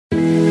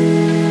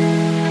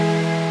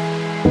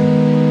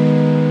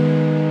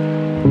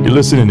You're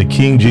listening to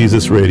King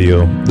Jesus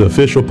Radio, the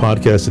official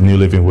podcast of New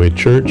Living Way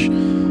Church.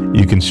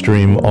 You can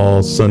stream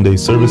all Sunday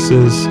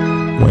services,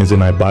 Wednesday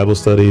night Bible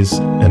studies,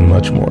 and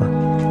much more.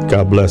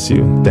 God bless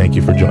you. Thank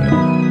you for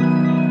joining.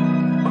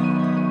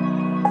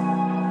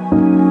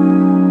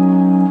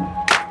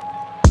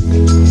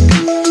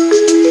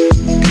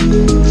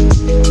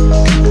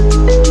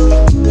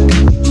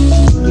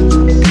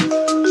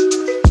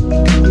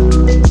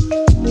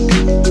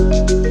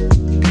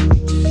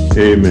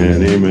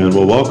 Amen. Amen.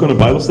 Well, welcome to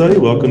Bible study.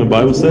 Welcome to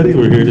Bible study.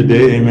 We're here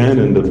today. Amen.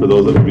 And for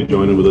those that will be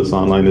joining with us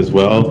online as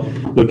well,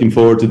 looking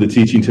forward to the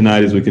teaching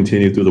tonight as we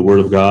continue through the Word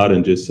of God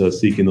and just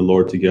seeking the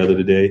Lord together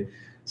today.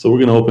 So we're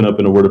going to open up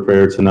in a word of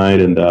prayer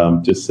tonight. And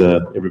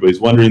everybody's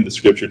wondering, the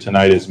scripture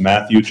tonight is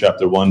Matthew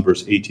chapter 1,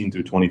 verse 18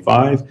 through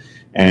 25.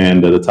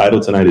 And the title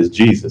tonight is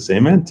Jesus.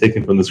 Amen.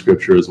 Taken from the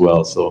scripture as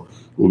well. So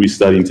we'll be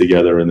studying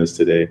together in this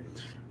today.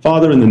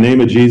 Father, in the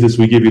name of Jesus,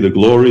 we give you the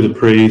glory, the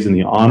praise, and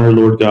the honor,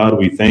 Lord God.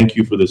 We thank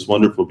you for this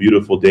wonderful,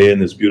 beautiful day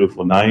and this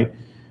beautiful night.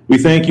 We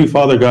thank you,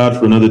 Father God,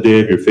 for another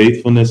day of your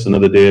faithfulness,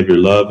 another day of your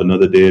love,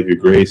 another day of your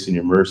grace and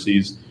your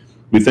mercies.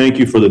 We thank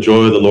you for the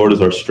joy of the Lord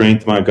as our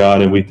strength, my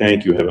God, and we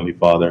thank you, Heavenly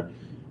Father.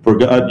 For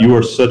God, you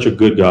are such a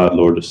good God,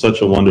 Lord,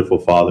 such a wonderful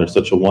Father,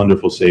 such a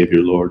wonderful Savior,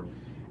 Lord.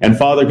 And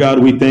Father God,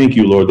 we thank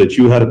you, Lord, that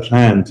you had a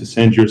plan to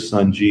send your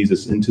Son,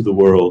 Jesus, into the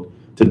world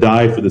to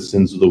die for the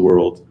sins of the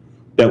world,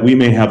 that we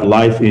may have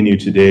life in you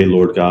today,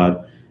 Lord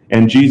God.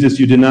 And Jesus,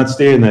 you did not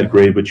stay in that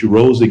grave, but you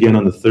rose again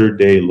on the third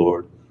day,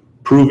 Lord,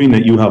 proving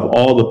that you have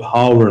all the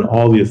power and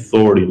all the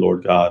authority,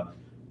 Lord God,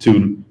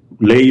 to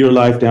lay your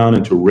life down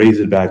and to raise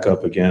it back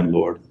up again,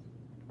 Lord.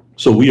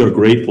 So we are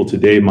grateful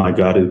today, my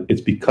God.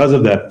 It's because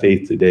of that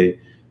faith today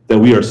that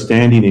we are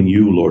standing in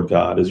you, Lord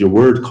God, as your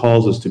word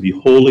calls us to be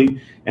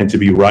holy and to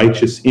be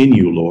righteous in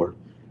you, Lord.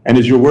 And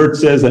as your word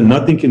says that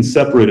nothing can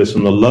separate us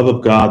from the love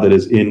of God that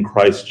is in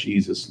Christ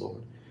Jesus, Lord.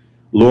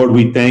 Lord,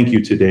 we thank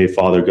you today,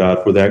 Father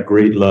God, for that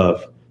great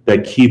love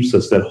that keeps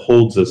us, that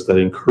holds us, that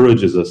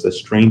encourages us, that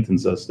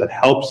strengthens us, that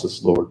helps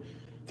us, Lord,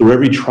 through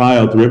every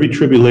trial, through every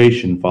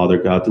tribulation,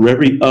 Father God, through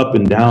every up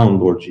and down,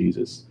 Lord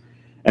Jesus.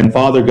 And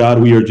Father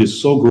God, we are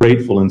just so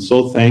grateful and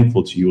so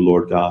thankful to you,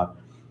 Lord God,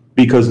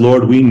 because,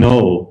 Lord, we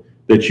know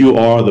that you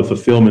are the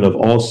fulfillment of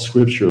all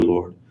scripture,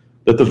 Lord,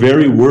 that the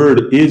very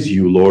word is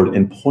you, Lord,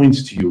 and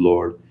points to you,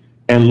 Lord.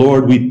 And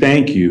Lord, we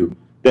thank you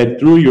that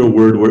through your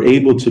word, we're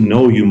able to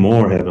know you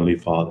more, Heavenly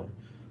Father.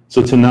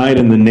 So tonight,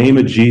 in the name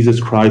of Jesus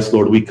Christ,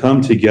 Lord, we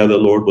come together,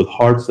 Lord, with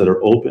hearts that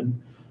are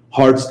open,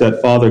 hearts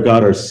that, Father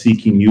God, are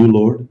seeking you,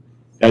 Lord.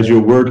 As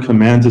your word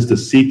commands us to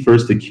seek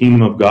first the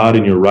kingdom of God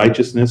and your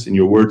righteousness, and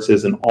your word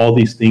says, and all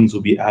these things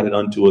will be added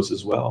unto us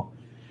as well.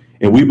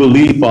 And we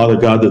believe, Father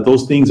God, that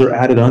those things are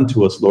added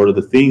unto us, Lord, are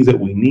the things that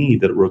we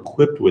need, that we're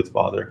equipped with,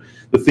 Father,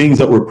 the things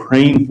that we're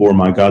praying for,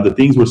 my God, the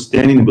things we're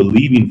standing and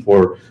believing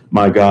for,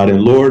 my God.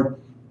 And Lord,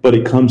 but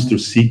it comes through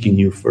seeking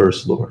you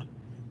first, Lord,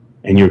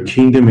 and your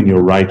kingdom and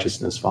your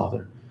righteousness,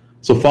 Father.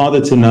 So, Father,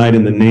 tonight,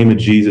 in the name of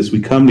Jesus, we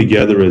come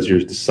together as your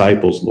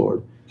disciples,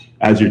 Lord,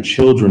 as your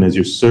children, as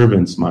your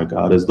servants, my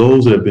God, as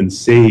those that have been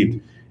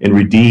saved and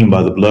redeemed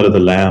by the blood of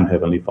the Lamb,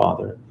 Heavenly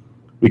Father.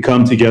 We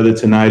come together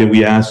tonight and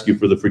we ask you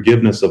for the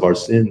forgiveness of our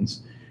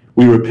sins.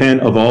 We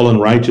repent of all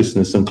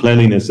unrighteousness and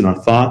cleanliness in our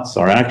thoughts,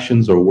 our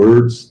actions, our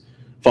words.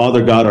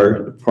 Father God,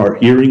 our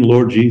hearing,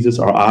 Lord Jesus,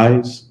 our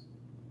eyes,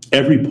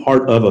 every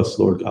part of us,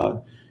 Lord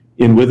God,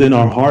 and within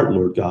our heart,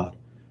 Lord God.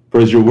 For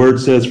as your word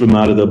says, from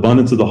out of the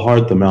abundance of the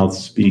heart, the mouth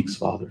speaks,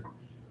 Father.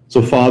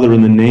 So, Father,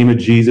 in the name of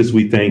Jesus,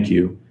 we thank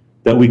you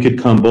that we could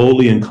come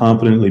boldly and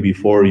confidently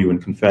before you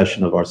in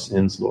confession of our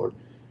sins, Lord.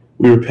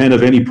 We repent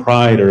of any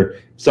pride or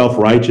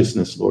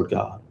self-righteousness, Lord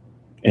God.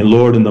 And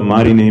Lord, in the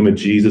mighty name of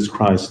Jesus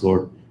Christ,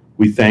 Lord,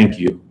 we thank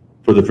you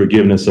for the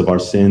forgiveness of our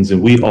sins.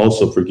 And we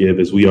also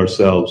forgive as we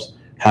ourselves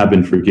have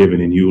been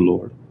forgiven in you,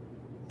 Lord.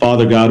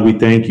 Father God, we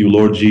thank you,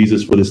 Lord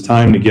Jesus, for this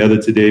time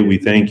together today. We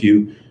thank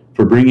you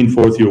for bringing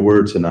forth your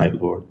word tonight,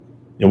 Lord.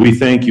 And we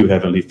thank you,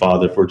 Heavenly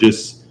Father, for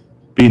just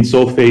being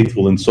so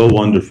faithful and so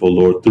wonderful,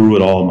 Lord, through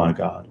it all, my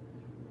God.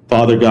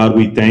 Father God,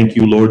 we thank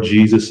you, Lord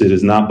Jesus. It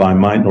is not by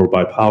might nor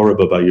by power,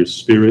 but by your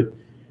Spirit.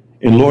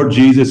 And Lord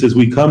Jesus, as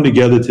we come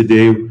together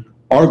today,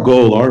 our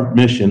goal, our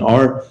mission,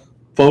 our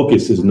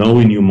focus is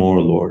knowing you more,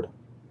 Lord.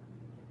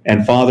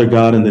 And Father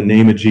God, in the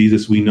name of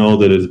Jesus, we know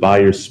that it is by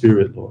your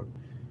Spirit, Lord.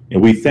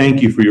 And we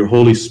thank you for your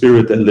Holy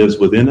Spirit that lives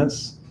within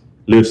us,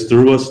 lives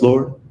through us,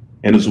 Lord,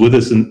 and is with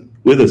us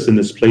in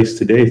this place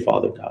today,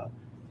 Father God.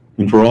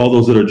 And for all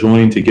those that are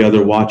joining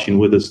together, watching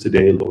with us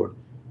today, Lord,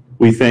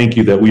 we thank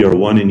you that we are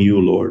one in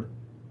you, Lord.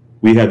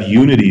 We have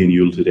unity in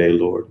you today,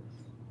 Lord.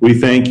 We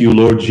thank you,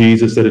 Lord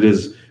Jesus, that it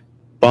is,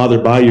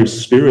 Father, by your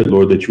Spirit,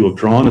 Lord, that you have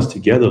drawn us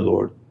together,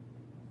 Lord.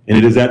 And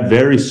it is that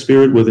very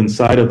Spirit within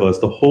inside of us,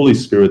 the Holy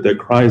Spirit, that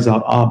cries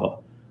out, Abba,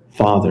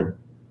 Father,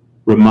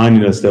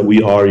 reminding us that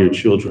we are your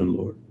children,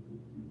 Lord.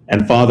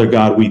 And Father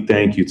God, we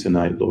thank you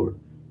tonight, Lord,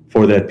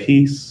 for that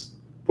peace,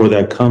 for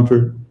that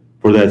comfort,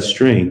 for that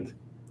strength,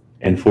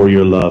 and for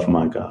your love,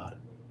 my God.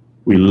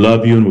 We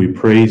love you and we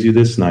praise you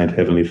this night,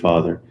 Heavenly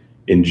Father.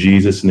 In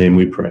Jesus' name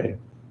we pray.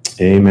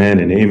 Amen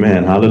and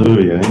amen.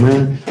 Hallelujah.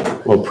 Amen.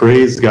 Well,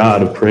 praise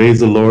God. Praise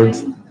the Lord.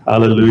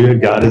 Hallelujah.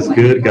 God is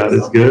good. God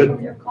is good.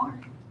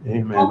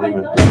 Amen.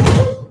 Amen.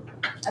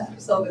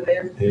 That's over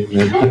there.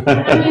 Amen.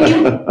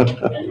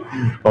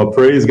 Well,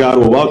 praise God.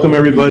 Well, welcome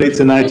everybody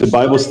tonight to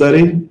Bible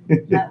study.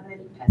 That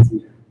little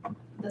passenger.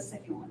 The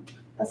second one.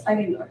 The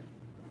sliding door.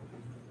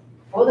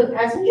 Oh, the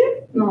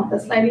passenger? No, the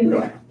sliding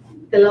door.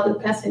 The little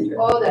passenger.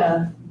 Oh,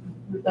 the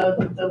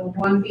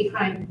one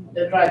behind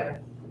the driver.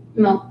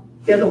 No,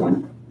 the other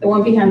one. The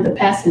one behind the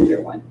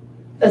passenger one.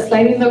 The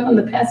sliding door on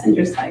the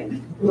passenger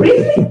side.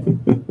 Really?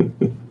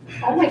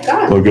 Oh my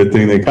God. Well, good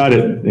thing they caught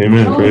it.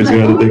 Amen. Oh, Praise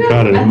God that they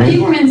caught it. I thought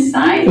you were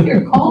inside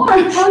your car.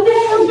 How did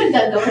I open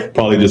that door?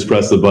 Probably just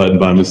pressed the button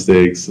by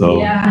mistake. So,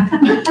 Yeah.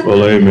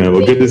 well, amen.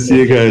 Well, good to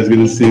see you guys. Good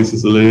to see you,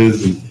 Sister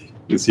Liz. And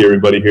good to see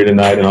everybody here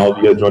tonight. And all of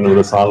you guys joining with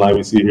us online.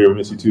 We see you here. We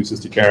miss you too,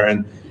 Sister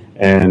Karen.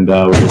 And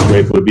we're just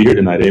grateful to be here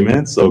tonight.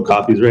 Amen. So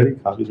coffee's ready.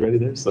 Coffee's ready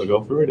there. So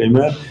go for it.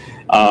 Amen.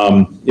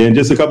 And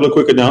just a couple of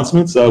quick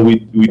announcements. We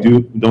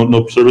don't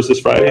know service this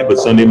Friday, but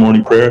Sunday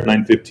morning prayer at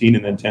 9:15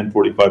 and then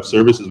 10:45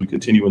 service as we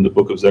continue in the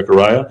book of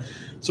Zechariah.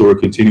 So we're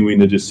continuing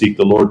to just seek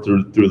the Lord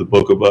through the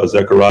book of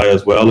Zechariah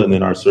as well, and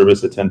then our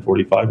service at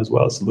 10:45 as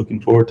well. So looking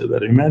forward to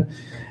that. Amen.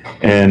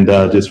 And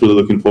just really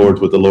looking forward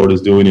to what the Lord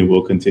is doing and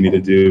will continue to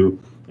do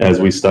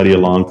as we study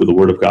along through the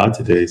Word of God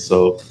today.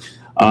 So,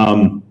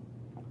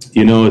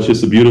 it's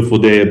just a beautiful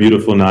day, a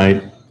beautiful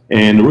night.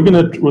 And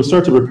we'll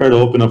start to prepare to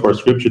open up our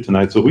scripture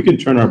tonight. So we can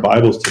turn our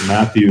Bibles to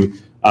Matthew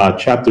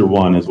chapter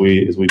 1 as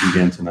we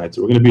begin tonight.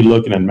 So we're going to be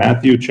looking at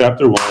Matthew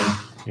chapter 1,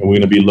 and we're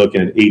going to be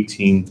looking at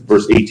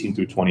verse 18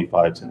 through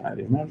 25 tonight.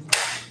 Amen.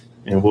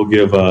 And we'll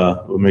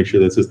make sure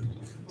that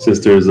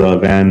sister's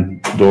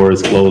van door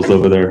is closed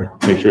over there.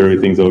 Make sure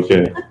everything's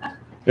okay.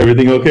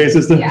 Everything okay,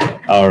 sister? Yeah.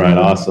 All right,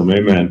 awesome.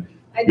 Amen.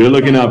 Good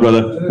looking out,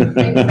 brother. I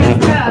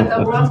pressed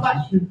the wrong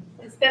button.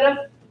 Instead of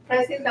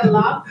pressing the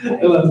lock, I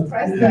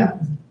pressed the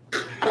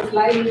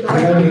sliding door.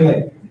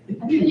 I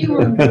knew you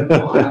were. You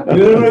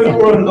don't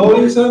remember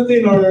knowing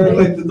something or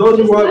like the doors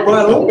were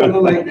wide open,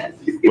 like.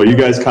 Well, you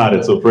guys caught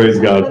it, so praise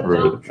God for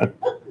it.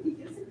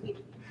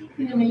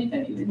 Que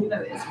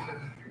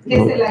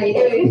se la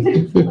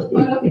lleve. Todo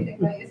lo que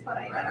tengo ahí es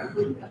para ir a la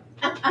punta.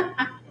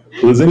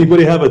 Does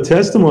anybody have a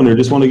testimony or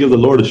just want to give the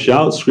Lord a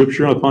shout,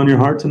 scripture upon your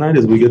heart tonight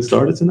as we get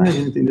started tonight?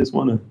 Anything just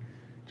want to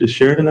just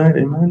share tonight?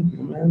 Amen.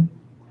 Amen.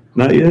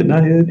 Not yet.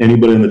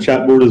 Anybody in the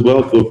chat board as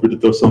well? Feel free to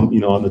throw some,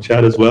 on the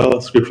chat as well.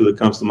 Scripture that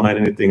comes to mind,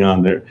 anything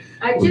on there.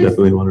 We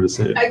definitely wanted to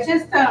say it.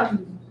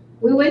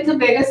 We went to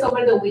Vegas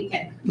over the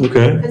weekend.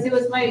 Okay. Because it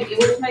was my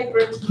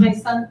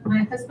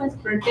husband's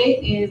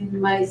birthday, and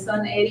my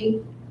son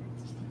Eddie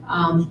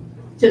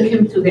took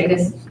him to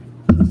Vegas.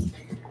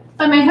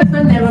 But my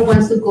husband never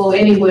wants to go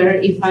anywhere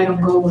if I don't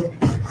go with him.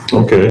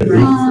 Okay.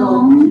 Right?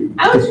 So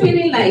I was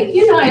feeling like,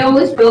 I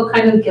always feel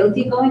kind of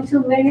guilty going to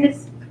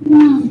Vegas.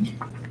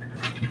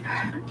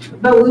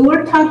 But we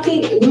were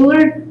talking,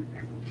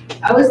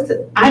 I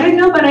don't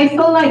know, but I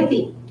felt like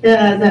the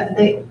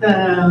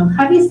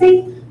how do you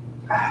say,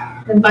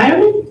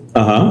 environment?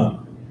 Uh-huh.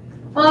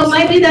 Well, it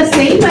might be the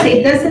same, but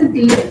it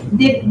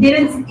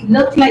didn't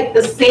look like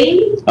the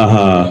same.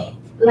 Uh-huh.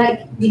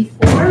 Like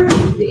before,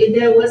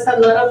 there was a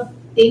lot of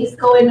things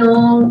going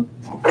on,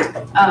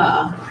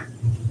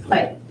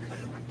 like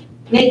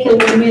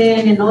naked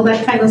women and all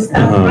that kind of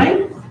stuff,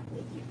 right?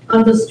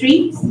 On the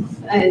streets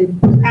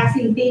and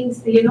passing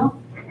things,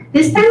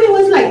 This time it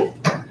was like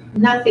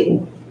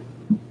nothing.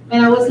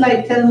 And I was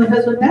like telling my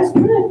husband, that's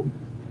good.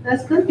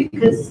 That's good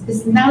because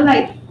it's not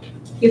like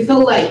you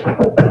feel like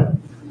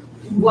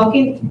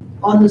walking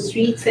on the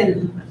streets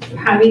and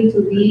having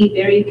to be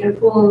very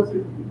careful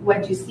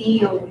what you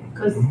see,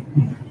 because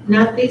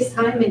not this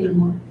time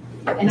anymore.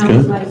 And I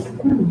was like,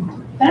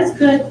 that's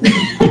good.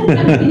 Still,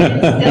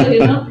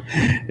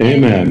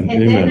 Amen.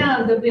 And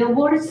then the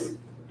billboards,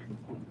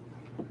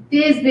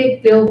 these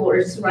big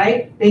billboards,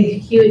 right? They're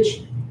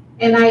huge.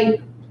 And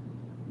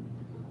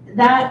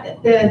that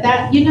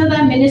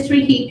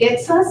ministry He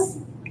Gets Us?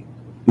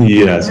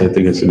 Yes, I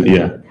think I've seen it,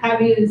 yeah.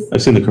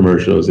 I've seen the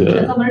commercials, yeah.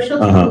 The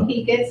commercials,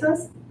 He Gets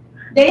Us?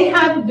 They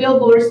have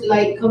billboards,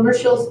 like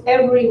commercials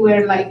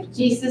everywhere, like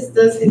Jesus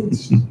didn't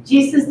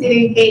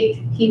hate,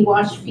 He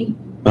washed feet.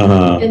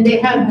 And they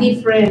have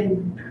different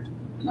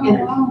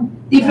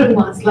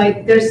ones,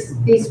 like there's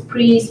this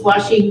priest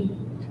washing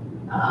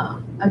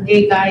a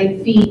gay guy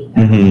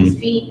his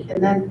feet,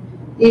 and then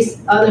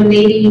this other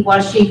lady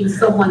washing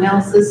someone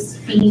else's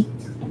feet,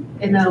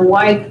 and a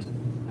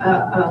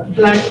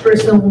black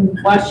person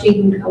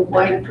washing a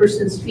white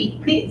person's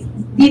feet. It's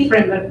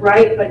different,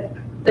 right? But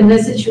the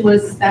message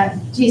was that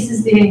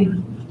Jesus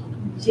didn't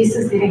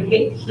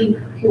hate, he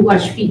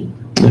washed feet.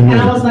 And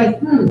I was like,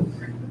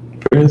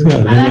 Praise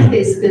God. I like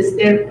this because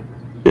they're.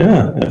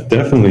 Yeah,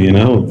 definitely.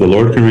 The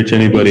Lord can reach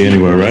anybody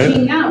anywhere, right?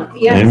 Reaching out,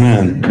 yes.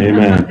 Amen.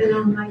 Amen. And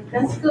I'm like,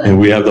 that's good. And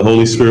we have the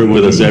Holy Spirit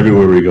with us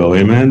everywhere we go.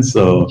 Amen.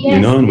 So,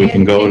 yes, and we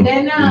can go and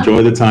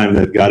enjoy the time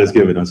that God has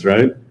given us,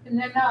 right? And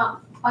then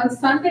on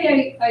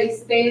Sunday, I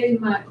stayed in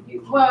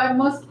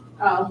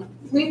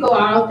we go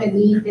out and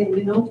eat and,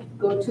 you know,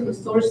 go to the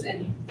stores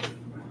and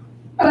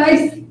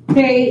I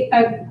stay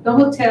at the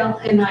hotel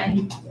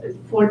and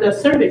for the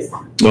service.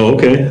 Oh,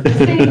 okay.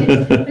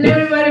 And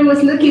everybody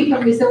was looking for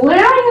me. So,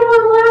 where are you?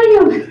 Where are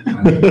you?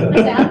 I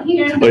said, I'm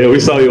here. Oh, yeah, we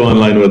saw you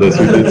online with us.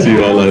 We did see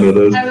you online with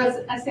us.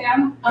 I said,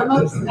 I'm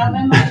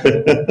in my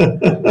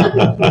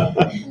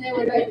and they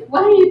were like,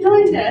 why are you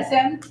doing that? I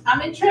said,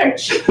 I'm in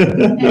church.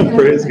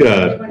 Praise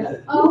God.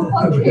 Like, oh,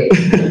 okay.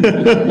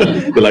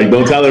 They're like,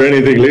 don't tell her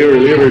anything.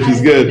 Leave her.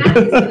 She's good.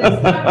 And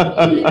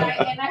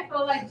I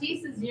feel like,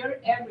 Jesus, you're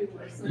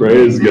everywhere. So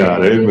Praise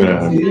God. Amen.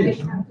 I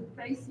have to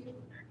praise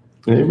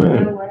you.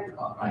 Amen.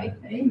 All right.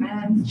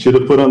 Amen. Should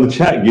have put on the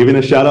chat, giving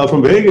a shout out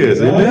from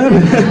Vegas.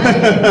 Amen.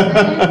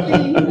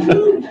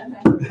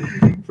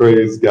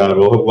 Praise God.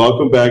 Well,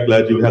 welcome back.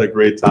 Glad you had a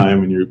great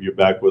time and you're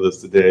back with us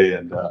today,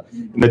 and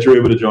that you're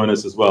able to join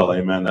us as well.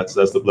 Amen. That's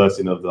the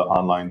blessing of the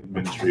online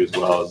ministry as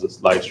well as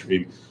this live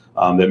stream.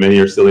 That many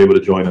are still able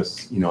to join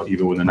us, you know,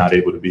 even when they're not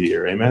able to be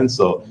here. Amen.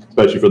 So,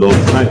 especially for those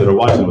tonight that are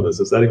watching with us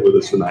and studying with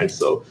us tonight.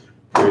 So,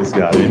 praise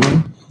God.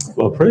 Amen.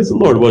 Well, praise the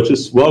Lord. Well,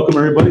 just welcome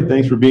everybody.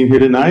 Thanks for being here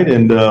tonight,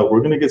 and we're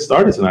going to get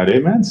started tonight.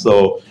 Amen.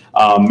 So,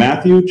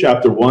 Matthew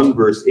chapter 1,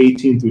 verse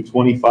 18 through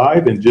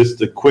 25, and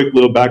just a quick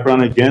little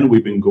background. Again,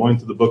 we've been going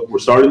through the book. We're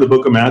starting the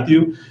book of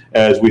Matthew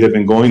as we have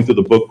been going through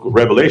the book of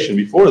Revelation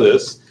before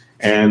this.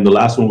 And the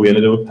last one we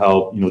ended up with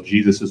how, you know,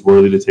 Jesus is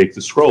worthy to take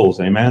the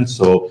scrolls. Amen.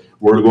 So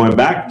we're going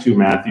back to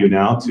Matthew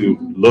now to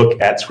look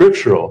at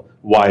scriptural,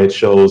 why it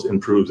shows and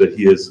proves that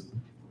he is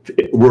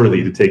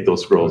worthy to take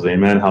those scrolls.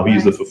 Amen. How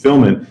he's the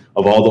fulfillment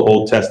of all the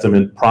Old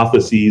Testament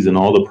prophecies and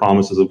all the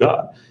promises of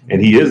God. And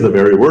he is the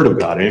very word of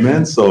God.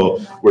 Amen. So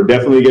we're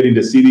definitely getting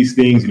to see these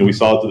things. You know, we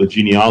saw it through the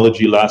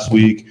genealogy last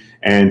week.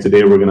 And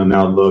today we're going to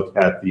now look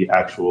at the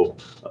actual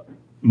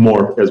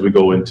more as we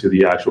go into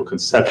the actual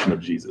conception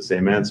of Jesus.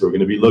 Amen. So we're going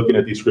to be looking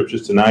at these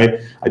scriptures tonight.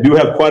 I do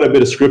have quite a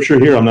bit of scripture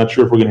here. I'm not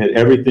sure if we're going to hit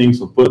everything,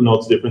 some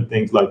footnotes, different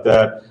things like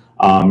that.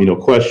 You know,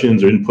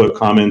 questions or input,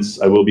 comments,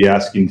 I will be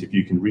asking if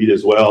you can read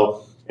as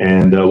well.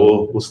 And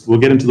we'll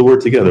get into the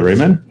word together.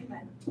 Amen.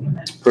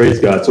 Amen. Praise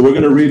God. So we're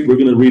going to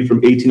read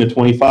from 18 to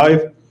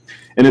 25.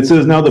 And it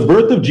says, now the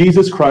birth of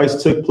Jesus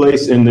Christ took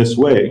place in this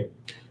way.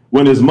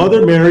 When his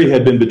mother Mary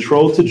had been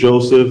betrothed to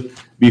Joseph,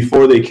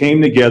 before they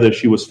came together,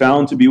 she was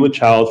found to be with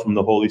child from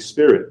the Holy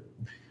Spirit.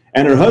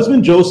 And her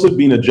husband Joseph,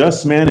 being a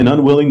just man and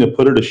unwilling to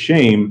put her to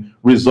shame,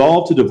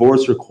 resolved to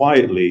divorce her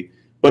quietly.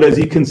 But as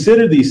he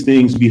considered these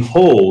things,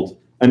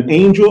 behold, an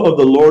angel of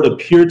the Lord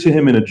appeared to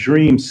him in a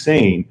dream,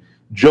 saying,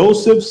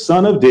 Joseph,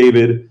 son of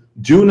David,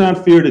 do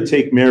not fear to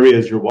take Mary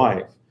as your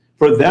wife,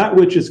 for that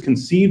which is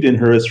conceived in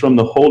her is from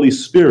the Holy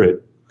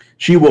Spirit.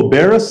 She will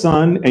bear a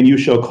son, and you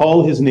shall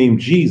call his name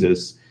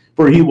Jesus,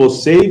 for he will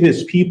save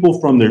his people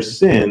from their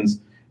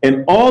sins.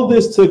 And all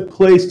this took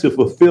place to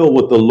fulfill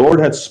what the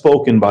Lord had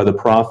spoken by the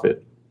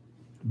prophet.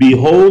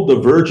 Behold, the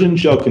virgin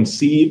shall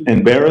conceive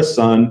and bear a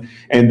son,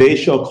 and they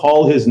shall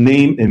call his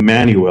name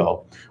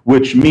Emmanuel,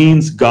 which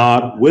means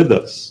God with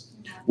us.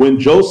 When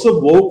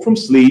Joseph woke from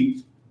sleep,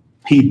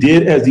 he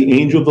did as the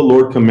angel of the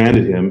Lord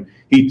commanded him.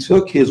 He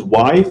took his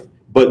wife,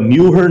 but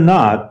knew her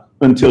not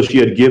until she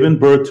had given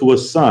birth to a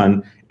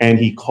son, and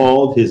he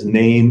called his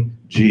name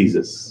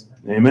Jesus.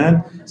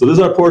 Amen. So this is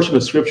our portion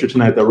of scripture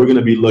tonight that we're going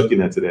to be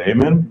looking at today.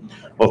 Amen.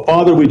 Well,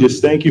 Father, we just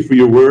thank you for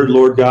your word,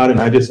 Lord God. And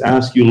I just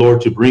ask you,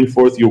 Lord, to bring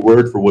forth your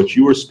word for what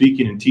you are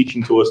speaking and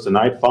teaching to us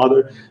tonight,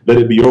 Father. Let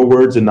it be your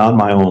words and not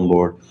my own,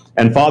 Lord.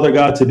 And Father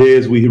God, today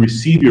as we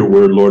receive your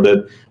word, Lord,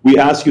 that we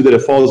ask you that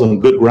it falls on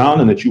good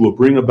ground and that you will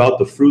bring about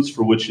the fruits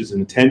for which is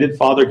intended,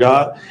 Father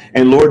God.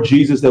 And Lord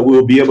Jesus, that we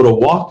will be able to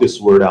walk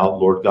this word out,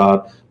 Lord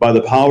God, by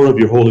the power of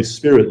your Holy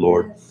Spirit,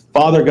 Lord.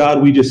 Father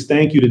God, we just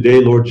thank you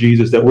today, Lord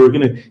Jesus, that we're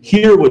going to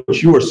hear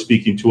what you are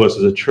speaking to us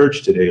as a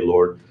church today,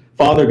 Lord.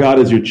 Father God,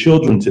 as your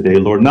children today,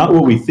 Lord, not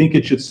what we think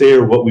it should say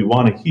or what we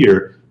want to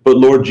hear, but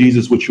Lord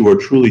Jesus, what you are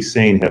truly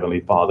saying,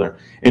 Heavenly Father.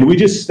 And we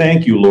just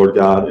thank you, Lord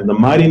God, in the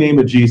mighty name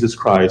of Jesus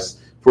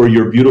Christ, for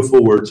your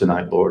beautiful word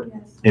tonight, Lord.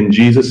 In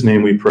Jesus'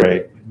 name we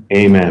pray.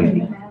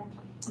 Amen.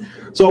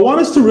 So I want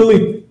us to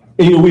really,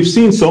 we've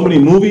seen so many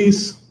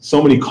movies,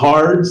 so many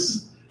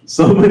cards,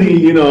 so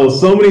many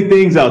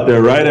things out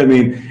there, right? I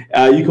mean,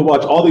 you can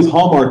watch all these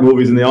Hallmark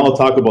movies and they all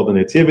talk about the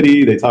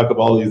nativity. They talk about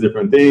all these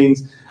different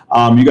things.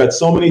 You got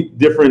so many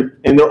different,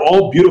 and they're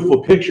all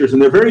beautiful pictures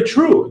and they're very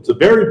true.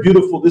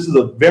 This is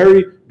a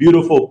very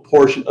beautiful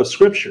portion of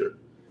scripture.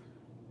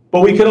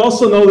 But we can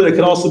also know that it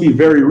can also be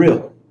very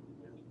real.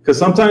 Because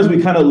sometimes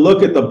we kind of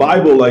look at the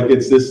Bible like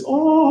it's this,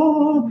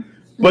 oh,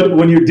 but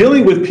when you're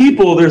dealing with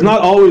people, there's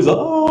not always a,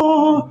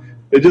 oh,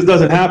 it just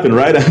doesn't happen,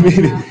 right? I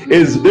mean,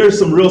 there's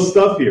some real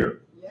stuff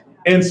here.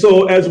 And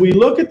so as we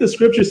look at the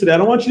scriptures today, I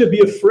don't want you to be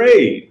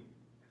afraid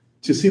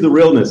to see the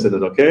realness in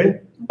it,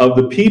 okay? Of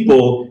the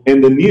people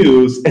and the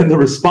news and the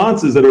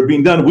responses that are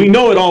being done. We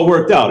know it all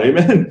worked out,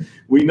 amen?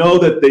 We know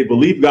that they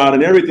believe God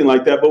and everything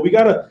like that, but we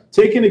got to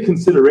take into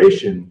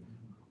consideration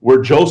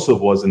where Joseph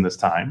was in this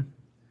time,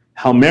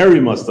 how Mary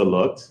must have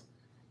looked,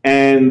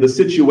 and the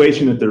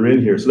situation that they're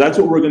in here. So that's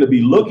what we're going to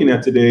be looking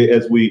at today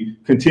as we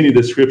continue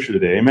the scripture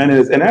today. Amen.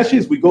 And actually,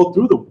 as we go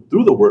through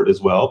the word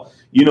as well,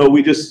 you know,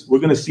 we're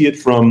going to see it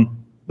from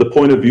the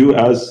point of view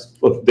as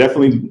of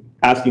definitely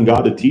asking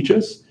God to teach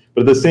us,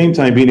 but at the same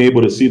time being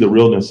able to see the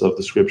realness of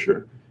the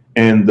scripture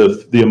and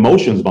the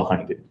emotions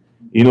behind it.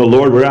 You know,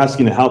 Lord, we're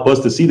asking to help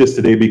us to see this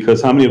today,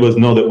 because how many of us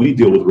know that we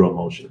deal with real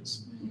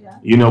emotions? Yeah.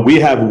 You know, we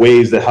have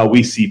ways that how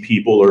we see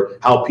people or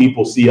how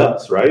people see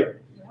us, right?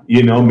 Yeah.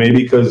 You know,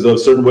 maybe because of a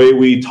certain way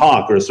we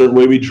talk or a certain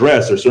way we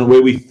dress or a certain way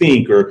we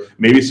think, or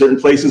maybe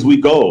certain places we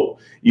go,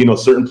 you know,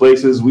 certain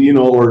places we, you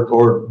know,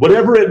 or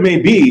whatever it may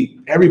be.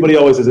 Everybody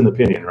always has an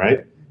opinion,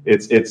 right?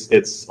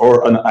 It's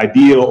or an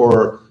idea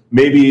or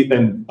maybe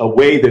a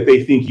way that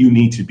they think you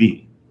need to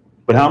be.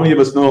 But how many of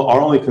us know our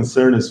only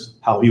concern is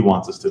how he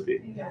wants us to be,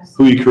 yes,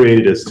 who he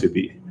created us to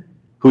be,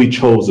 who he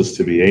chose us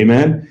to be.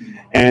 Amen.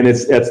 And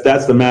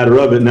that's the matter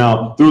of it.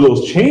 Now, through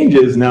those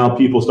changes, now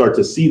people start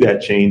to see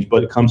that change,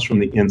 but it comes from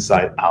the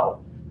inside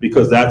out,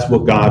 because that's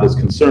what God is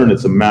concerned.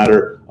 It's a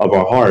matter of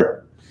our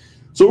heart.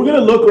 So we're going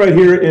to look right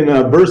here in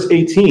verse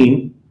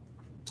 18,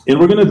 and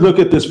we're going to look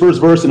at this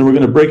first verse, and we're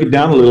going to break it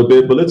down a little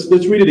bit. But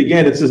let's read it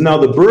again. It says, "Now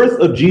the birth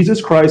of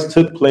Jesus Christ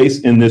took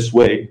place in this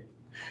way.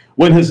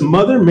 When his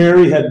mother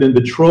Mary had been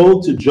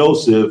betrothed to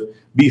Joseph,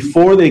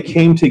 before they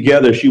came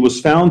together, she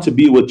was found to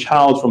be with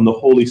child from the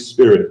Holy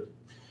Spirit."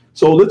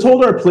 So let's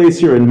hold our place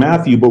here in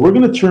Matthew, but we're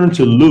going to turn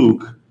to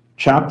Luke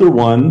chapter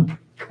 1,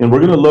 and we're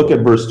going to look at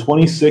verse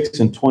 26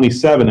 and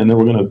 27, and then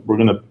we're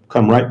going to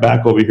come right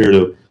back over here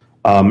to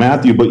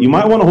Matthew. But you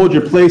might want to hold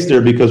your place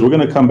there, because we're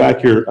going to come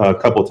back here a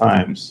couple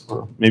times,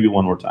 or maybe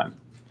one more time.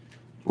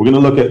 We're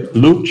going to look at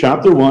Luke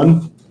chapter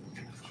 1.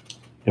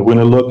 And we're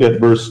going to look at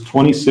verse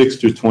 26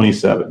 to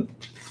 27.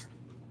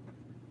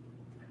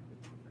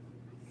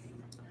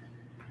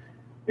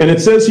 And it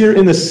says here,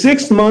 "In the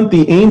 6th month,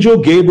 the angel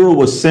Gabriel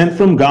was sent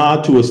from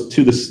God to a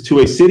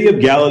city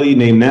of Galilee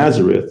named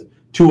Nazareth,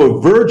 to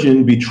a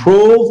virgin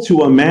betrothed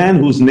to a man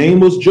whose name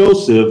was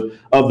Joseph,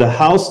 of the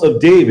house of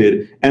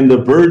David, and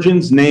the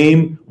virgin's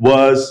name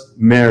was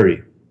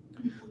Mary."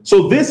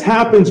 So this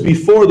happens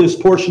before this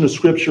portion of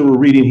scripture we're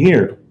reading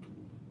here.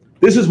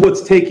 This is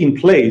what's taking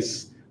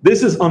place.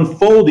 This is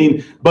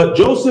unfolding, but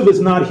Joseph is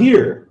not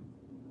here.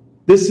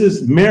 This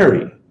is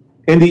Mary,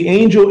 and the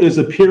angel is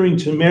appearing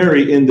to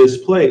Mary in this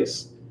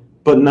place,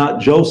 but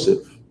not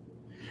Joseph.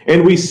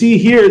 And we see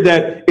here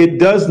that it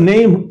does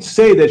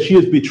say that she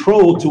is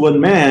betrothed to a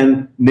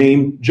man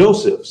named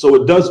Joseph. So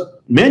it does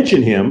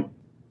mention him,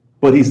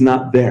 but he's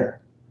not there.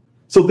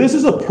 So this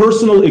is a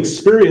personal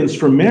experience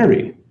for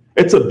Mary.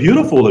 It's a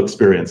beautiful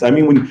experience. I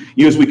mean,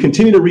 as we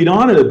continue to read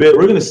on it a bit,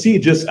 we're going to see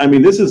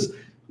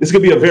this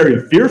could be a very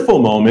fearful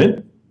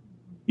moment,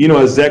 you know,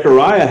 as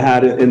Zechariah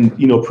had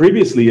it,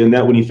 previously, in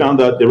that when he found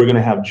out they were going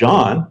to have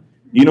John,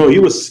 you know, he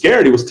was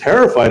scared. He was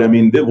terrified. I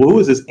mean, who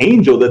is this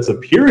angel that's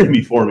appearing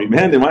before me,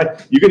 man?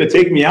 You going to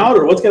take me out,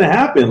 or what's going to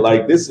happen?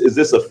 Like, is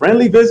this a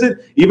friendly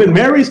visit? Even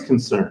Mary's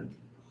concerned.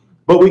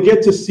 But we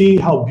get to see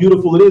how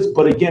beautiful it is.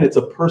 But again, it's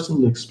a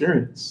personal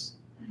experience.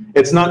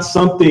 It's not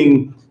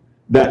something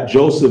that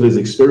Joseph is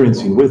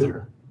experiencing with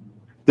her.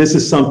 This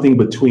is something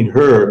between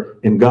her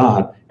and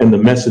God and the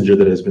messenger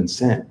that has been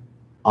sent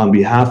on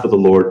behalf of the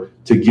Lord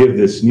to give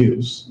this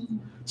news.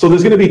 So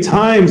there's going to be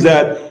times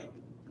that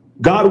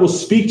God will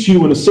speak to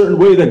you in a certain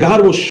way, that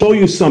God will show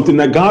you something,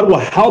 that God will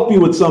help you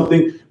with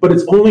something, but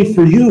it's only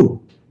for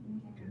you.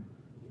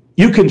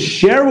 You can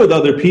share with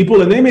other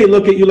people, and they may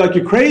look at you like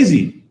you're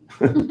crazy.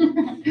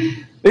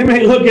 They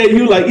may look at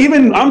you like,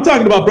 even I'm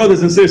talking about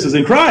brothers and sisters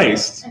in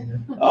Christ.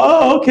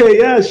 Oh, okay,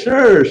 yeah,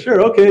 sure,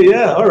 okay,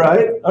 yeah, all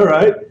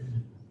right.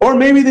 Or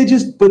maybe we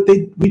just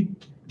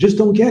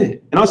don't get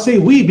it. And I'll say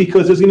we,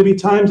 because there's going to be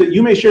times that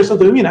you may share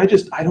something with me and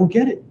I don't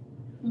get it.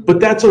 But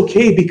that's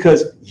okay,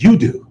 because you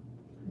do.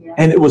 Yeah.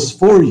 And it was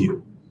for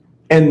you.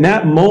 And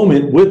that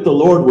moment with the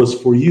Lord was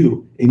for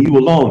you and you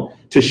alone.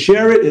 To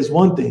share it is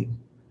one thing,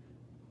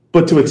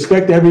 but to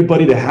expect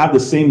everybody to have the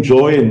same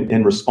joy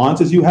and response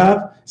as you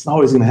have, it's not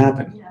always going to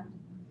happen. Yeah.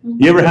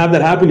 You ever have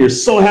that happen? You're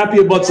so happy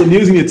about some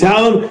news and you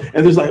tell them,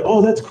 and there's like,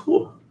 oh, that's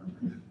cool.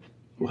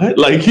 What?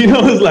 Like, you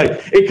know, it's like,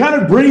 it kind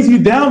of brings you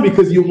down,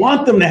 because you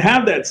want them to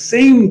have that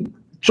same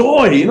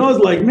joy. You know,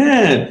 it's like,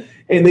 man,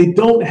 and they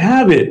don't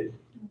have it.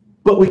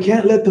 But we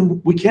can't let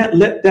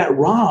that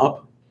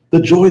rob the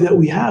joy that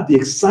we have, the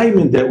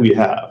excitement that we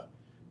have,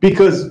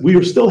 because we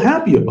are still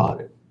happy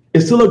about it.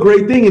 It's still a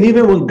great thing. And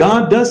even when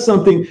God does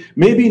something,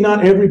 maybe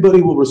not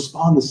everybody will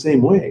respond the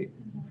same way,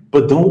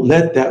 but don't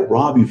let that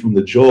rob you from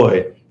the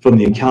joy from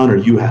the encounter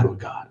you had with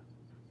God.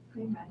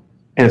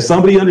 And if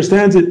somebody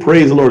understands it,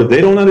 praise the Lord. If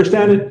they don't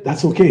understand it,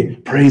 that's okay.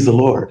 Praise the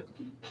Lord.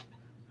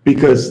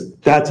 Because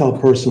that's how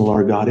personal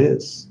our God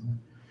is.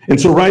 And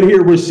so right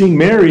here, we're seeing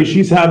Mary.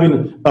 She's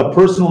having a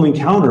personal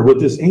encounter with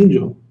this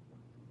angel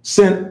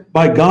sent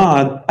by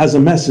God as a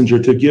messenger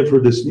to give her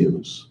this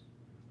news.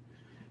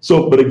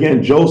 So, but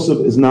again, Joseph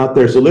is not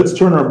there. So let's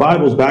turn our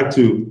Bibles back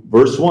to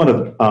verse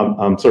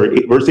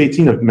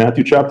 18 of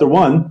Matthew chapter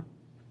 1.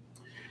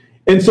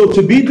 And so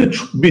to be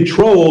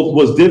betrothed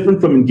was different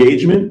from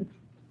engagement.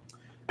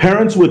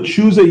 Parents would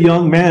choose a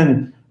young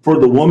man for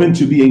the woman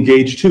to be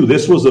engaged to.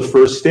 This was the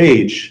first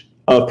stage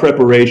of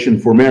preparation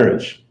for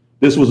marriage.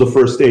 This was the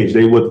first stage.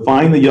 They would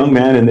find the young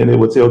man and then they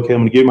would say, okay,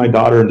 I'm going to give my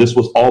daughter. And this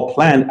was all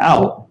planned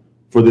out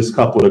for this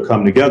couple to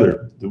come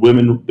together.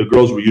 The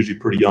girls were usually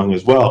pretty young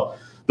as well.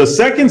 The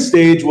second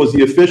stage was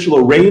the official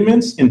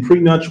arraignments and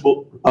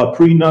prenuptial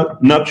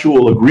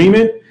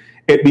agreement,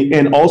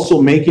 and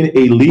also making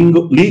a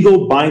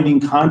legal binding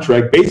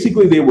contract.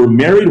 Basically, they were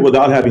married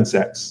without having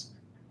sex.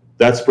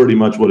 That's pretty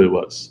much what it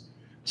was.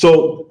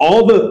 So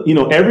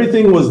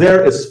everything was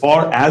there as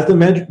far as the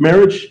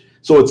marriage.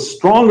 So it's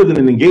stronger than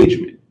an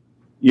engagement.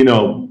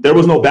 There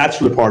was no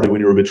bachelor party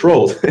when you were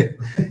betrothed.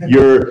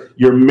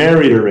 You're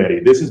married already.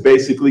 This is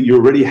basically, you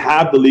already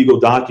have the legal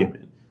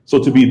document.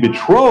 So to be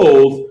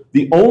betrothed,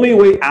 the only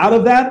way out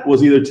of that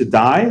was either to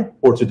die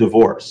or to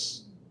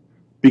divorce,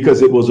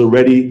 because it was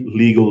already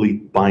legally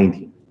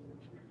binding.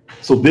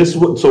 So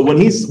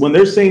when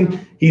they're saying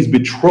he's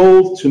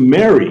betrothed to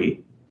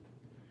marry,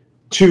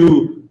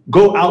 to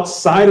go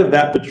outside of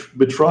that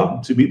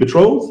to be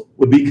betrothed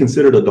would be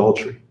considered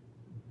adultery.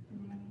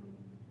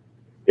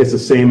 It's the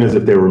same as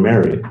if they were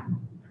married.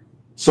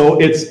 So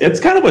it's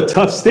kind of a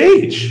tough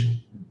stage.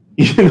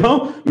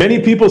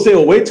 Many people say,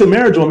 well, wait till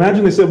marriage. Well,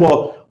 imagine they said,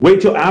 well,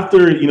 wait till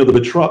after, you're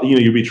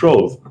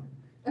betrothed,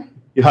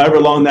 however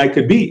long that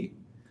could be.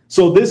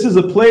 So this is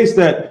a place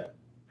that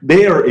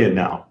they are in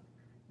now.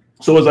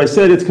 So as I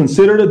said, it's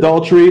considered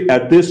adultery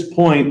at this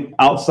point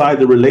outside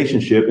the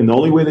relationship. And the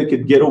only way they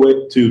could get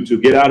away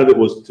to get out of it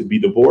was to be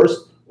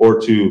divorced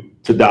or to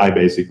die,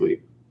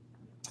 basically.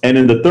 And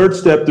then the third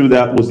step through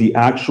that was the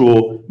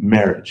actual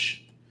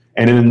marriage.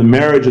 And then in the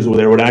marriage is where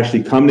they would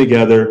actually come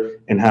together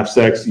and have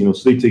sex,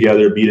 sleep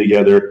together, be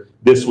together.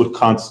 This would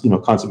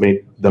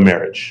consummate the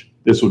marriage.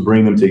 This would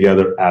bring them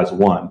together as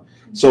one.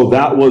 So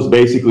that was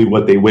basically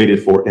what they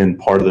waited for in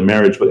part of the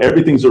marriage, but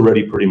everything's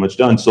already pretty much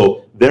done.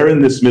 So they're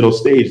in this middle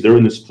stage. They're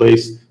in this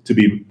place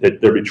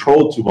they're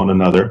betrothed to one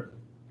another.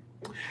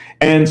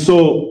 And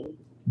so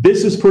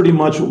this is pretty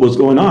much what was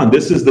going on.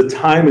 This is the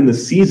time in the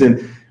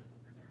season.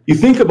 You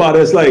think about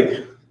it, it's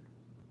like,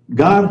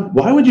 God,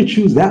 why would you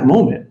choose that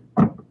moment?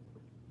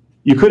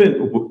 You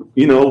couldn't,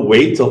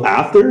 wait till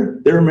after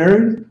they were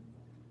married.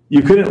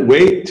 You couldn't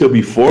wait till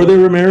before they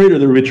were married or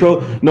they were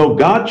betrothed. No,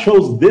 God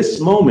chose this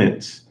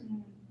moment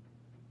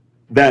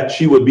that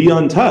she would be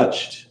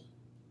untouched,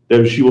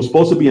 that she was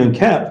supposed to be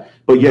unkept,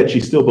 but yet she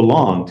still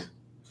belonged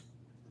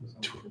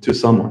to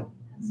someone.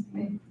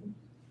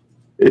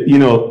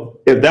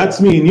 If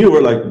that's me and you,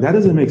 we're like, that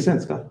doesn't make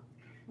sense, God.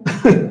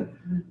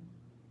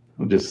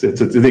 It's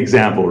an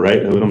example, right?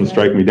 It don't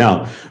strike me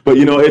down. But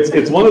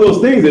it's one of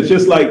those things. It's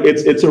just like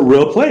it's a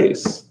real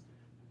place.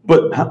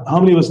 But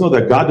how many of us know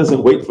that God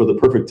doesn't wait for the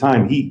perfect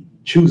time? He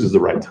chooses the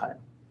right time.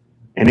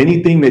 And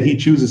anything that he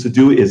chooses to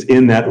do is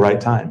in that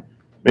right time.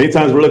 Many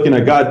times we're looking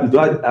at God,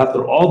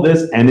 after all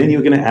this, and then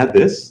you're going to add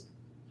this?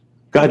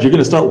 God, you're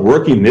going to start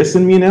working this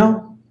in me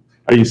now?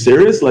 Are you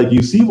serious? Like,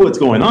 you see what's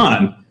going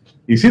on.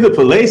 You see the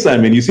place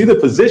I'm in. You see the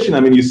position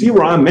I'm in. You see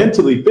where I'm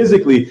mentally,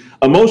 physically,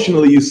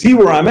 emotionally. You see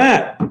where I'm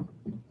at.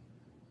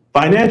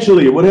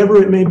 Financially,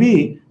 whatever it may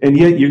be. And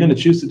yet you're going to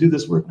choose to do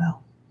this work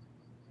now.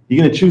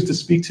 You're going to choose to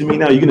speak to me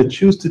now. You're going to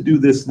choose to do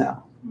this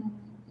now.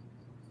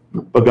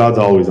 But God's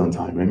always on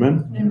time.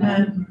 Amen?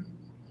 Amen.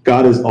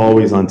 God is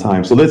always on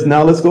time. So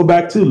let's go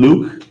back to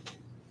Luke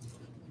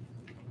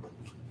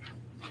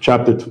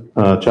chapter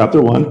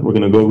 1. We're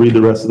going to go read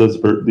the rest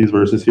of these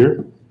verses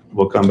here.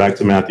 We'll come back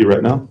to Matthew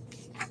right now.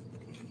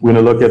 We're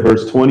going to look at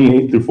verse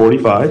 28 through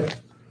 45.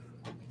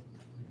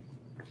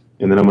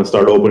 And then I'm going to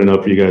start opening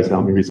up for you guys to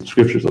help me read some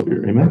scriptures over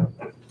here. Amen?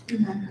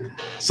 Amen.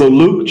 So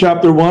Luke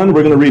chapter 1,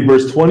 we're going to read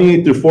verse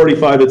 28 through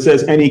 45. It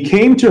says, "And he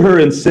came to her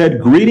and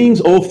said,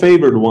 'Greetings, O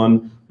favored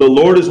one, the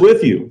Lord is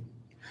with you.'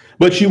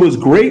 But she was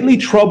greatly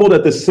troubled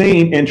at the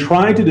saying and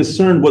trying to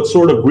discern what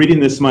sort of greeting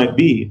this might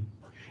be.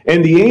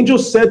 And the angel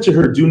said to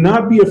her, 'Do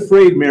not be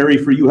afraid, Mary,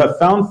 for you have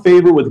found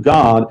favor with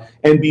God.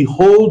 And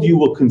behold, you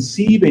will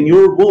conceive in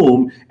your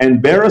womb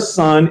and bear a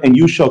son, and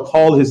you shall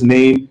call his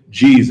name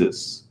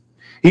Jesus.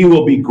 He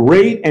will be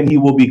great, and he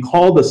will be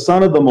called the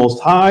Son of the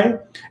Most High.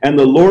 And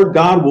the Lord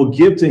God will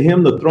give to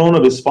him the throne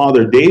of his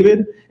father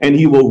David, and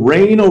he will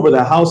reign over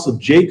the house of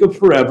Jacob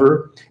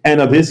forever,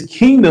 and of his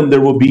kingdom there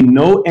will be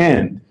no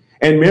end.'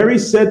 And Mary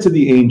said to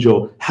the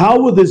angel, 'How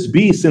will this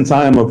be, since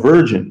I am a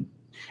virgin?'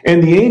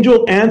 And the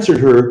angel answered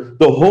her,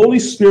 'The Holy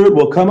Spirit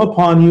will come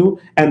upon you,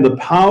 and the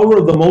power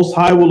of the Most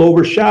High will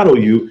overshadow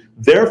you.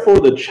 Therefore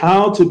the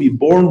child to be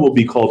born will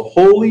be called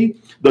Holy,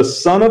 the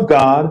Son of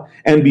God.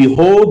 And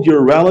behold,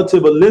 your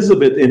relative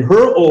Elizabeth in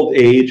her old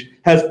age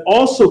has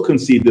also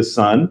conceived a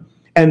son.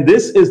 And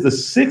this is the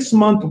 6th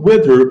month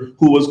with her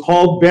who was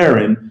called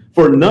barren,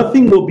 for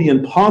nothing will be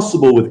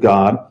impossible with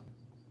God.'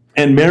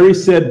 And Mary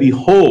said,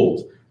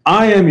 'Behold,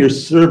 I am your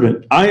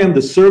servant. I am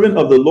the servant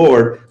of the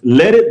Lord.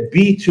 Let it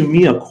be to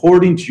me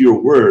according to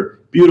your word.'"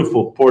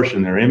 Beautiful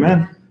portion there.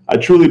 Amen. I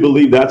truly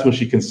believe that's when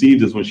she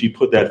conceived, is when she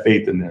put that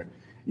faith in there,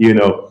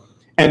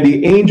 and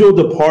the angel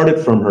departed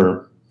from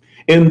her.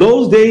 In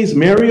those days,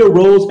 Mary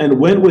arose and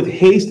went with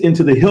haste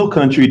into the hill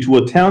country to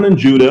a town in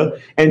Judah,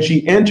 and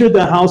she entered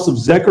the house of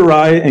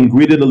Zechariah and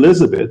greeted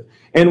Elizabeth.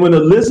 And when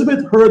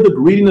Elizabeth heard the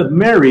greeting of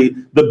Mary,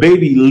 the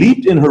baby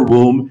leaped in her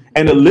womb,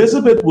 and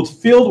Elizabeth was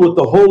filled with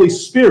the Holy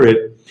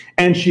Spirit.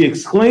 And she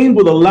exclaimed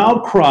with a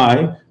loud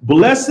cry,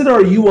 "Blessed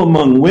are you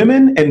among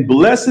women, and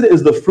blessed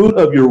is the fruit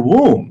of your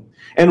womb.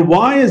 And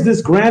why is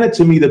this granted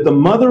to me, that the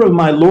mother of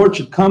my Lord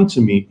should come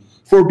to me?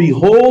 For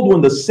behold,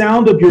 when the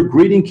sound of your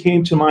greeting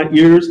came to my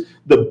ears,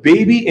 the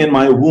baby in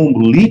my womb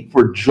leaped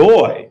for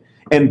joy.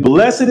 And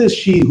blessed is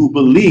she who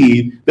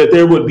believed that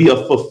there would be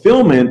a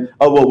fulfillment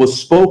of what was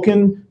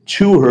spoken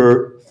to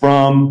her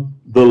from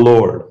the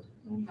Lord."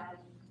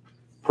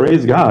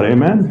 Praise God.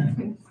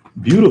 Amen.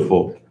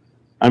 Beautiful.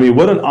 I mean,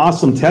 what an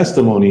awesome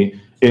testimony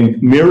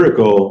and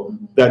miracle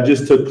that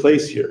just took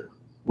place here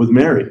with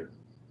Mary.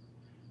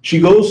 She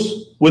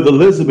goes with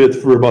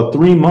Elizabeth for about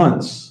 3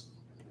 months.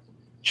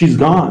 She's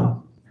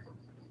gone.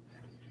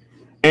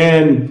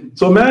 And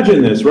so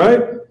imagine this,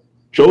 right?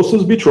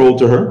 Joseph's betrothed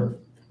to her,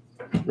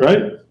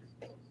 right?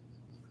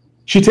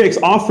 She takes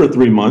off for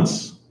 3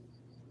 months.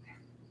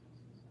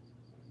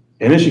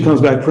 And then she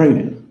comes back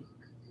pregnant.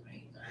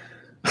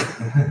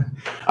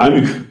 I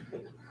mean,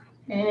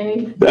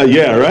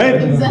 yeah,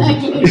 right?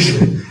 Exactly.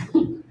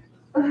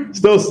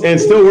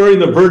 still wearing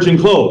the virgin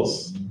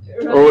clothes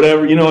or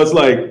whatever. You know, it's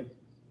like,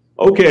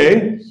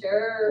 okay,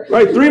 Sure.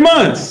 right? 3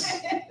 months.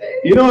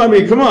 You know, I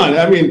mean, come on.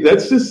 I mean,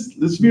 let's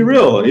be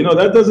real. You know,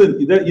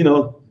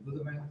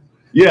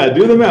 yeah,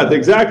 do the math.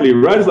 Exactly.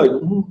 Right? It's like,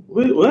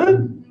 wait,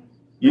 what?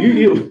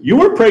 You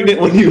were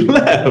pregnant when you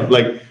left.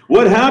 Like,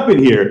 what happened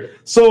here?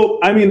 So,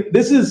 I mean,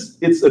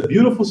 it's a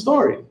beautiful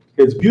story.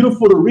 It's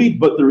beautiful to read,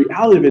 but the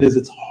reality of it is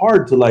it's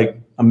hard to like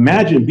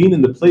imagine being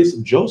in the place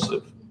of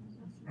Joseph,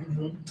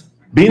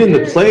 being in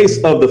the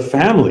place of the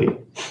family,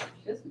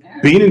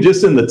 being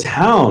just in the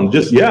town,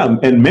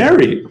 and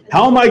Mary.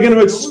 How am I going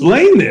to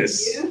explain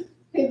this?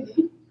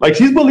 Like,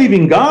 she's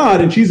believing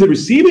God and she's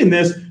receiving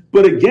this,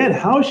 but again,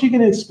 how is she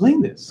going to explain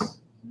this?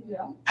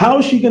 Yeah. How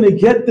is she going to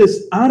get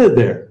this out of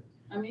there?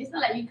 I mean, it's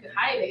not like you could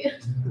hide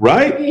it.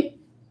 Right?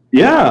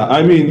 Yeah.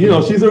 I mean, you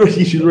know, she's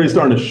already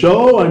starting to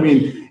show. I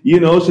mean, you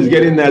know, she's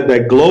getting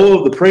that glow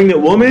of the pregnant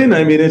woman.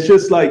 I mean, it's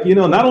just like, you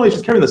know, not only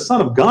she's carrying the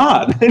Son of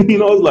God, and, you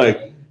know, it's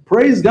like,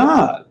 praise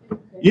God.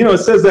 You know, it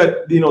says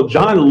that, you know,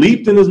 John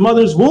leaped in his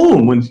mother's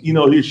womb when, you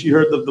know, she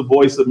heard the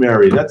voice of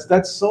Mary.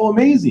 That's so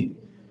amazing,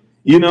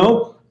 you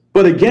know.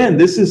 But again,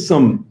 this is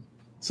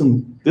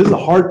a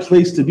hard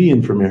place to be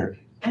in for Mary.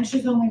 And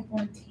she's only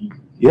 14.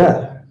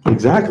 Yeah,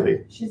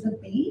 exactly. She's a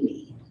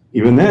baby.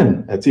 Even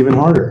then, that's even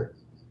harder.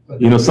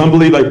 You know, some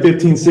believe like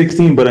 15,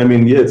 16, but I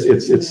mean, yeah,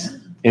 it's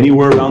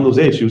anywhere around those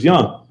age. She was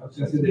young. I was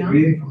just the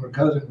greeting from her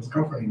cousin was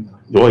comforting them.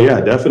 Oh yeah,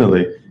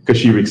 definitely. Because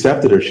she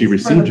accepted her, she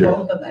received her.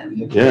 Both of them.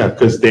 Yeah,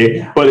 because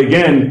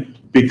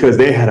because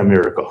they had a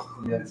miracle.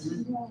 Yes.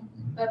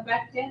 But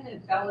back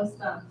then, that was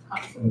the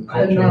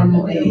The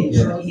normal age,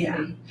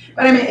 yeah.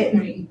 But I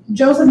mean,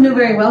 Joseph knew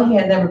very well he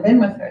had never been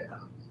with her, though.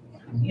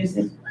 You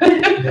see?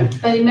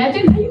 But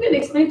imagine how you can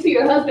explain to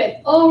your husband,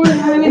 "Oh, we're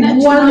having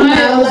a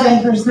child."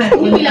 1,000%,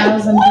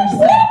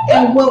 1,000%.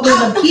 And what were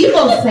the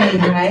people saying,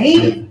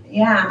 right?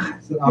 Yeah.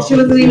 She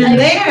wasn't even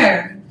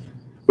there.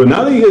 But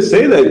now that you guys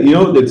say that, you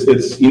know,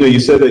 it's you know, you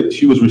said that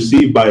she was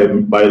received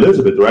by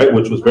Elizabeth, right?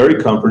 Which was very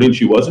comforting.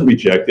 She wasn't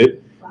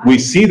rejected. We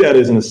see that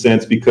as in a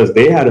sense because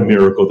they had a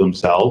miracle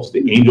themselves.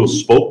 The angel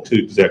spoke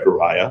to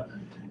Zechariah.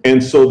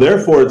 And so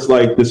therefore it's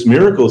like this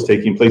miracle is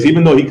taking place,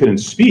 even though he couldn't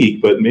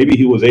speak, but maybe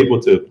he was able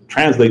to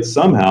translate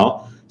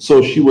somehow.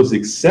 So she was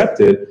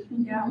accepted.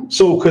 Yeah.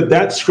 So could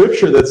that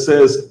scripture that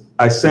says,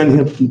 "I send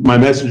him my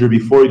messenger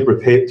before you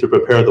to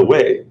prepare the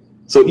way."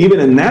 So even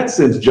in that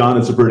sense, John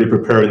is already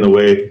preparing the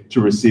way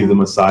to receive the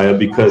Messiah,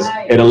 because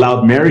it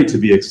allowed Mary to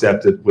be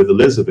accepted with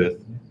Elizabeth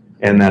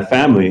and that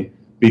family,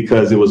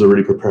 because it was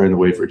already preparing the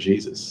way for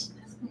Jesus.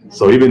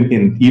 So even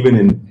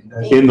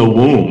in the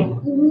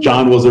womb,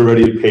 John was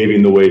already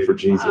paving the way for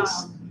Jesus.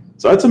 Wow.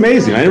 So that's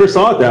amazing. I never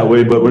saw it that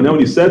way, but when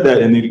you said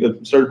that and you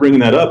started bringing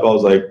that up, I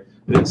was like,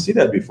 I didn't see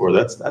that before.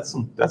 That's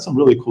some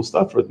really cool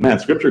stuff. Man,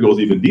 Scripture goes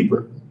even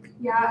deeper.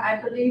 Yeah, I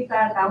believe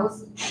that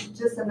was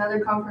just another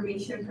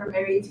confirmation for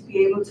Mary to be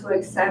able to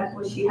accept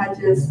what she had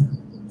just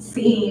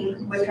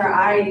seen with her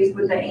eyes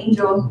with the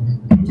angel,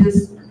 and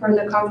just for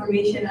the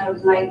confirmation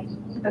of like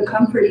the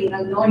comforting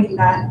of knowing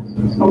that,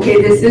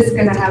 okay, this is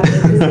gonna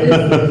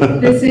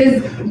happen. This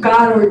is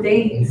God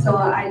ordained. So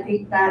I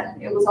think that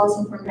it was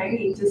also for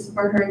Mary, just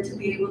for her to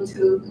be able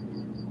to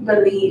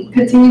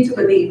continue to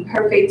believe,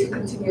 her faith to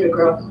continue to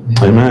grow.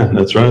 Amen.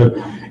 That's right.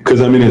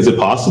 Because I mean, is it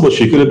possible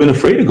she could have been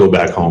afraid to go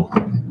back home?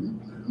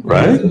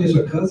 Right? He's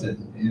her cousin.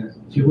 Yeah.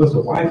 She was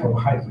the wife of a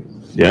high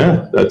priest.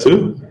 Yeah, that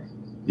too.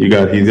 He's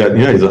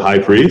a high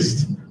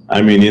priest.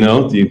 I mean, you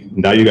know,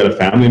 now you got a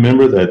family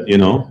member that, you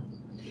know,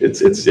 it's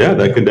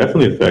that could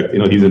definitely affect, you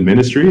know, he's in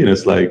ministry and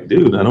it's like,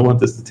 dude, I don't want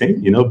this to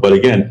taint, you know, but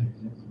again,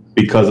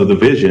 because of the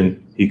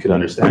vision, he could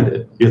understand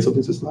it. You had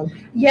something, Sister Lana?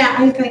 Yeah,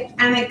 I think,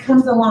 and it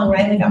comes along,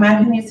 right? Like,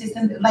 imagine you see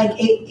something, like,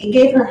 it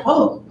gave her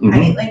hope,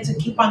 right? Like, to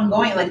keep on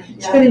going. Like,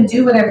 she couldn't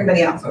do what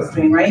everybody else was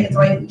doing, right? It's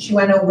why she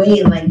went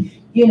away, like,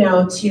 you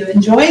know, to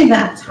enjoy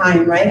that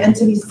time, right? And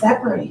to be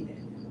separated,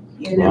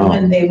 you know,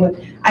 and they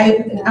would,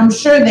 I'm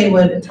sure they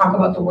would talk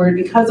about the word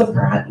because of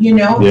her, you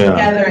know,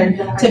 together,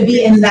 and to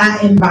be in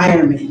that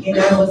environment, you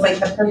know, it was like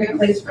the perfect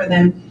place for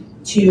them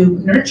to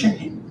nurture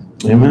him.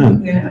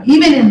 Amen. You know,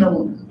 even in the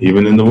womb.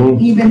 Even in the womb.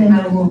 Even in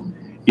the womb.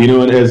 You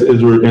know, and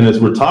as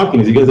we're talking,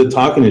 as you guys are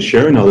talking and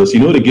sharing all this, you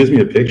know what it gives me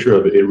a picture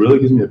of? It really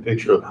gives me a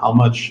picture of how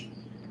much.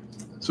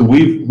 So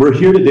we're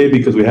here today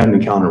because we had an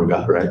encounter with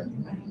God, right?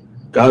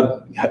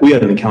 We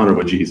had an encounter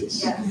with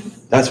Jesus. Yes.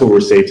 That's what we're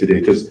saved today,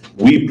 because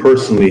we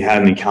personally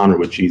had an encounter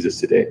with Jesus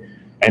today.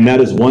 And that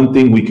is one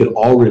thing we could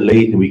all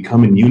relate and we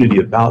come in unity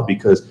about,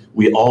 because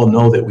we all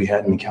know that we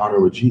had an encounter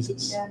with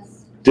Jesus.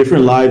 Yes.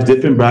 Different lives,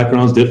 different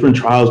backgrounds, different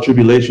trials,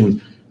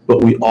 tribulations,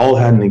 but we all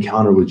had an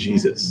encounter with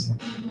Jesus.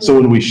 So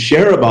when we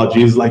share about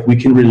Jesus, like, we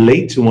can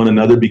relate to one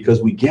another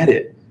because we get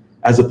it,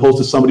 as opposed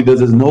to somebody that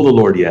doesn't know the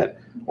Lord yet,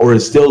 or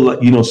is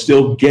still, you know,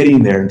 still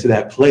getting there into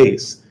that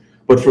place.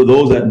 But for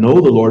those that know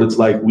the Lord, it's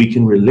like we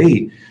can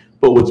relate.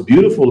 But what's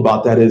beautiful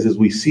about that is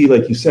we see,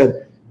 like you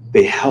said,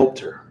 they helped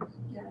her.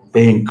 Yes.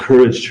 They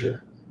encouraged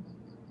her.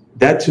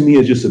 That to me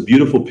is just a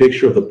beautiful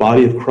picture of the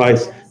body of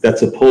Christ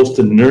that's supposed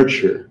to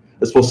nurture,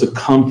 that's supposed to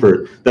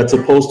comfort, that's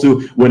supposed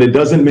to, when it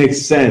doesn't make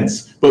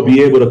sense, but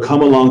be able to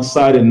come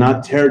alongside and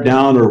not tear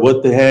down or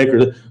what the heck.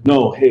 Or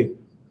no, hey,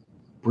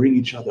 bring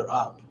each other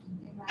up.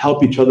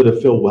 Help each other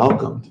to feel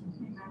welcomed.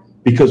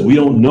 Because we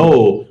don't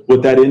know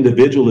what that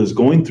individual is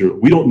going through.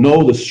 We don't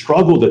know the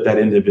struggle that that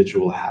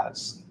individual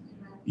has.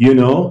 You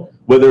know,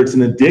 whether it's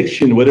an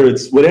addiction, whether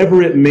it's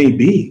whatever it may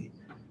be.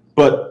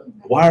 But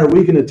why are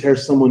we going to tear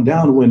someone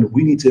down when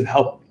we need to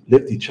help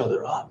lift each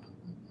other up?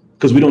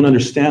 Because we don't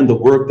understand the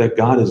work that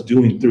God is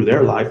doing through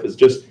their life. It's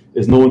just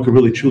as no one can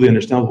really truly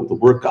understand what the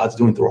work God's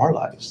doing through our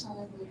lives.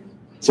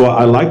 So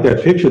I like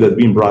that picture that's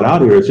being brought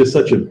out here. It's just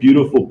such a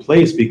beautiful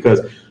place,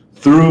 because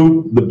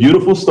through the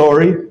beautiful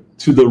story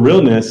to the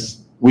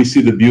realness, we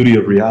see the beauty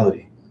of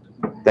reality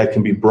that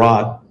can be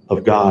brought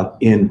of God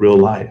in real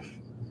life.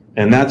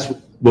 And that's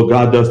what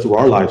God does through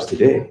our lives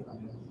today.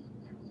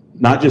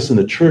 Not just in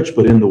the church,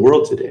 but in the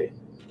world today,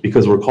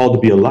 because we're called to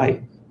be a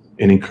light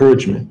and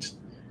encouragement.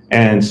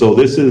 And so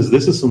this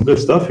is some good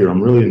stuff here.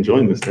 I'm really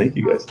enjoying this. Thank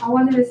you, guys. I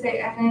wanted to say,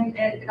 and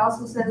it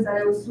also says that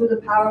it was through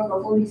the power of the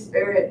Holy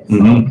Spirit.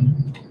 So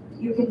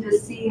you can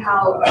just see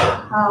how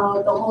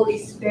the Holy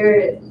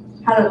Spirit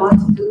had a lot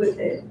to do with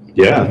it.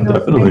 Yeah, you know,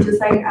 definitely. And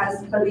just like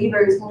as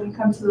believers, when we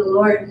come to the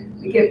Lord,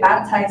 we get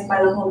baptized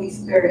by the Holy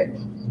Spirit.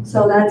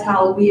 So that's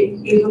how we're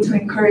able to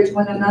encourage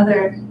one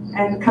another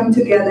and come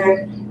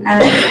together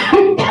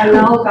and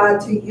allow God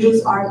to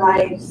use our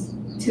lives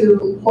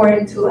to pour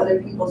into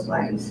other people's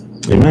lives.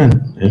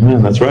 Amen.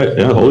 Amen. That's right.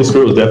 Yeah, the Holy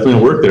Spirit was definitely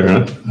at work there,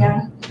 huh?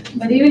 Yeah.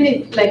 But even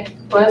if, like,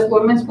 for us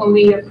women, when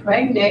we are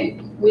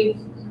pregnant, we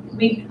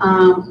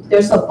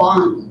there's a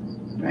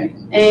bond, right?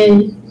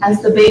 And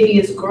as the baby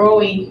is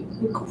growing,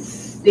 you can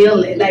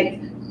feel it. Like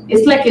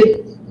it's like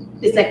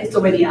it's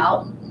already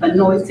out, but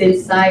no, it's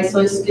inside. So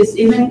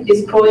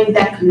it's growing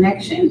that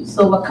connection.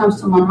 So what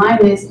comes to my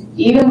mind is,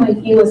 even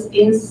when he was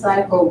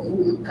inside her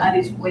womb, God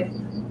is with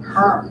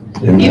her.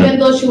 Amen. Even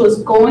though she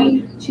was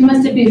going, she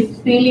must have been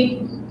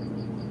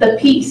feeling the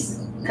peace.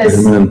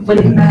 Because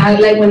when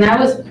I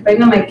was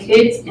pregnant with my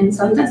kids, and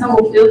sometimes I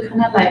will feel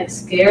kind of like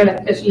scared,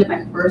 especially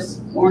my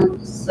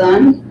firstborn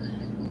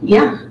son.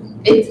 Yeah.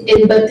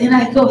 But then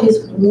I feel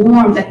his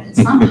warmth, that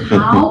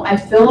somehow I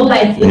feel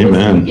like he was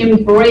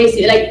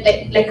embracing,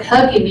 like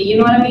hugging me, you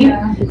know what I mean?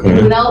 Yeah. Okay.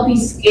 And I'll be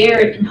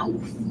scared and I'll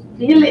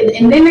feel it.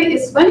 And then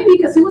it's funny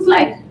because it was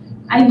like,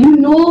 you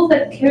know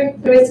the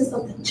characteristics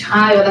of the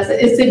child.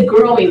 It's a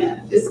growing up.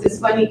 It's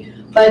funny.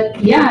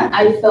 But yeah,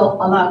 I felt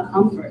a lot of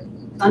comfort.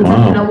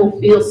 Sometimes I will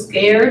feel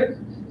scared,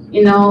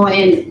 you know,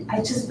 and I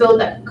just feel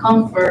that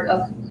comfort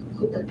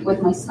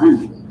with my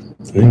son.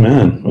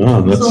 Amen.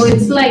 Wow, so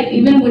it's like,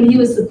 even when he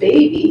was a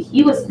baby,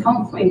 he was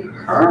comforting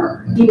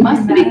her. He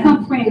must be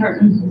comforting her.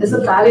 This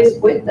God is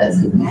with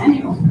us,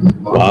 Emmanuel.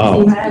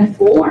 Wow. Amen.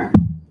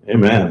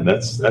 Amen.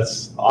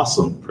 That's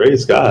awesome.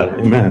 Praise God.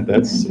 Amen.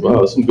 That's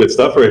some good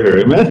stuff right here.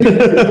 Amen.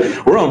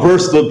 We're on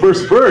the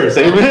first verse.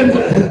 Amen.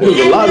 There's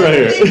a lot right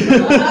here.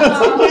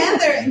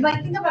 Together,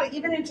 like, think about it.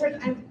 Even in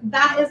church,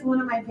 that is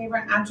one of my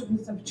favorite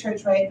attributes of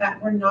church, right?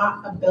 That we're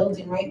not a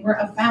building, right? We're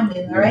a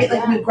family, right?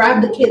 Like, we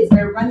grab the kids,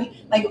 they're running,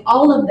 like,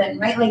 all of them,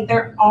 right? Like,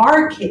 they're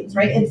our kids,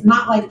 right? It's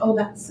not like, oh,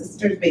 that's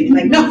sister's baby.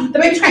 Like, no, the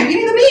baby's crying, give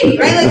me the baby,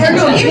 right? Like,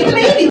 no, give me the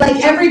baby.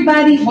 Like,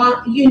 everybody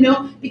wants, you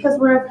know, because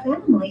we're a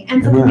family.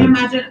 And so, can you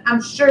imagine?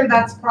 I'm sure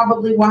that's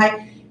probably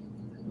why,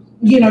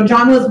 you know,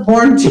 John was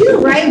born too,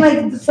 right?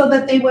 Like, so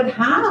that they would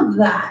have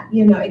that,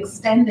 you know,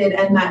 extended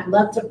and that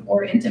love to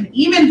pour into them,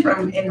 even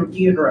from in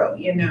utero,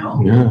 you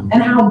know. Yeah.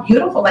 And how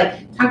beautiful,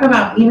 like, talk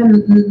about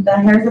even the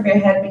hairs of your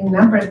head being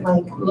numbered,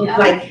 like,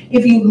 like,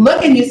 if you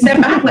look and you step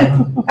back, like,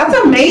 that's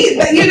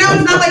amazing. You know,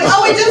 it's not like,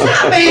 oh, it just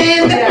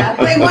happened.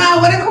 Like, wow,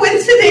 what a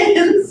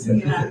coincidence.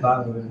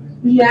 Yeah.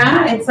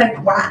 Yeah, it's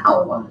like,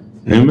 wow.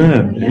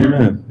 Amen. Yeah.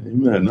 Amen.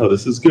 Amen. No,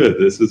 this is good.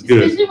 This is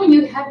good. Especially when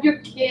you have your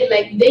kid,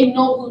 like they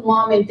know who's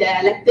mom and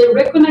dad, like they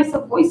recognize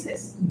the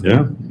voices.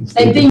 Yeah.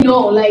 Like they know,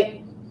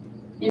 like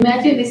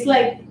imagine it's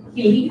like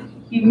he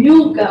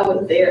knew God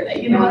was there,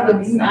 like the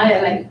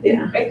Messiah, like they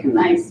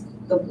recognize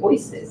the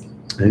voices.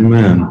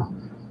 Amen.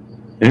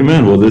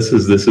 Amen. Well, this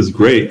is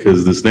great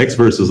because this next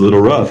verse is a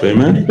little rough.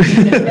 Amen.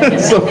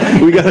 So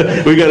we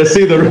gotta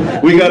see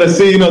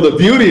the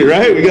beauty,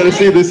 right? We gotta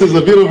see this is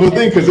a beautiful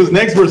thing because this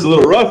next verse is a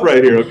little rough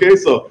right here. Okay,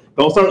 so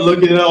don't start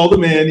looking at all the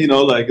men,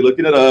 like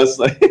looking at us,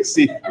 like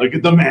look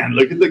at the man,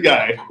 look at the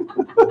guy.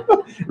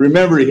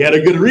 Remember, he had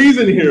a good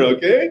reason here.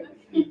 Okay,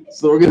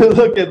 so we're gonna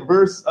look at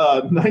verse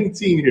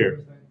 19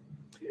 here.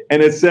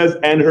 And it says,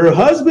 and her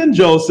husband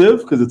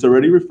Joseph, because it's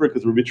already referred,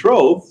 because we're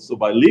betrothed, so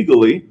by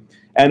legally,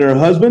 and her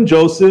husband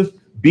Joseph,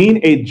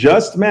 being a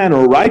just man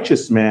or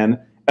righteous man,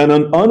 and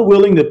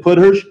unwilling to put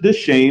her to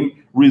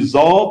shame,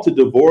 resolved to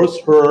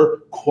divorce her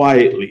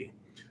quietly.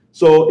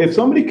 So if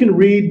somebody can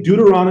read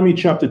Deuteronomy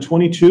chapter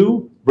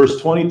 22, verse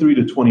 23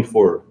 to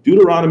 24.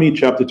 Deuteronomy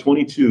chapter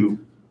 22,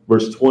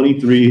 verse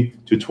 23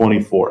 to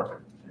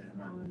 24.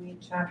 Deuteronomy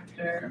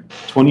chapter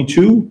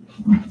 22,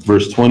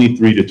 verse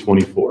 23 to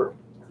 24.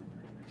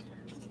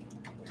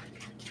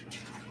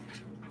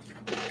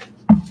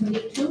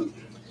 22?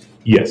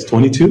 Yes,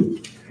 22,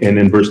 and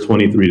then verse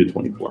 23 to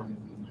 24.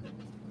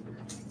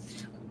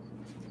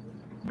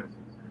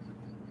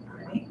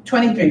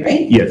 23,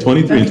 right? Yeah,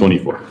 23 and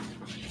 24.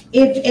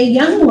 If a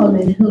young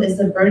woman who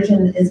is a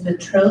virgin is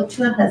betrothed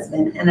to a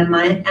husband, and a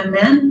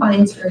man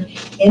finds her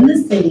in the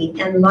city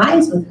and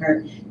lies with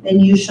her, then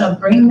you shall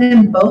bring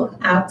them both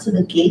out to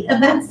the gate of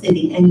that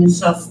city, and you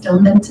shall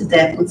stone them to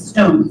death with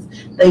stones.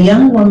 The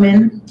young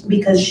woman,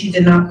 because she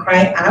did not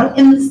cry out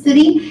in the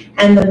city,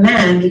 and the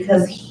man,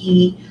 because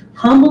he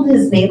humbled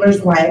his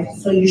neighbor's wife,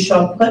 so you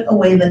shall put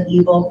away the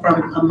evil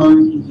from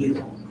among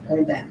you.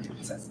 Or that.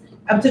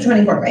 Up to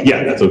 24, right?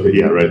 Yeah, that's okay.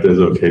 Yeah, right. That's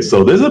okay.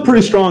 So this is a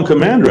pretty strong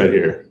command right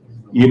here,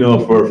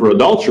 for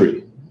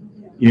adultery.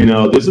 These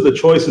are the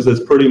choices that's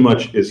pretty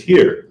much is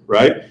here,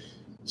 right?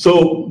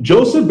 So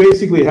Joseph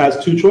basically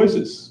has two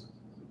choices.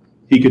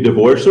 He could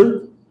divorce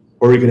her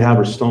or he could have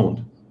her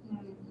stoned.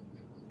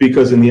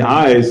 Because in the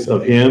eyes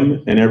of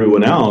him and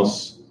everyone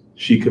else,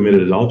 she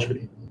committed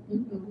adultery.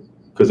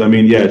 Because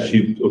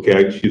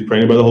she's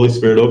praying by the Holy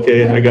Spirit.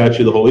 Okay, I got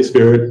you, the Holy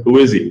Spirit. Who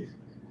is he?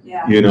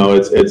 Yeah.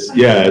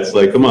 It's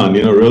like, come on,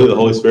 really, the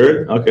Holy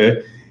Spirit?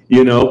 Okay.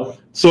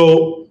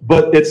 So,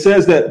 but it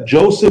says that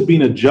Joseph,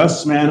 being a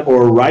just man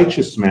or a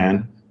righteous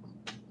man,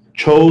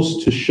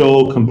 chose to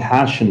show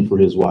compassion for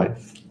his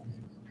wife.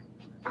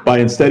 By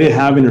instead of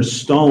having her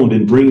stoned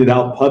and bringing it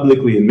out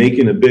publicly and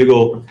making a big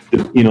old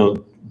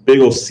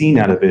scene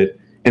out of it,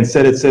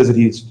 instead it says that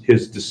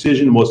his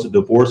decision was to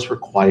divorce her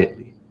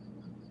quietly.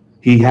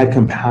 He had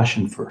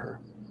compassion for her.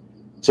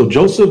 So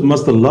Joseph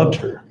must have loved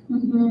her.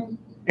 Mm-hmm.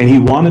 And he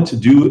wanted to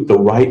do it the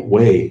right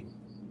way.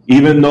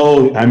 Even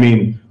though,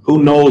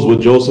 who knows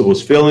what Joseph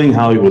was feeling,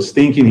 how he was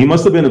thinking. He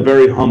must have been a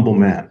very humble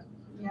man.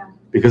 Yeah.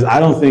 Because I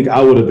don't think I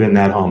would have been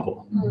that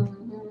humble.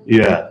 Mm-hmm.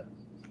 Yeah.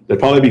 There'd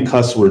probably be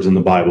cuss words in the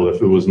Bible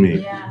if it was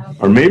me. Yeah.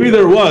 Or maybe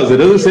there was. It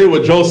doesn't say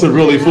what Joseph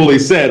really fully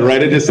said,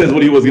 right? It just says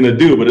what he was going to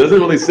do, but it doesn't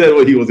really say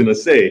what he was going to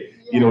say.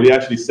 Yeah. What he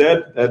actually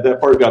said,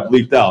 that part got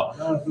bleeped out.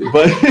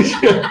 But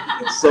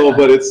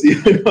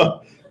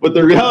but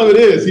the reality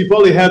is he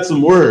probably had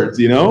some words,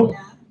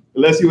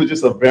 unless he was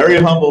just a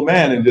very humble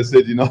man and just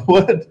said,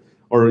 what,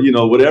 or,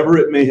 whatever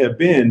it may have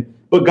been,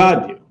 but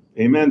God knew.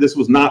 Amen. This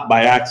was not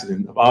by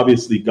accident.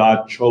 Obviously,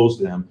 God chose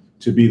them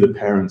to be the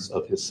parents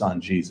of his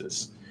son,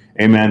 Jesus.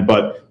 Amen.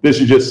 But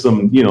this is just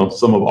some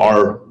of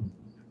our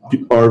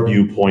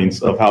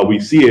viewpoints of how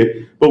we see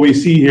it. But we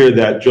see here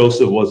that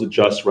Joseph was a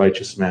just,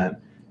 righteous man.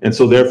 And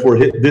so therefore,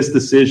 this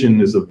decision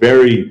is a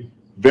very,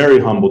 very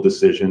humble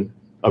decision,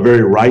 a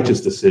very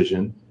righteous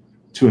decision,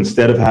 to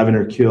instead of having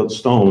her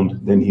stoned,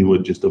 then he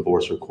would just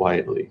divorce her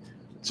quietly.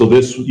 So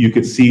this, you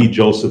could see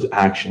Joseph's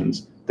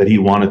actions, that he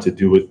wanted to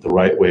do it the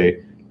right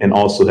way, and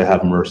also to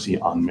have mercy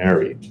on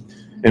Mary.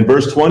 And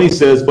verse 20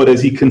 says, but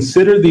as he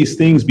considered these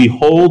things,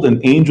 behold,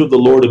 an angel of the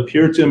Lord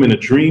appeared to him in a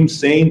dream,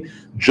 saying,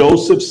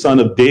 Joseph, son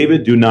of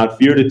David, do not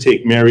fear to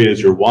take Mary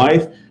as your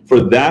wife, for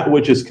that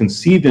which is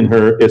conceived in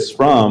her is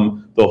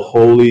from the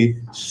Holy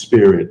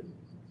Spirit.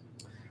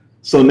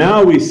 So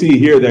now we see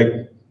here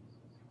that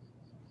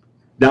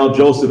now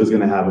Joseph is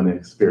going to have an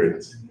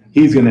experience.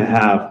 He's going to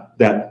have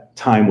that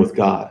time with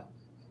God.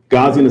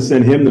 God's going to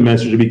send him the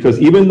messenger, because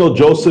even though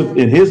Joseph,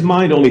 in his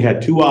mind, only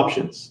had two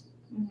options,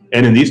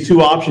 and in these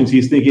two options,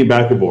 he's thinking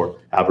back and forth.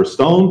 Have her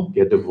stoned,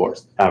 get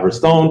divorced. Have her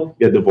stoned,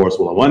 get divorced.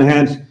 Well, on one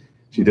hand,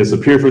 she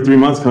disappeared for 3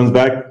 months, comes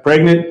back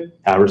pregnant,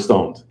 have her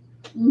stoned.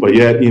 But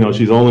yet,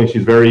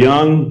 she's very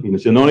young, she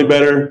doesn't know any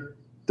better,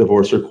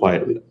 divorce her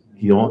quietly.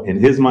 In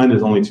his mind,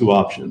 there's only two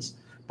options.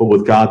 But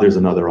with God, there's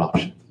another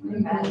option.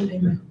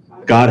 Amen.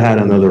 God had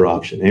another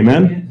option.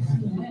 Amen?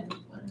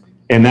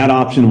 And that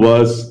option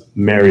was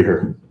marry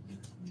her.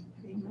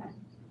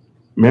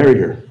 Marry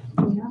her.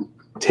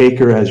 take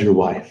her as your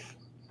wife.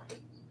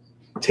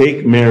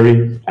 Take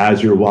Mary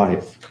as your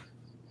wife.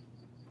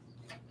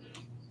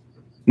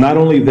 Not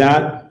only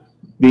that,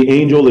 the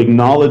angel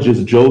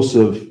acknowledges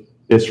Joseph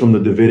is from the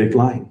Davidic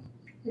line.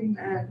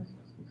 Amen.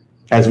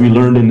 As we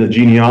learned in the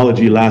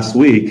genealogy last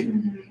week.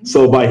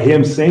 So by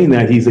him saying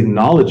that, he's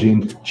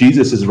acknowledging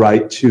Jesus'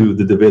 right to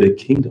the Davidic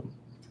kingdom,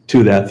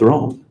 to that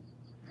throne,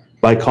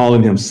 by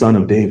calling him son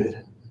of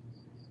David.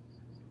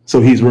 So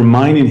he's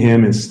reminding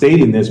him and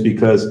stating this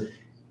because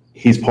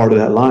he's part of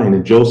that line,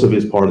 and Joseph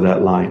is part of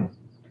that line.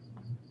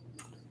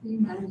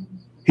 Amen.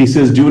 He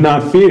says, do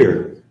not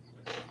fear.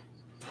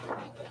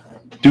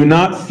 Do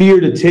not fear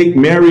to take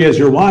Mary as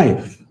your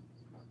wife.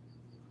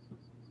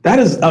 That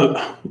is,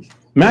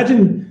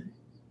 imagine,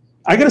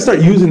 I got to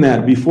start using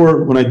that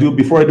before I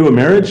do a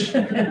marriage.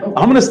 I'm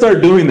going to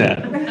start doing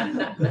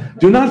that.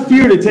 Do not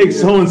fear to take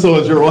so-and-so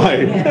as your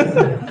wife.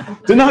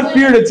 Do not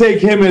fear to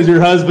take him as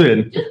your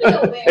husband.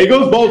 It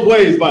goes both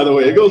ways, by the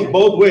way. It goes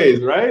both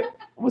ways, right?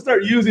 I'm going to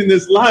start using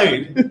this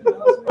line.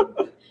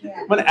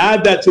 I'm going to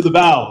add that to the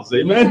vows.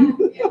 Amen?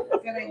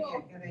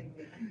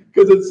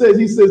 Because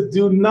he says,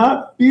 do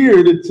not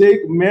fear to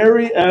take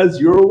Mary as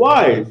your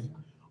wife.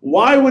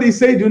 Why would he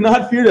say do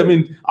not fear? I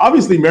mean,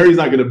 obviously Mary's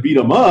not going to beat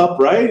him up,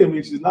 right? I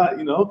mean, she's not,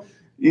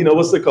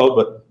 what's it called?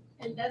 But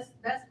and that's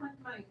my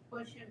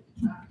question.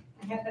 I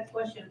had that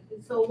question.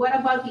 So what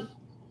about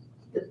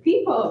the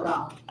people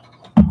around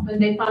when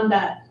they found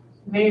that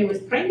Mary was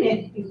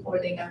pregnant before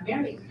they got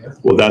married?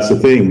 Well, that's the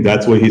thing.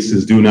 That's why he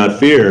says do not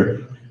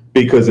fear,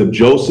 because if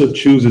Joseph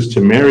chooses to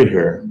marry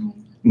her,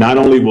 not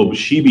only will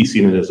she be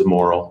seen as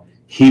immoral,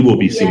 he will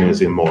be seen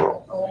as immoral.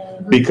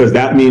 Because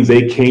that means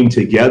they came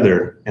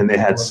together and they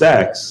had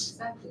sex.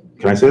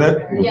 Can I say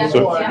that? Yeah.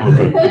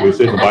 Okay. We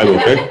say the Bible,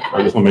 okay?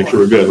 I just want to make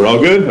sure we're good. We're all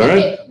good? All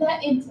right? Okay,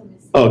 that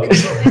intimacy. Okay.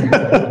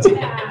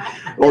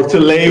 Or to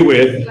lay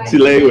with.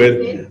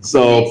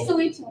 So, Next to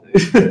each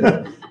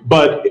other.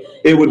 but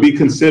it would be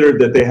considered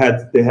that they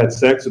had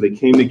sex, or they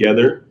came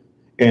together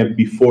and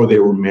before they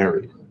were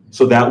married.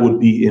 So that would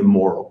be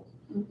immoral.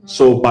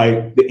 So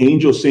by the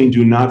angel saying,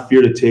 do not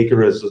fear to take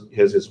her as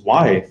his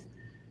wife,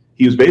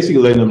 he was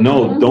basically letting them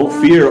know, don't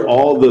fear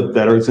all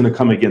that are going to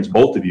come against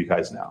both of you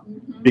guys now.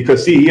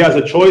 Because see, he has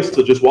a choice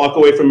to just walk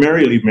away from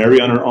Mary, leave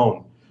Mary on her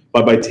own.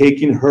 But by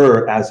taking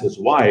her as his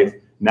wife,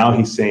 now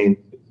he's saying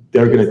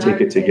they're going to take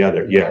it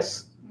together.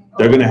 Yes.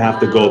 They're going to have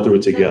to go through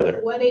it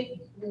together. What do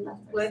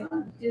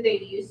they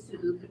use to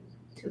do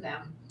to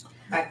them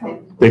back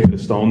then? They could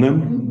have stoned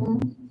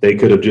them. They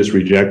could have just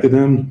rejected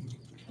them.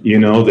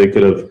 They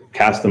could have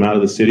cast them out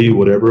of the city,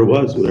 whatever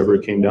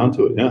it came down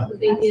to it. Yeah. But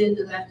they didn't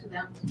do that to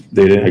them.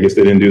 They didn't. I guess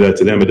they didn't do that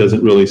to them. It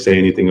doesn't really say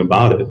anything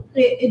about it.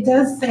 It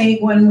does say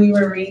when we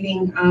were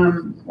reading,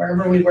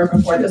 wherever we were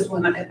before this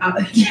one, where were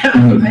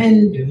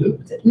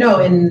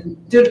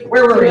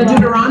we?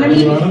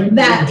 Deuteronomy,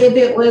 that if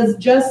it was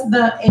just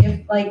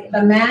if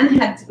the man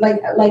had,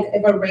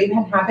 if a rape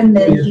had happened,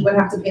 then he would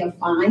have to pay a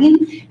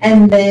fine,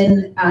 and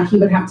then he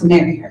would have to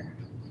marry her.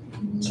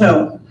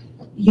 So,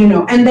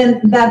 and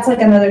then that's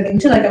another thing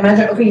too.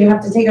 Imagine, okay, you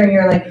have to take her and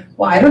you're like,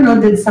 well, I don't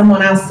know, did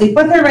someone else sleep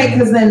with her, right?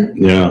 Because then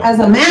as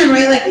a man,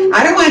 right,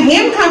 I don't want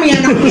him coming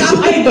and knocking on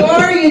my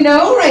door,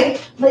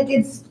 right?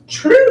 It's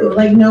true.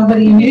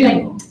 Nobody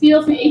knew.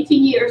 Feels me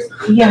 18 years.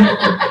 Yeah.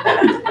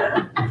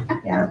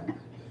 Yeah.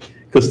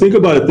 Because think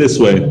about it this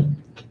way.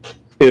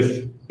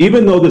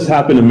 Even though this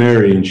happened to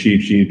Mary and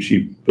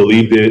she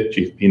believed it,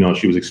 she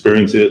was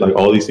experiencing it,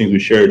 all these things we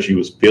shared, she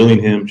was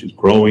feeling him, she's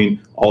growing,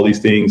 all these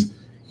things.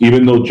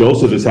 Even though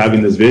Joseph is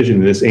having this vision,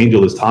 and this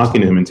angel is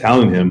talking to him and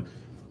telling him,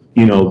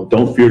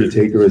 don't fear to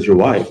take her as your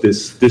wife.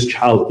 This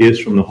child is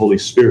from the Holy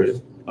Spirit,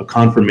 a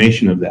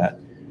confirmation of that.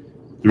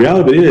 The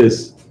reality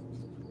is,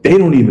 they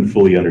don't even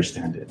fully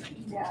understand it.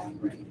 Yeah.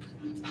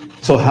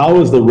 So how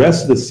is the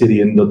rest of the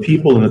city and the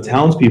people and the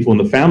townspeople and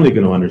the family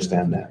going to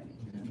understand that?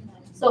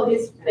 So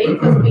his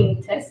faith is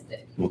being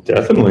tested. Well,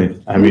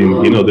 definitely. I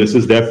mean, this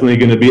is definitely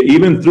going to be,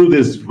 even through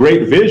this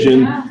great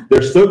vision,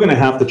 they're still going to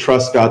have to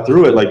trust God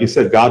through it. Like you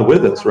said, God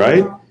with us,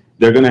 right?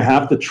 They're going to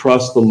have to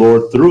trust the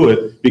Lord through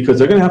it, because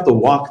they're going to have to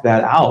walk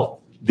that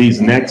out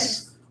these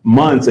next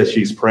months as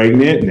she's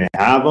pregnant and they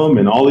have them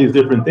and all these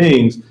different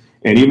things.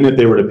 And even if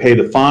they were to pay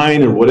the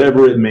fine or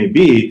whatever it may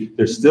be,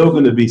 they're still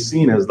going to be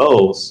seen as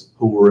those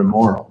who were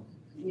immoral.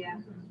 Yeah.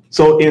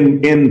 So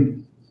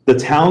in the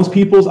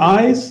townspeople's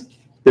eyes,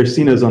 they're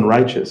seen as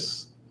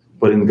unrighteous.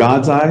 But in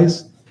God's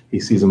eyes, he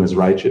sees them as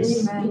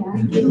righteous.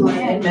 Amen.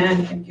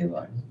 Amen. Thank you,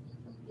 Lord.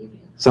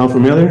 Sound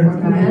familiar?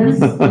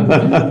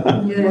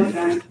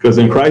 Yes. Because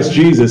in Christ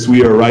Jesus,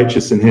 we are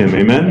righteous in him.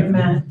 Amen?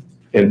 Amen.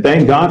 And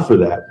thank God for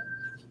that.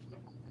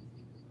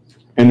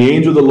 And the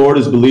angel of the Lord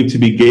is believed to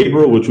be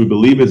Gabriel, which we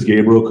believe is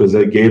Gabriel, because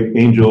that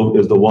angel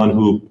is the one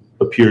who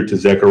appeared to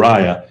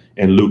Zechariah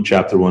in Luke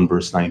chapter 1,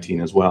 verse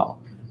 19 as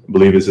well. I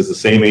believe this is the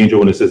same angel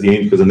when it says the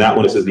angel, because in that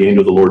one it says the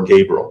angel of the Lord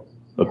Gabriel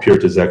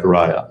appeared to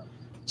Zechariah.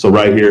 So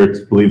right here, it's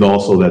believed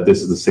also that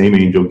this is the same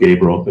angel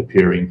Gabriel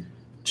appearing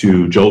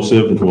to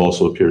Joseph, and who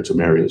also appeared to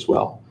Mary as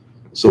well.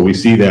 So we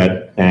see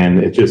that, and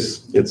it's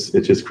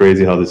just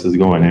crazy how this is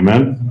going.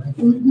 Amen.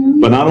 Mm-hmm.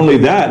 But not only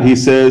that, he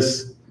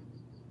says,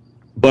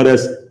 but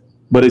as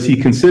he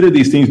considered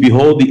these things,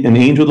 behold, an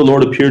angel of the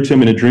Lord appeared to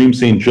him in a dream,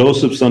 saying,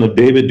 Joseph, son of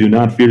David, do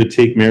not fear to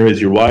take Mary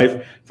as your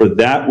wife, for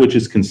that which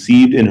is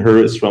conceived in her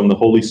is from the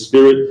Holy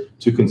Spirit.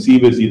 To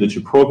conceive is either to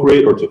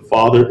procreate or to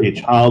father a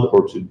child,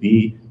 or to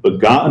be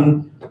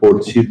begotten or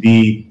to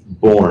be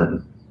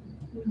born.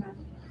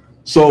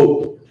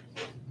 So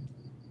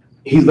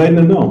he's letting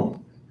them know,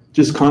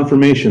 just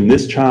confirmation,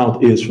 this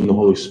child is from the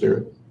Holy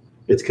Spirit.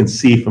 It's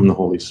conceived from the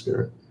Holy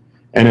Spirit.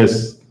 And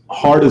as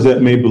hard as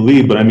that may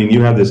believe, but I mean,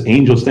 you have this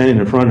angel standing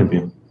in front of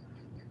you.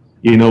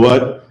 You know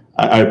what?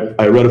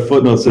 I read a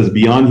footnote that says,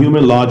 beyond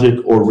human logic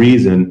or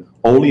reason,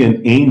 only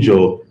an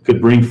angel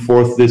could bring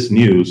forth this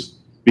news,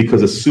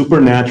 because a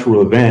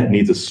supernatural event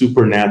needs a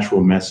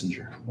supernatural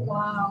messenger.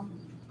 Wow.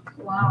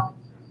 Wow.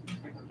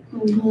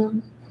 Mm-hmm.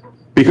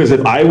 Because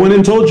if I went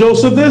and told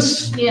Joseph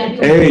this,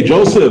 hey,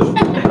 Joseph,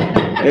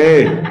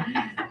 hey,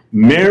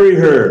 marry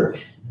her.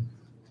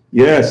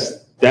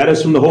 Yes, that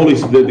is from the Holy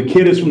Spirit. The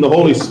kid is from the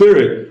Holy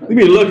Spirit. You'd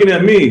be looking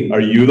at me.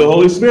 Are you the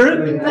Holy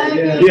Spirit?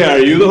 Yeah, are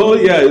you the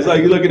Holy? Yeah, it's like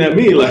you're looking at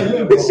me like.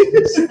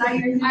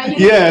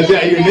 Yeah,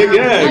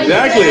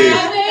 exactly.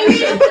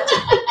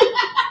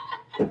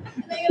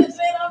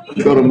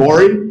 Go to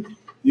Maury.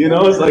 You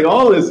know, it's like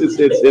all this.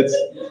 It's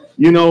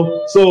you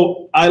know.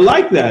 So I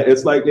like that.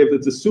 It's like if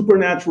it's a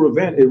supernatural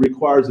event, it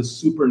requires a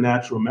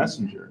supernatural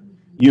messenger.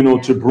 You know,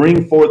 to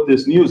bring forth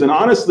this news. And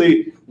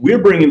honestly, we're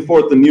bringing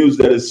forth the news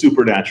that is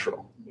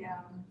supernatural.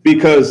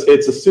 Because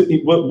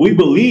what we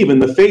believe in,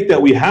 the faith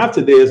that we have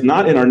today is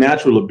not in our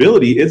natural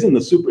ability, it's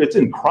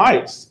in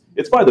Christ.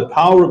 It's by the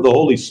power of the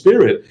Holy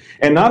Spirit.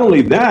 And not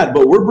only that,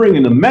 but we're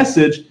bringing a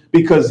message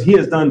because he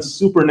has done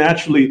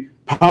supernaturally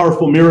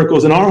powerful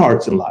miracles in our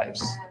hearts and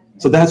lives.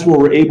 So that's where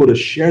we're able to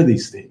share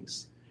these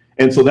things.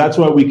 And so that's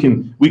why we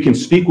can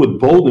speak with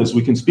boldness,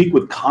 we can speak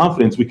with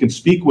confidence, we can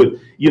speak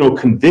with,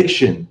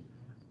 conviction,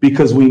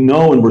 because we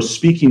know and we're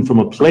speaking from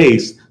a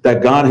place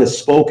that God has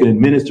spoken and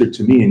ministered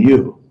to me and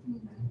you.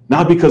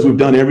 Not because we've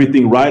done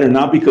everything right, or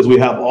not because we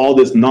have all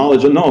this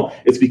knowledge. No,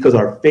 it's because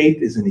our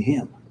faith is in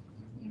him.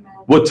 Amen.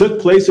 What took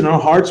place in our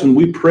hearts when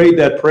we prayed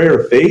that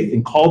prayer of faith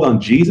and called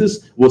on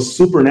Jesus was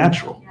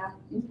supernatural. Yeah.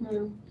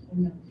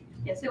 Mm-hmm.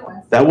 Yes, it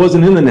was. That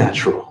wasn't in the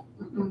natural.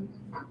 Mm-hmm.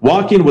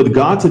 Walking with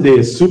God today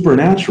is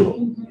supernatural.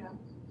 Mm-hmm.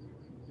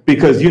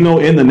 Because, in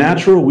the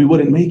natural, we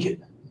wouldn't make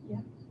it. Yeah.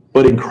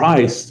 But in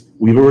Christ,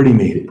 we've already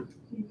made it.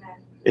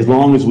 As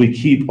long as we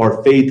keep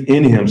our faith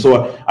in him.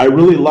 So I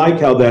really like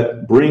how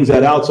that brings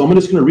that out. So I'm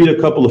just going to read a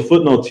couple of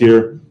footnotes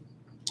here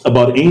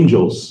about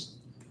angels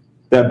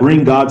that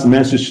bring God's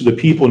message to the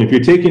people. And if you're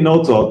taking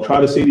notes, I'll try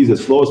to say these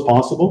as slow as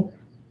possible.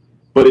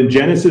 But in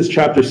Genesis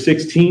chapter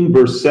 16,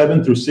 verse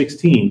 7 through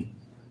 16,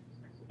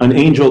 an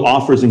angel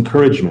offers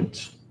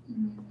encouragement.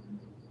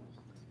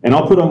 And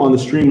I'll put them on the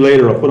stream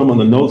later. I'll put them on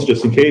the notes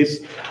just in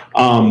case.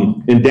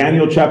 In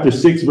Daniel chapter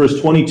 6,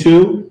 verse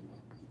 22,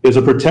 is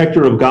a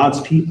protector of God's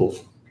people.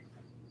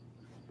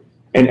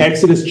 In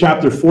Exodus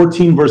chapter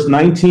 14, verse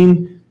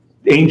 19,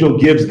 the angel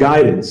gives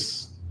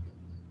guidance.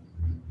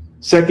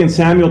 2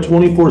 Samuel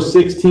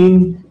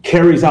 24:16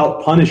 carries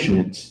out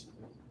punishment.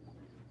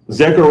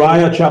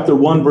 Zechariah chapter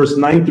 1, verse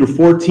 9 through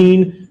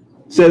 14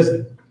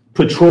 says,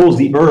 patrols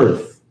the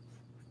earth.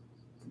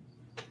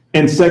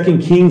 And 2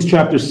 Kings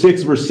chapter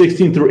 6, verse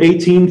 16 through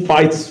 18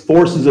 fights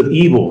forces of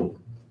evil.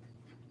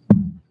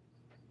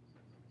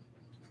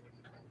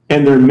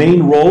 And their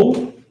main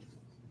role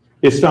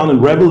is found in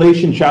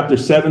Revelation chapter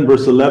 7,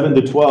 verse 11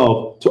 to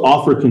 12, to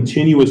offer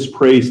continuous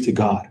praise to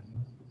God.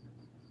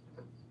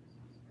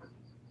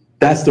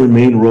 That's their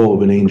main role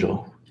of an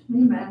angel.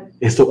 Amen.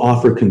 Is to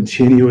offer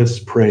continuous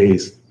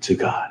praise to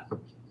God.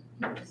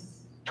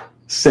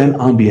 Sent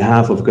on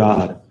behalf of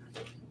God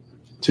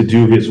to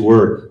do his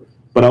work.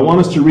 But I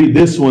want us to read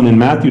this one in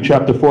Matthew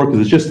chapter 4,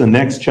 because it's just the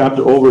next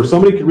chapter over.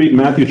 Somebody could read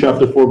Matthew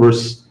chapter 4,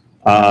 verse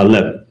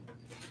 11.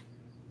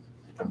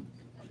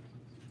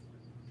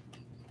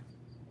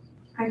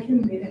 I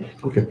can read it.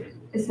 Okay.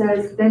 It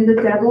says, then the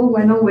devil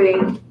went away,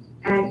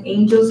 and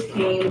angels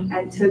came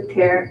and took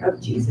care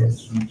of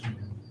Jesus.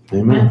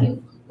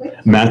 Amen.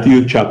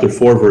 Matthew chapter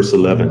 4, verse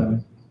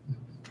 11.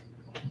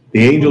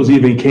 The angels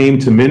even came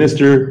to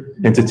minister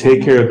and to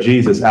take care of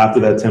Jesus after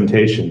that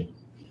temptation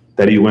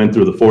that he went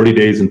through, the 40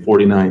 days and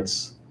 40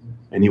 nights.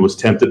 And he was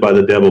tempted by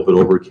the devil, but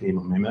overcame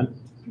him. Amen.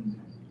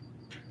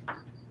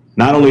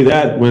 Not only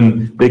that,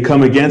 when they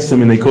come against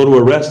him and they go to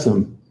arrest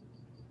him,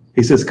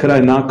 he says, could I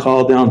not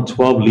call down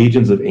 12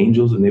 legions of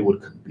angels and they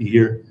would be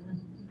here?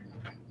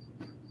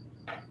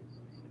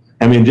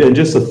 I mean,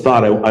 just a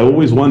thought. I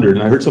always wondered,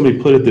 and I heard somebody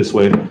put it this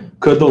way,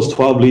 could those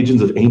 12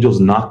 legions of angels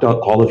knock out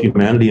all of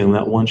humanity in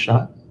that one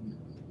shot?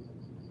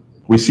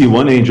 We see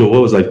one angel,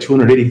 what was it, like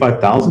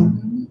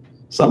 285,000?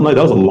 Something like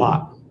that. Was a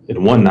lot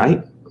in one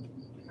night.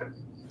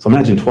 So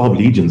imagine 12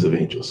 legions of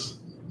angels.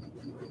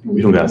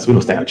 We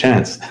don't stand a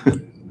chance.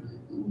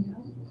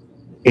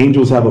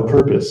 Angels have a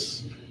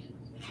purpose.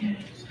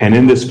 And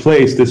in this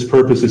place, this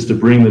purpose is to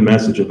bring the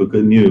message of the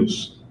good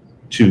news.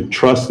 to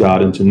trust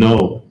God and to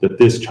know that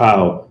this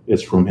child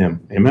is from him.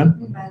 Amen?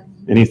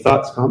 Amen. Any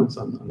thoughts, comments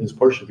on this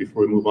portion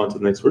before we move on to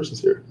the next verses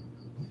here?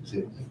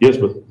 Yes,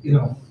 but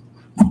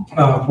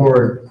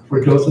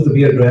for Joseph to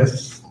be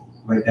addressed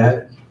like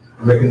that,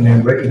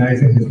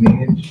 recognizing his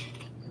lineage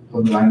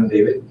from the line of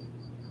David,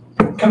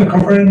 kind of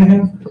comforting to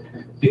him,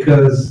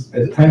 because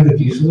at the time that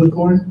Jesus was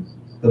born,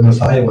 the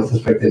Messiah was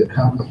expected to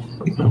come.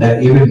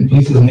 That even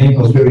Jesus' name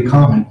was very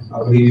common. I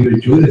believe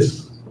even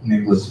Judas'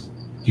 name was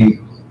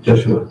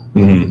Joshua.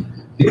 Mm-hmm.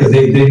 Because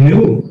they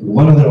knew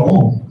one of their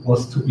own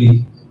was to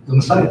be the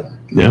Messiah.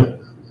 Yeah.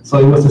 So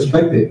it was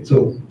expected.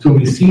 So to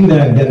receive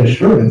that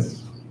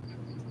assurance,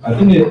 I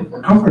think it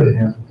comforted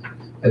him.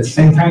 At the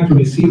same time, to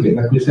receive it,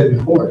 like we said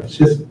before, it's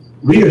just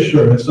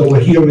reassurance of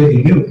what he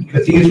already knew,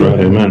 because he's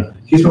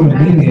from a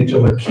lineage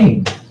of a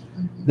king.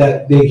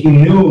 That they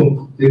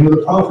knew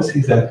the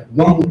prophecies that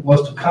one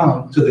was to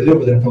come to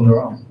deliver them from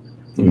their own.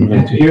 Mm-hmm.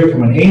 And to hear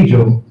from an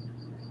angel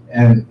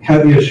and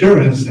have the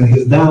assurance and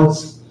his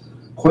doubts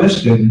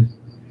questioned,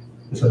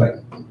 it's like,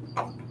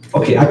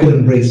 okay, I can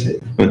embrace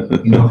it.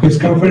 He's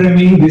comforting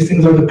me, these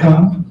things are to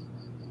come,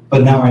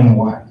 but now I know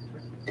why.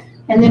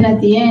 And then at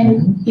the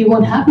end, he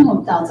won't have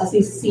no doubts. As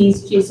he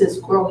sees Jesus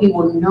grow, he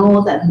will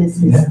know that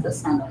this is the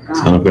Son of God.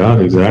 Son of God,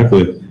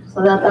 exactly.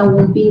 So that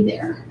won't be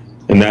there.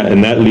 And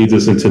that leads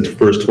us into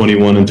verse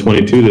 21 and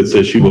 22 that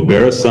says, she will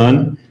bear a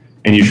son,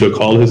 and you shall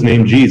call his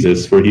name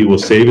Jesus, for he will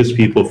save his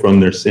people from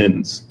their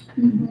sins.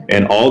 Mm-hmm.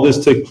 And all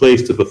this took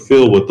place to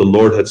fulfill what the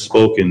Lord had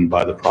spoken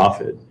by the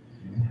prophet.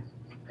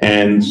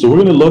 And so we're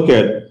going to look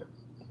at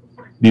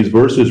these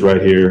verses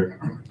right here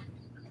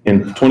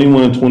in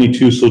 21 and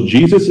 22. So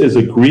Jesus is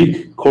a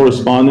Greek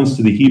correspondence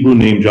to the Hebrew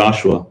name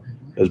Joshua,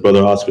 as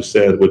Brother Oscar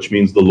said, which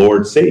means the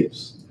Lord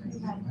saves.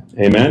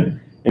 Amen.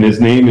 And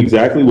his name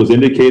exactly was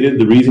indicated.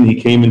 The reason he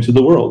came into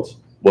the world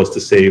was to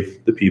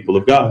save the people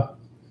of God.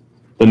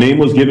 The name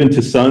was given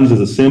to sons as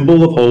a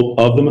symbol of hope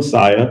of the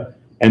Messiah,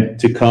 and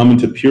to come and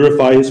to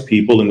purify his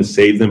people and to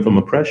save them from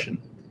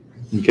oppression.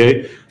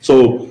 Okay,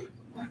 so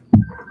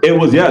it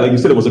was, like you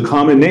said, it was a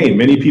common name.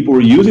 Many people were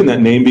using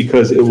that name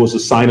because it was a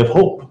sign of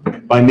hope.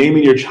 By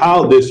naming your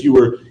child this, you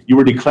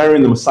were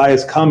declaring the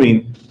Messiah's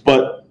coming,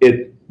 but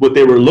what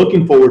they were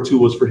looking forward to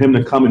was for him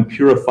to come and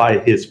purify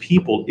his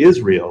people,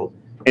 Israel,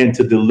 and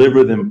to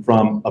deliver them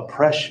from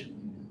oppression.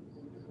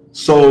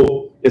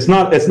 So it's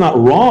not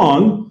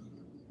wrong,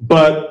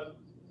 but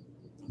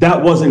that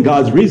wasn't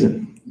God's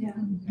reason. Yeah.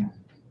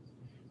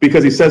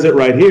 Because he says it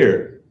right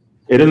here.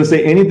 It doesn't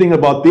say anything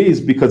about these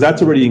because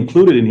that's already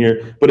included in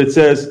here, but it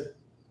says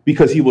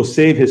because he will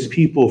save his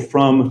people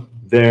from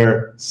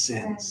their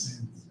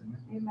sins.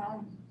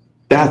 Amen.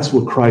 That's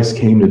what Christ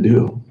came to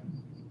do,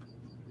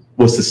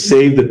 was to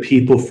save the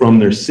people from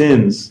their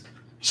sins.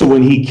 So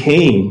when he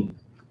came,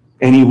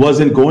 and he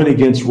wasn't going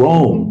against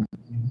Rome,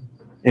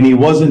 and he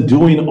wasn't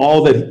doing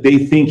all that they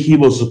think he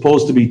was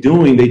supposed to be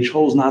doing, they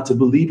chose not to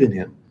believe in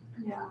him.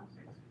 Yeah.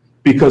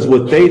 Because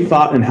what they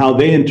thought and how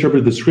they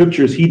interpreted the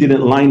scriptures, he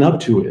didn't line up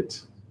to it.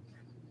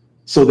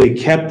 So they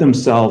kept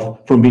themselves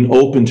from being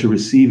open to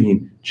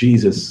receiving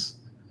Jesus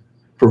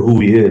for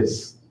who he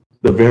is,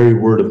 the very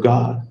word of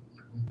God.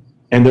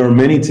 And there are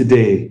many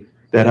today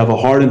that have a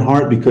hardened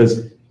heart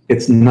because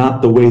it's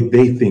not the way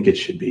they think it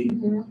should be.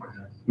 Mm-hmm.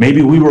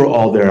 Maybe we were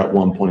all there at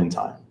one point in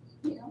time.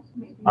 Yeah,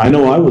 I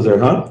know I was there,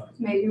 huh?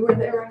 Maybe we're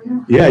there right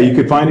now. Yeah, you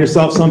could find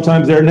yourself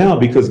sometimes there now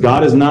because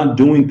God is not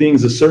doing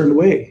things a certain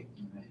way.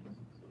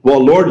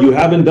 Well, Lord, you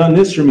haven't done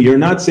this for me. You're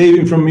not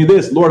saving from me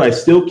this. Lord, I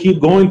still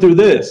keep going through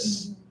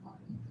this.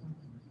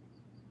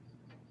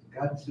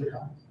 God's still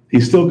God.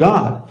 He's still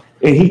God.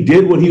 And he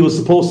did what he was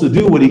supposed to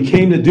do, what he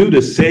came to do,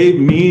 to save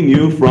me and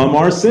you from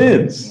our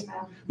sins.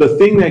 Amen. The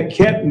thing that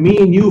kept me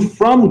and you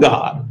from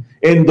God.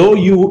 And though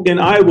you and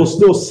I will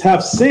still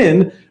have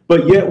sin,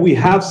 but yet we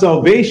have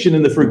salvation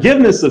and the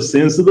forgiveness of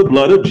sins through the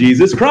blood of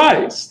Jesus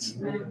Christ.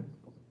 Amen.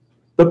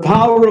 The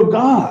power of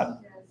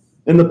God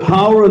and the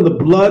power and the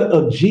blood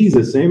of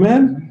Jesus.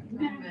 Amen?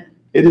 Amen.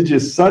 It is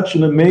just such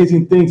an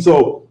amazing thing.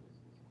 So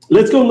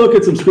let's go look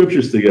at some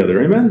scriptures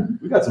together. Amen?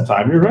 We got some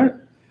time here, right?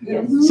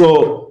 Yes.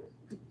 So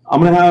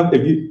I'm going to have,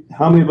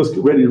 how many of us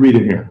ready to read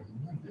in here?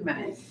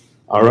 Amen.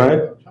 All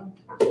right.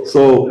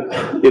 So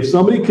if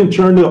somebody can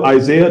turn to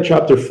Isaiah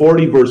chapter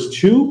 40, verse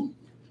 2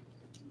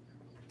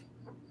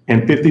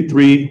 and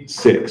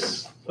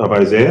 53:6 of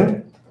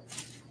Isaiah.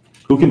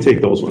 Who can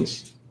take those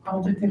ones?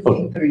 I'll do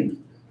 53.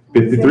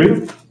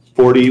 53?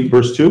 40,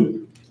 verse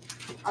 2?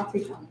 I'll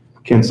take that.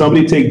 Can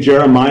somebody take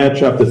Jeremiah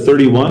chapter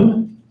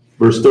 31,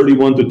 verse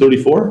 31 to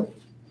 34?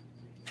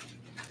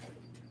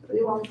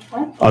 31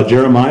 what?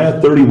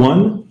 Jeremiah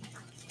 31,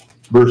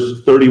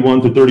 verse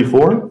 31 to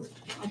 34?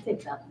 I'll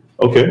take that.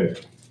 Okay.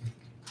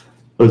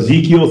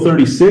 Ezekiel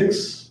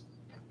 36,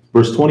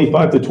 verse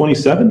 25 to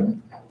 27.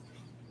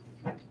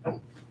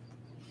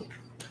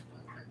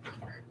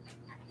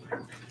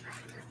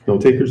 No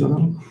takers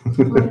on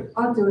that?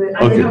 I'll do it.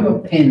 Okay. I have a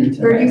pen.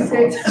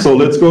 36. So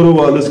let's go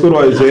to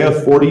Isaiah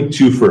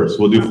 42 first.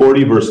 We'll do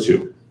 40, verse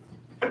 2.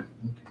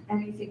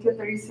 And Ezekiel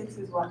 36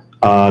 is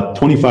what?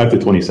 25 to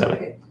 27.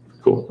 Okay.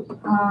 Cool.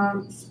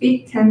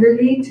 Speak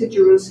tenderly to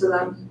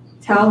Jerusalem.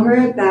 Tell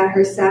her that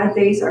her sad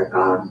days are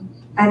gone,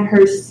 and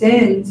her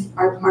sins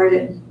are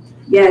pardoned.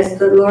 Yes,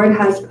 the Lord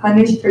has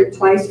punished her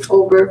twice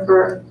over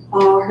for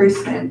all her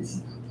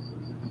sins.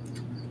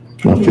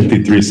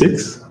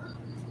 53:6.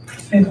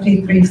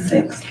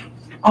 53:6.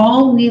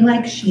 All we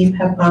like sheep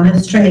have gone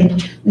astray.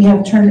 We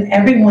have turned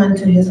everyone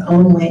to his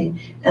own way,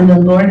 and the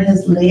Lord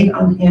has laid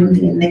on him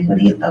the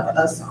iniquity of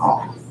us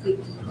all.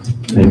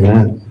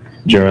 Amen.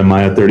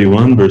 Jeremiah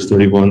 31, verse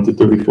 31 to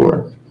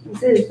 34. It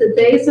says, the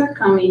days are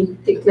coming,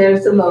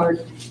 declares the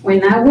Lord,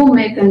 when I will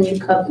make a new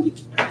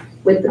covenant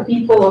with the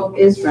people of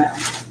Israel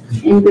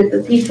and with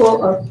the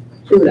people of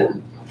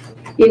Judah.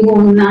 It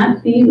will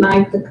not be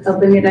like the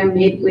covenant I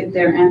made with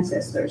their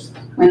ancestors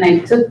when I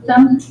took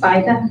them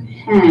by the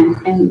hand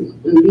and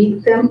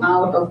led them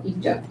out of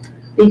Egypt,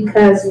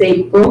 because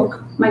they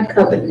broke my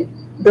covenant.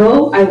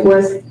 Though I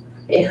was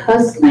a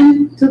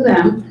husband to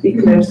them,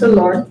 declares the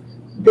Lord,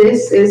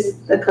 this is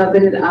the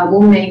covenant I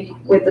will make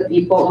with the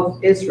people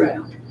of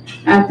Israel.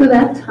 After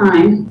that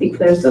time,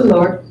 declares the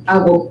Lord, I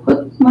will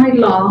put my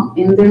law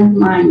in their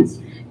minds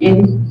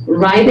and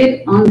write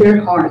it on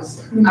their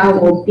hearts. I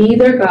will be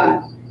their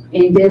God,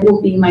 and they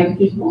will be my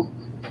people.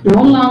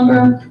 No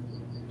longer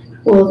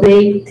will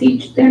they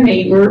teach their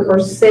neighbor or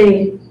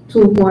say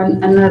to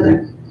one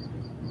another,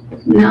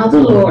 now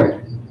the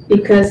Lord,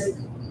 because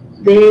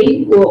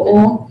they will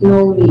all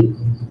know me,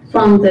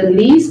 from the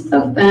least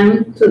of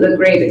them to the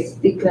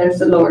greatest, declares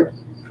the Lord.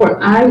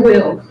 For I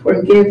will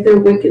forgive their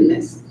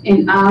wickedness,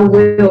 and I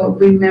will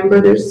remember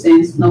their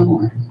sins no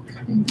more.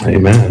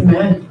 Amen.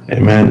 Amen.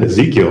 Amen.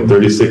 Ezekiel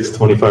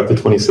 36:25 to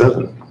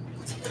 27.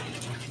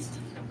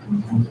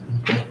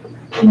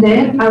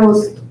 Then I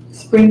will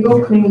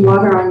sprinkle clean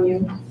water on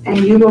you, and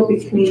you will be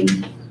clean.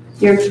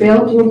 Your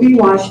filth will be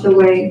washed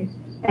away,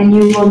 and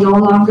you will no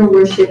longer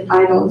worship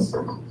idols.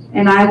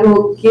 And I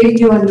will give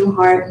you a new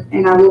heart,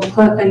 and I will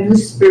put a new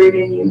spirit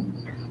in you.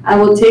 I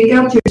will take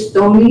out your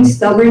stony,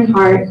 stubborn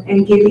heart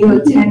and give you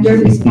a tender,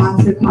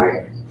 responsive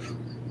heart.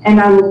 And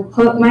I will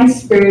put my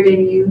spirit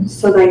in you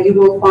so that you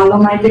will follow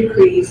my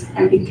decrees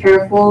and be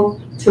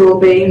careful to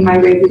obey my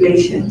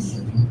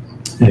regulations.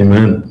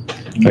 Amen.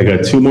 I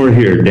got two more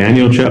here.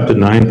 Daniel chapter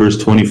 9, verse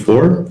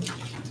 24,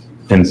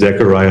 and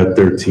Zechariah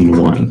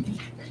 13:1.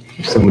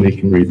 If somebody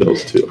can read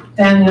those two.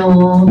 Daniel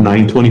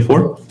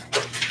 9:24.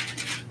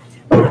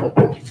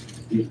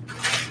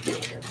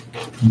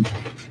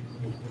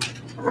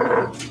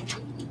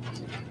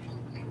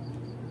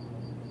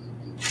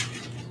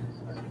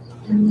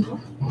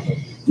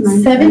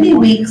 Mm-hmm. 70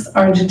 weeks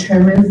are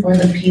determined for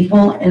the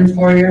people and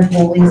for your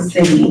holy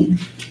city,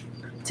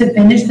 to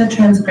finish the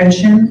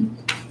transgression,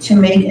 to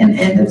make an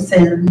end of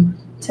sin,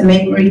 to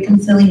make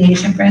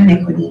reconciliation for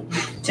iniquity,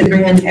 to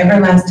bring an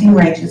everlasting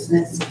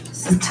righteousness,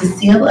 to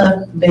seal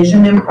up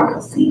vision and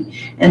prophecy,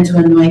 and to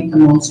anoint the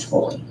most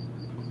holy.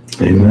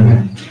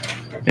 Amen.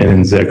 And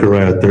in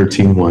Zechariah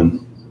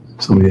 13:1,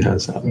 somebody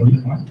has that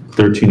one.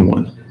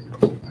 13:1.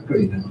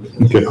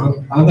 Okay.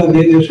 On that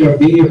day there shall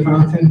be a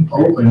fountain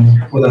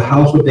open for the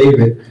house of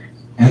David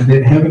and the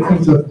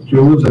inhabitants of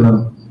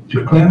Jerusalem,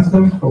 to cleanse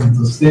them from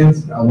the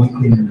sins of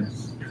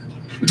uncleanness.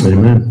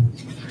 Amen.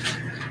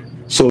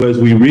 So as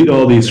we read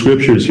all these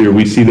scriptures here,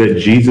 we see that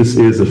Jesus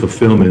is the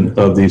fulfillment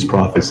of these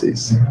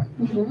prophecies.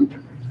 Mm-hmm.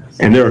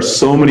 And there are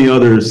so many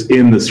others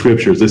in the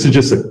scriptures. This is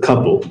just a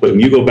couple. But when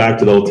you go back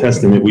to the Old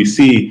Testament, we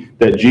see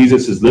that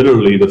Jesus is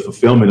literally the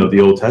fulfillment of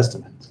the Old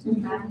Testament.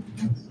 Mm-hmm.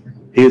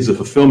 He is the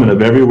fulfillment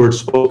of every word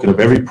spoken,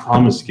 of every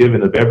promise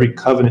given, of every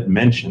covenant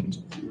mentioned.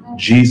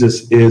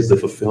 Jesus is the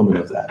fulfillment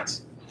of that.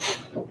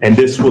 And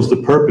this was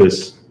the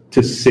purpose,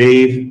 to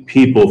save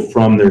people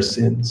from their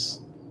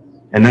sins.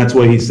 And that's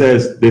why he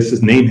says, this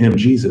is, name him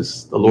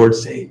Jesus, the Lord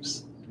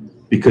saves.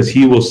 Because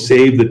he will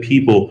save the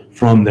people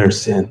from their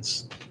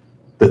sins.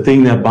 The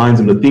thing that binds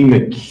them, the thing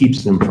that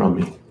keeps them from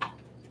me.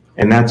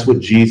 And that's what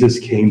Jesus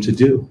came to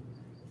do.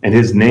 And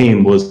his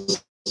name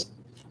was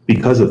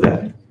because of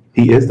that.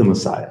 He is the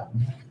Messiah,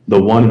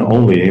 the one and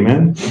only.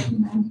 Amen?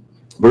 Amen.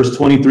 Verse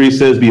 23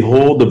 says,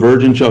 behold, the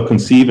virgin shall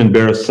conceive and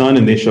bear a son,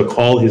 and they shall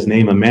call his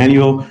name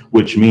Emmanuel,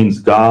 which means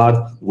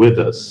God with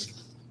us.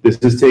 This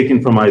is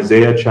taken from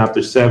Isaiah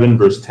chapter 7,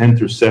 verse 10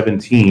 through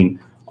 17.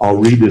 I'll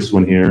read this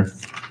one here.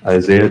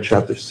 Isaiah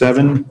chapter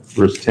 7,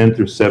 verse 10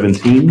 through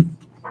 17.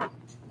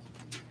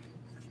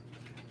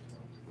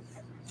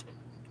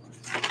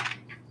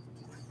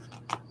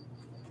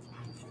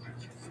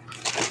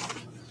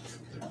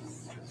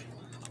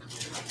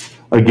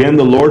 Again,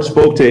 the Lord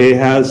spoke to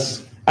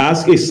Ahaz,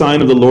 ask a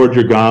sign of the Lord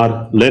your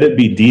God, let it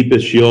be deep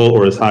as Sheol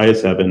or as high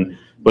as heaven.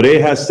 But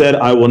Ahaz said,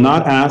 I will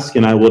not ask,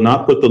 and I will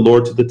not put the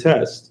Lord to the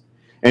test.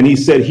 And he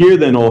said, hear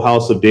then, O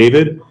house of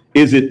David,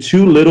 is it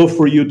too little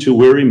for you to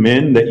weary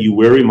men, that you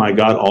weary my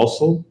God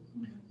also?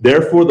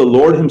 Therefore the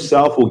Lord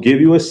himself will give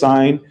you a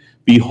sign.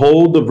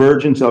 Behold, the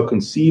virgin shall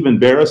conceive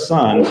and bear a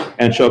son,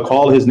 and shall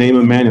call his name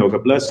Emmanuel.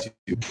 God bless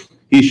you.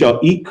 He shall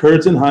eat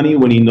curds and honey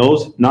when he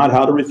knows not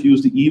how to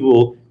refuse the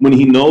evil, when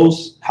he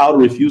knows how to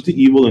refuse the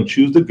evil and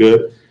choose the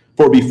good.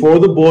 For before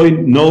the boy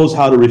knows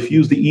how to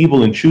refuse the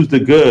evil and choose the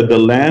good, the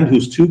land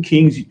whose two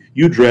kings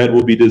you dread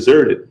will be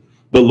deserted.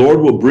 The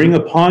Lord will bring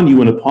upon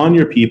you and upon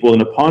your people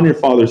and upon your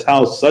father's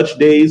house such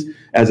days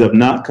as have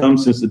not come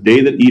since the day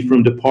that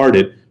Ephraim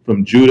departed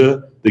from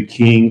Judah, the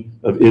king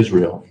of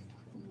Israel.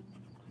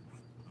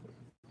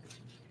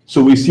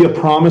 So we see a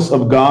promise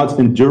of God's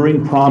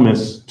enduring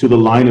promise to the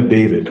line of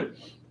David,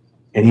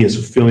 and he is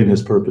fulfilling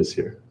his purpose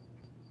here.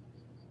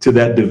 To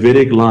that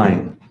Davidic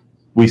line,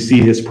 we see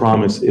his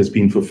promise is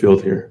being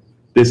fulfilled here.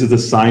 This is the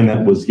sign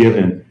that was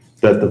given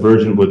that the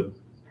virgin would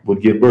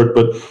give birth.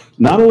 But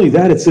not only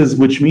that, it says,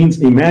 which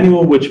means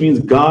Emmanuel, which means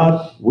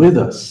God with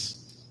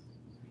us.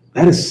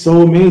 That is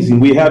so amazing.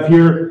 We have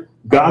here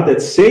God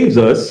that saves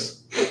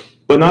us,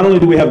 but not only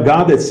do we have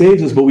God that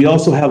saves us, but we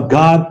also have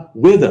God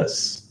with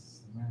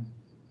us.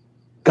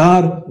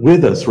 God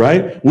with us,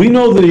 right? We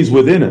know that he's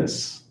within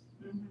us.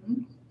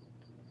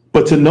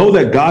 But to know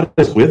that God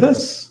is with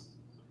us,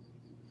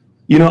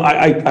 you know,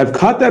 I've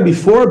caught that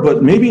before,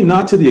 but maybe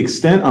not to the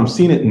extent I'm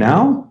seeing it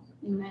now.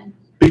 Amen.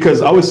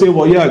 Because I always say,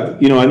 well, yeah,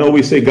 you know, I know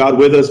we say God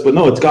with us, but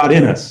no, it's God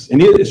in us.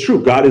 And it's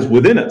true, God is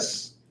within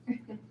us.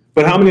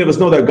 But how many of us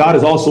know that God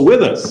is also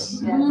with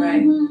us? Yeah,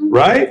 right.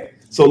 Right?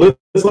 So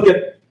let's look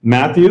at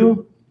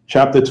Matthew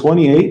chapter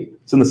 28.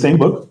 It's in the same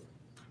book,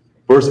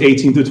 verse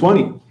 18 through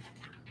 20.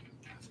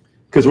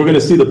 Because we're going to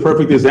see the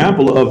perfect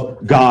example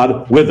of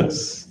God with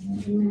us.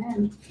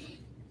 Amen.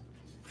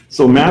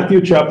 So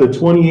Matthew chapter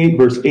 28,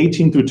 verse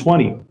 18 through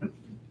 20.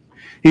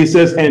 He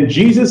says, and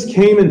Jesus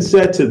came and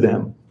said to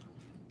them,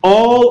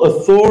 all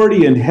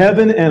authority in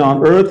heaven and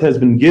on earth has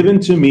been given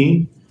to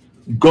me.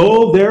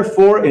 Go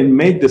therefore and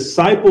make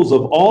disciples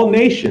of all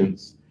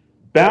nations,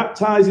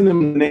 baptizing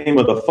them in the name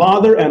of the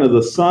Father and of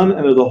the Son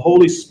and of the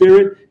Holy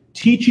Spirit,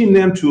 teaching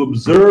them to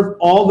observe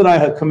all that I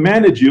have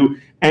commanded you.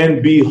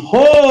 And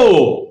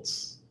behold,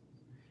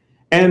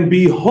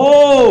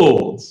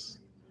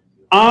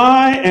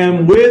 I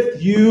am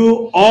with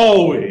you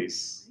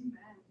always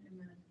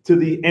to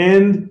the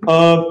end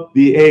of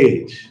the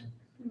age.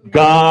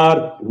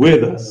 God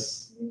with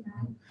us.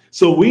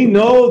 So we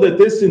know that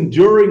this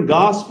enduring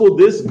gospel,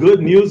 this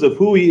good news of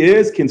who he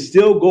is, can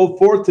still go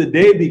forth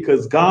today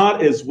because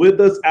God is with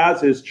us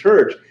as his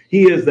church.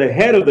 He is the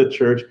head of the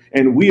church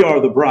and we are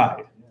the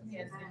bride.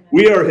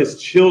 We are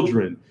his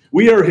children.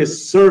 We are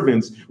his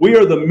servants. We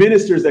are the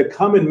ministers that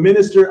come and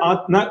minister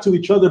not to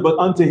each other, but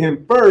unto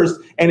him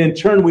first. And in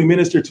turn, we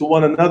minister to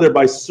one another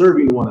by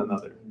serving one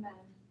another. Amen.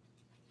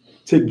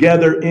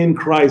 Together in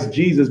Christ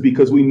Jesus,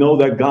 because we know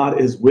that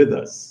God is with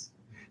us.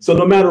 So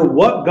no matter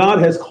what God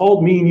has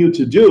called me and you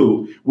to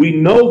do, we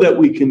know that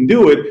we can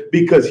do it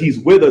because he's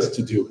with us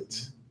to do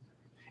it.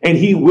 And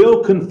he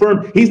will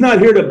confirm. He's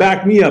not here to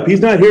back me up. He's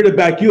not here to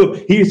back you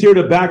up. He's here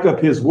to back up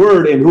his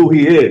word and who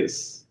he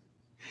is.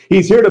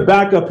 He's here to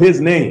back up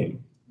his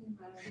name.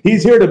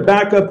 He's here to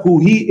back up who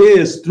he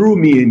is through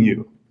me and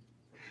you.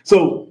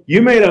 So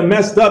you may have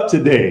messed up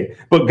today,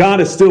 but God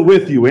is still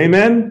with you.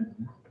 Amen.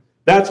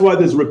 That's why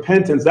there's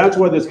repentance. That's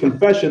why there's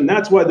confession.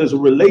 That's why there's a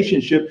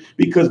relationship,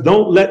 because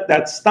don't let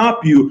that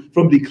stop you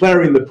from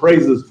declaring the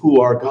praises of who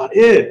our God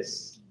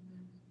is.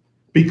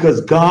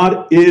 Because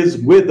God is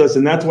with us.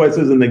 And that's why it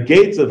says, and the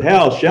gates of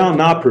hell shall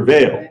not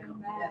prevail.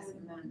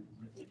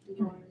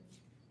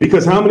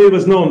 Because how many of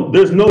us know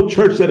there's no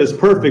church that is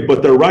perfect,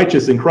 but they're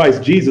righteous in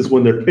Christ Jesus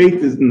when their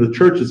faith is in the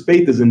church's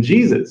faith is in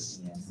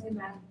Jesus. Yes,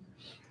 amen.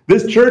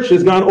 This church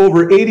has gone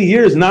over 80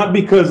 years, not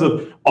because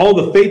of all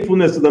the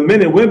faithfulness of the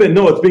men and women.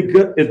 No,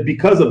 it's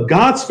because of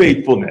God's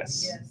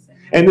faithfulness. Yes,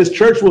 and this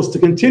church will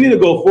continue to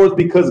go forth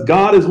because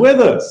God is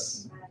with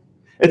us. Amen.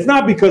 It's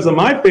not because of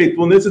my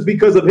faithfulness. It's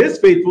because of his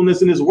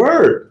faithfulness in his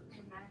word.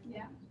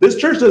 Yeah. This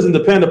church doesn't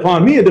depend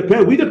upon me.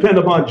 We depend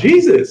upon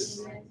Jesus.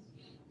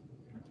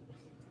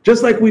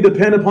 Just like we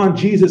depend upon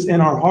Jesus in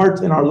our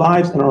hearts, in our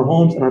lives, in our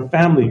homes, in our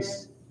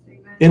families,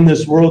 in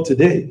this world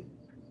today.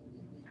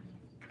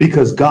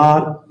 Because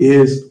God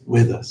is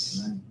with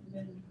us.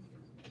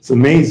 It's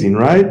amazing,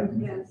 right?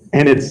 Yes.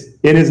 And it's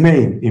in his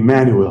name,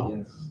 Emmanuel.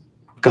 Yes.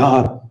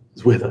 God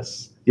is with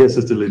us. Yes,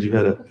 Sister Liz, you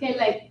had a... Okay,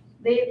 like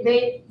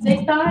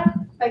they thought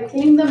by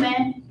killing the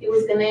man, it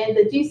was going to end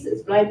the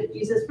Jesus, right? The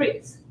Jesus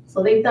freaks.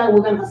 So they thought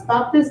we're going to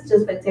stop this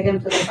just by taking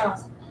him to the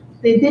cross.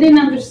 They didn't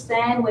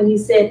understand when he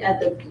said at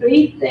the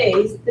 3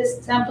 days,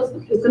 this temple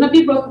is going to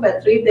be broken,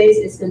 but 3 days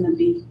it's going to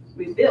be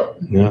rebuilt.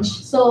 Yes.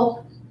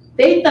 So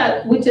they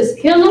thought we just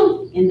kill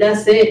him and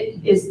that's it.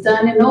 It's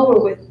done and over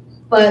with.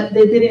 But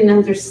they didn't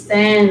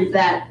understand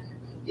that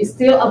it's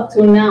still up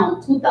to now,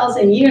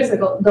 2,000 years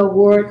ago, the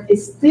word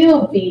is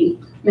still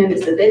being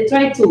ministered. They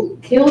tried to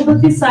kill the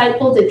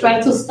disciples. They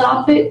tried to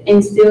stop it,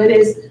 and still it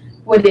is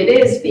what it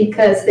is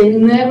because they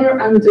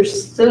never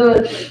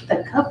understood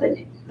the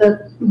covenant.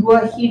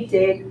 What he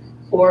did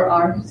for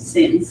our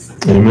sins.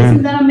 Amen.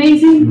 Isn't that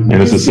amazing?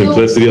 And it's the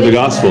simplicity of the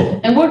gospel.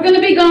 And we're going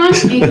to be gone,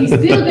 and he's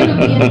still going to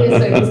be in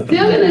this earth. He's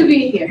still going to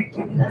be here.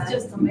 That's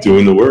just amazing.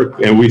 Doing the work.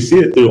 And we see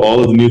it through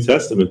all of the New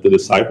Testament. The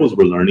disciples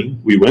were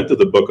learning. We went to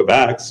the book of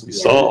Acts. We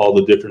saw all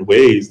the different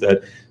ways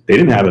that they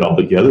didn't have it all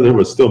together. There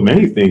were still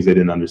many things they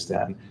didn't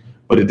understand.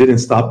 But it didn't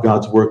stop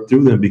God's work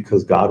through them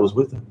because God was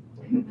with them.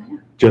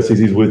 Just as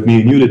he's with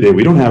me and you today.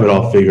 We don't have it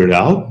all figured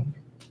out,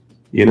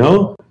 you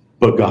know,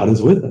 but God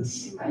is with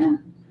us.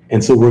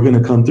 And so we're going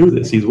to come through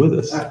this. He's with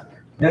us.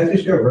 May I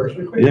just share a verse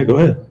real quick? Yeah, go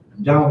ahead.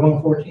 John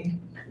 1:14.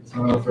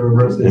 For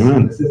verses.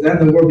 Amen. It says,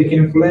 and the word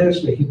became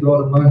flesh, and he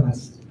dwelt among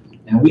us.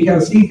 And we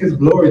have seen his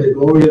glory, the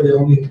glory of the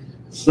only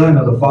Son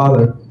of the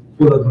Father,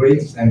 full of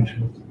grace and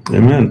truth.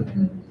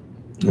 Amen.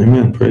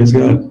 Amen. Praise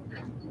God.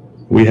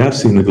 We have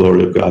seen the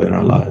glory of God in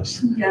our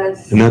lives.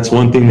 Yes. And that's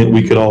one thing that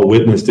we could all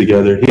witness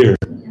together here.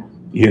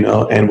 You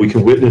know, and we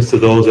can witness to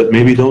those that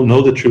maybe don't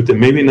know the truth and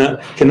maybe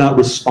cannot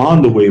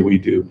respond the way we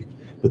do,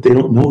 but they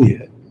don't know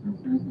yet.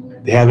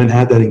 They haven't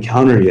had that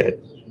encounter yet,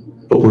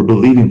 but we're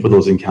believing for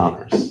those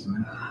encounters.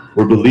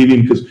 We're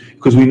believing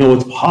because we know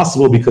it's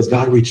possible because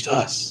God reached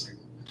us.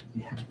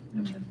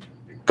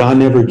 God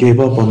never gave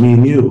up on me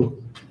and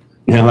you.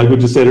 Yeah, like we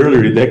just said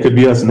earlier, that could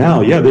be us now.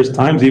 Yeah, there's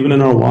times even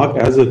in our walk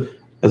as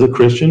a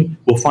Christian,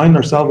 we'll find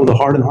ourselves with a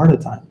hardened heart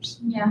at times.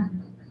 Yeah.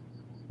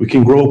 We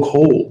can grow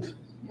cold.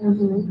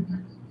 Mm-hmm.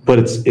 But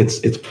it's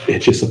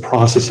just a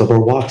process of our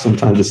walk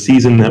sometimes, a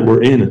season that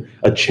we're in,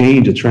 a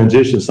change, a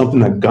transition, something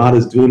that God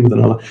is doing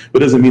within our life.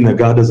 But it doesn't mean that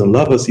God doesn't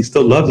love us. He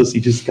still loves us. He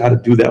just got to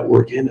do that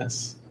work in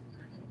us.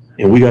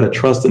 And we got to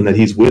trust him that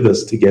he's with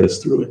us to get us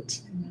through it.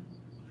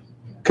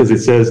 Because it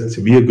says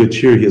to be a good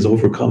cheer, he has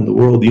overcome the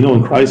world. You know,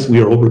 in Christ,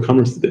 we are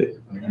overcomers today.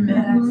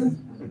 Amen.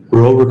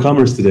 We're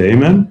overcomers today.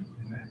 Amen?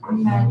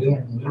 We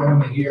don't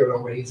want to hear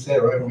what he said,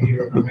 right? We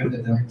hear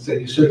commended them. He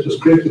said, you search the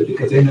scriptures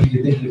because in them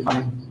you think you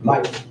find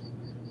life.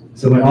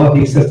 So when all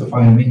these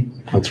testify to me.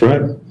 That's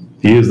right.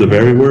 He is the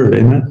very word.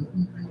 Amen.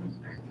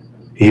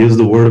 He is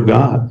the word of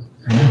God.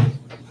 Amen.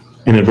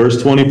 And in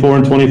verse 24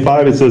 and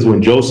 25, it says,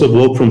 when Joseph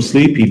woke from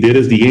sleep, he did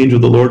as the angel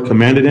of the Lord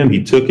commanded him.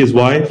 He took his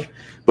wife,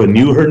 but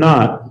knew her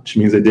not, which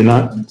means they did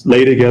not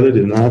lay together,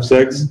 did not have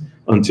sex,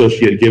 until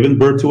she had given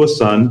birth to a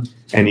son,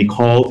 and he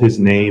called his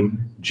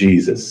name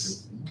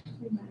Jesus.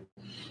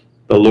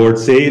 The Lord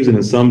saves, and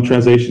in some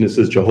translation it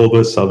says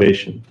Jehovah's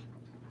salvation.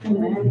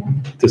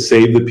 Amen. To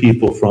save the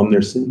people from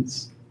their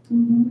sins.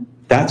 Mm-hmm.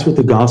 That's what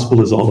the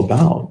gospel is all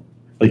about.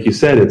 Like you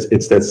said,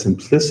 it's that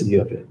simplicity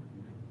of it.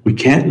 We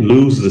can't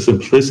lose the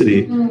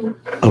simplicity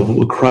of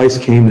what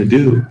Christ came to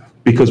do,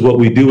 because what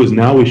we do is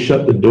now we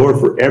shut the door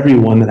for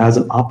everyone that has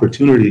an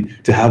opportunity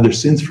to have their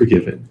sins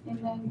forgiven.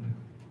 Amen.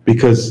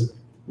 Because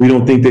we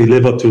don't think they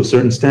live up to a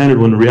certain standard,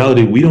 when in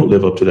reality we don't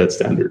live up to that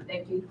standard.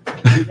 Thank you.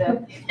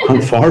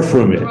 I'm far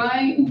from it.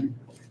 Right.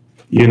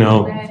 You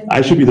know,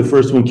 I should be the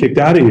first one kicked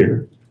out of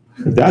here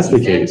if that's the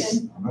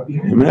case.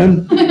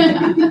 Amen.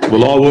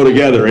 We'll all go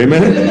together.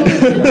 Amen.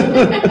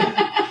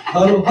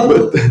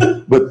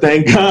 But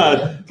thank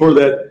God for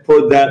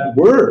that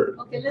word.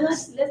 Okay,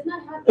 let's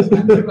not have this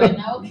answer right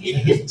now.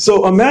 Okay.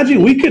 So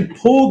imagine we could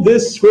pull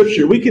this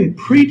scripture. We can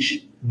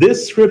preach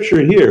this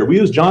scripture here. We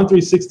use John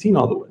 3:16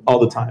 all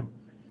the time.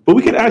 But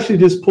we could actually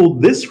just pull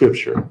this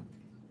scripture.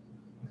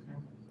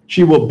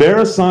 She will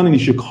bear a son, and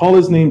you should call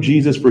his name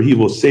Jesus, for he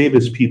will save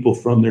his people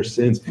from their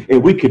sins.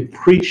 And we could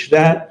preach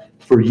that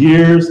for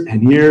years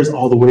and years,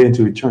 all the way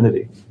into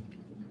eternity.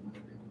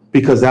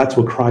 Because that's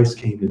what Christ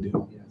came to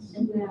do.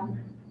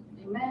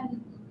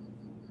 Amen.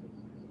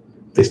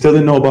 They still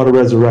didn't know about a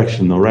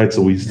resurrection, though, right?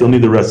 So we still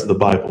need the rest of the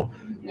Bible.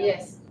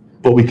 Yes.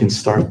 But we can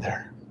start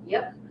there.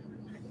 Yep.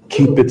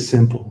 Keep it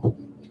simple.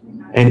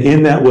 And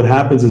in that, what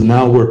happens is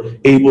now we're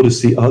able to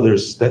see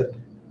others that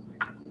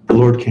the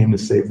Lord came to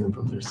save them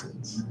from their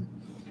sins,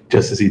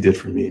 just as he did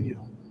for me and you.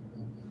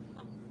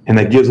 And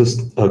that gives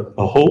us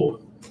a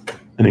hope,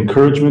 an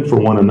encouragement for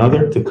one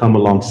another to come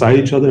alongside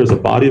each other as a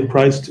body of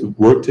Christ, to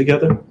work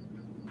together,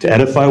 to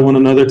edify one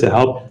another, to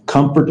help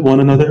comfort one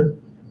another,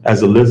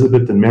 as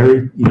Elizabeth and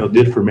Mary,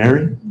 did for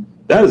Mary.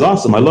 That is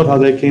awesome. I love how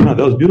that came out.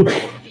 That was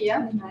beautiful.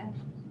 Yeah.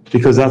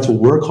 Because that's what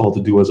we're called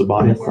to do as a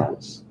body of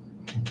Christ.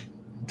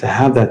 To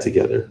have that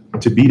together,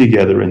 to be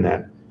together in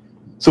that.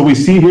 So we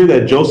see here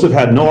that Joseph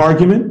had no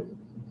argument.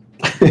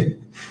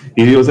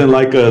 He wasn't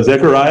like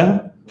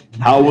Zechariah.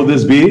 How will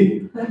this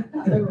be?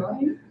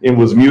 And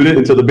was muted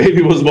until the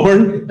baby was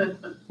born,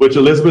 which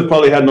Elizabeth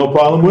probably had no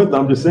problem with.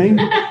 I'm just saying.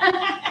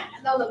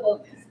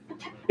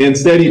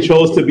 Instead, he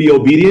chose to be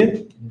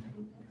obedient.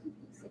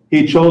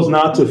 He chose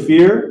not to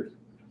fear.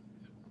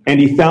 And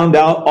he found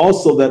out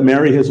also that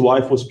Mary, his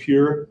wife, was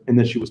pure and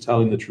that she was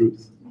telling the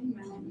truth.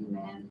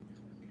 Amen.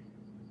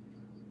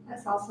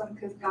 That's awesome,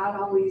 because God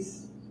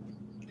always,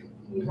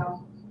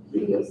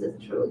 Reveals the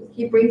truth.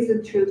 he brings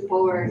the truth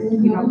forward.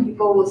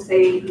 People will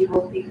say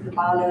evil things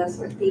about us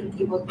or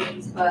think evil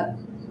things, but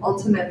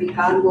ultimately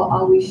God will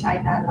always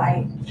shine that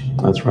light.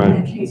 That's right.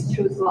 And his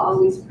truth will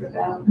always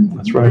prevail.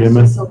 That's right. It's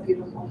Amen. just so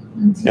beautiful.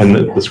 And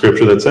the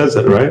scripture that says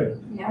that, right?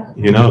 Yeah.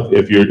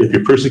 If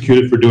you're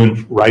persecuted for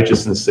doing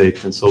righteousness'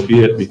 sake, then so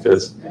be it.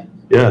 Because,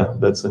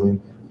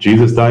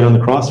 Jesus died on the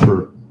cross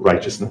for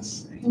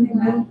righteousness.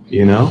 Amen.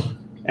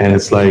 And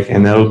it's like,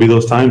 and that'll be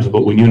those times.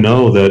 But when you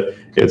know that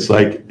it's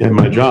like in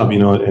my job,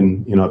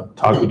 I've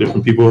talked with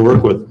different people I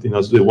work with.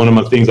 So one of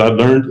my things I've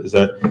learned is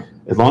that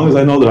as long as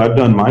I know that I've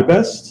done my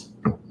best,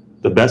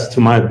 the best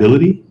to my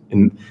ability.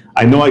 And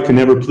I know I can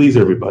never please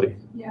everybody.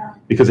 Yeah.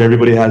 Because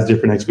everybody has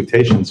different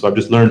expectations. So I've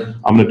just learned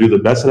I'm going to do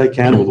the best that I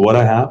can with what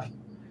I have.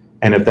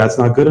 And if that's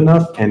not good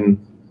enough, and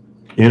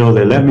they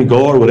let me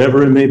go or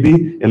whatever it may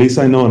be, at least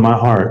I know in my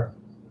heart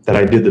that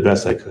I did the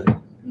best I could.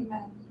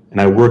 Amen.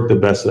 And I worked the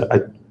best that I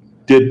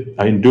did.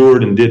 I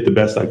endured and did the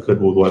best I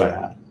could with what I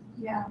had.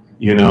 Yeah.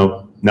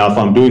 Now if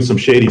I'm doing some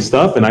shady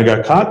stuff and I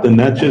got caught, then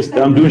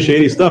I'm doing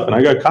shady stuff and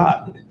I got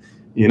caught.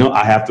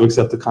 I have to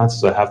accept the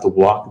consequences. I have to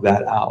walk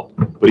that out.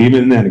 But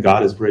even then,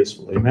 God is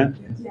graceful.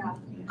 Amen. Yeah.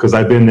 Because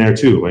I've been there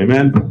too.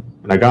 Amen.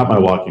 And I got my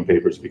walking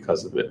papers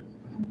because of it.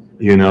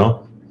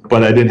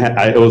 But I didn't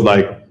it was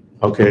like,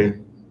 okay,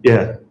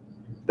 yeah,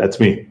 that's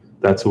me.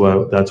 That's who I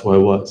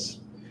was.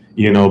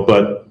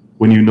 But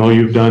when you're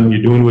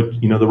doing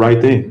what, the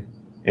right thing.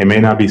 It may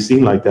not be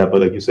seen like that,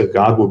 but like you said,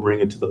 God will bring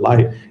it to the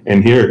light.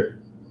 And here,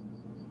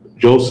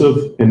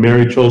 Joseph and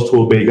Mary chose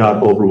to obey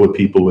God over what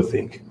people would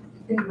think.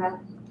 Amen.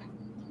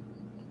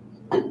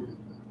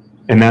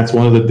 And that's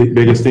one of the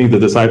biggest things the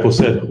disciples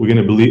said. We're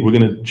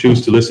going to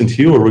choose to listen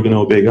to you, or we're going to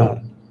obey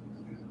God.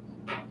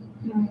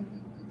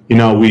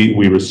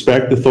 We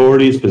respect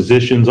authorities,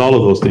 positions, all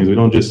of those things. We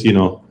don't just,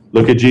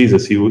 look at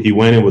Jesus. He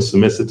went and was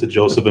submissive to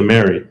Joseph and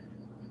Mary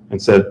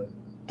and said,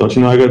 don't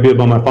you know I got to be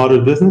about my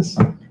Father's business?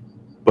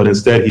 But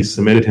instead, he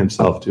submitted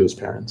himself to his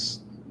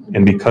parents.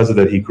 And because of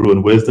that, he grew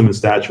in wisdom and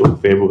stature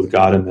and favor with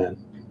God and men.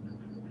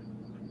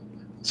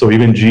 So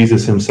even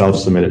Jesus himself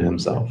submitted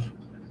himself.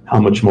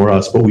 How much more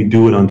us? But we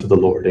do it unto the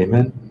Lord.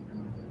 Amen?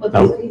 But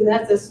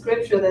that's a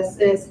scripture that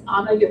says,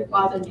 honor your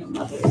father and your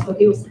mother. So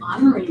he was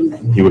honoring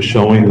them. He was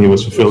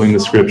fulfilling the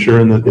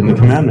scripture and the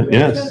commandment.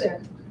 Yes.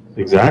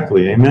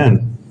 Exactly.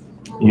 Amen.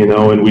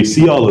 And we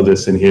see all of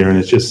this in here, and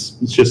it's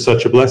just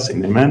such a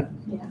blessing. Amen?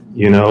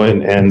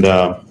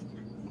 Yeah.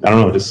 I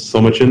don't know, just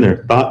so much in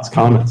there. Thoughts,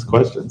 comments,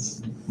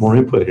 questions, more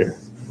input here.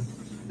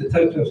 To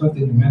touch on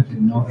something you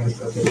mentioned,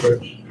 as a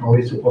church,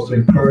 always supposed to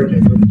encourage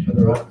and build each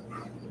other up.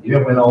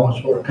 Even when our own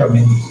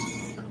shortcomings,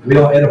 we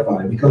don't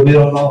edify, because we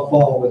don't all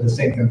fall with the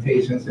same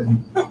temptations.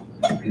 And,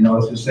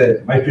 as you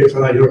said, my tricks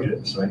are not your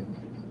tricks, right?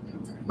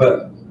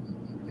 But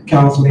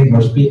counseling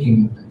or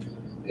speaking,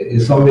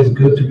 it's always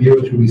good to be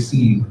able to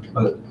receive.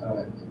 But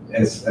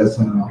as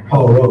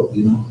Paul wrote,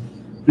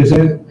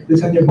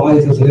 present your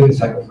bodies as a living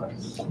sacrifice.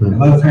 A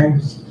lot of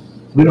times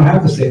we don't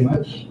have to say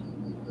much.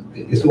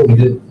 It's what we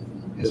did.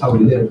 It's how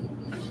we live.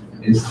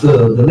 It's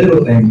the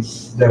little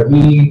things that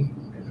we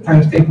at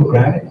times take for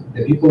granted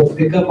that people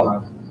pick up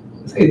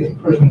on. Say,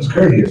 this person is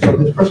courteous, so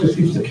this person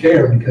seems to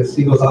care because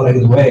he goes out of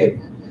his way.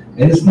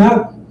 And it's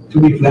not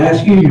to be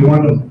flashy. You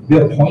want to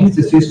build points.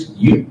 It's just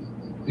you.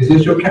 It's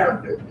just your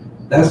character.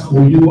 That's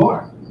who you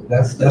are.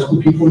 That's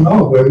who people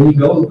know. Wherever you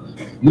go,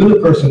 you're the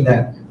person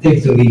that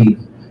takes the lead.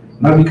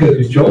 Not because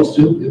you chose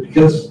to, it's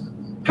because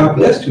God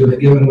blessed you in a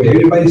given way.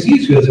 Everybody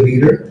sees you as a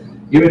leader,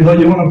 even though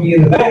you want to be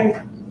in the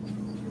back.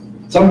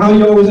 Somehow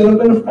you always end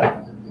up in the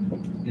front.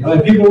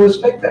 And people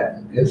respect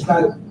that. It's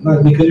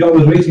not because you're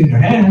always raising your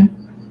hand.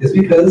 It's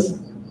because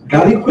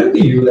God equipped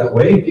you that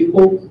way.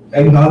 People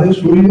acknowledge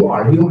who you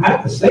are. You don't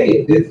have to say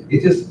it.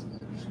 It's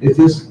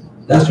just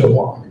that's your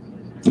walk.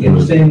 In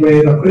the same way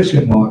a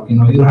Christian walk. You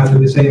don't have to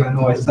be saying, I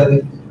know I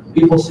studied.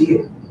 People see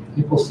it.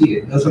 People see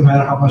it. Doesn't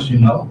matter how much you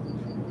know.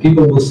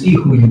 People will see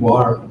who you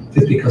are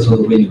just because of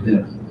the way you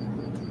live.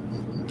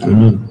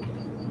 Amen.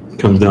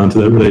 Comes down to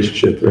that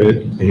relationship, right?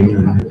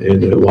 Amen.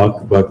 And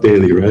walk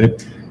daily,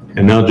 right?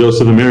 And now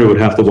Joseph and Mary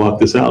would have to walk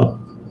this out,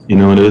 and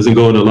it doesn't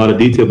go into a lot of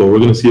detail, but we're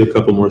going to see a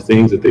couple more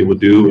things that they would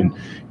do, and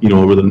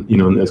over the the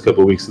next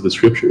couple of weeks of the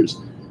scriptures.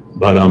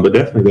 But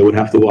definitely they would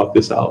have to walk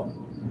this out,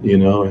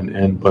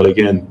 but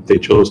again, they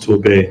chose to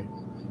obey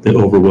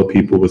over what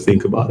people would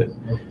think about it,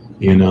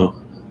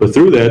 But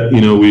through that,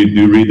 we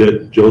do read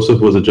that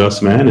Joseph was a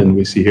just man, and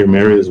we see here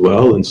Mary as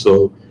well. And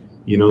so,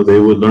 they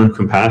would learn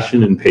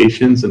compassion and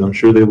patience, and I'm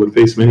sure they would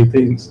face many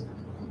things.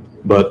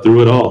 But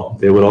through it all,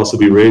 they would also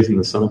be raised in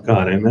the Son of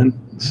God, amen,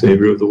 the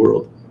Savior of the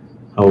world.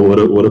 Oh,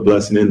 what a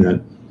blessing in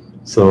that.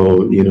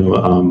 So,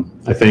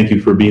 I thank you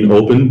for being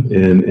open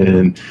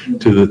and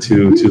to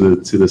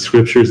the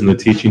scriptures and the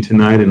teaching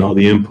tonight and all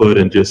the input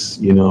and just,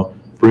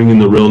 bringing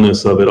the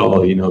realness of it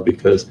all,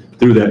 because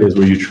through that is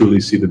where you truly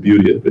see the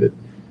beauty of it.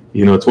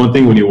 It's one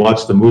thing when you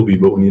watch the movie,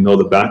 but when you know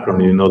the background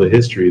and you know the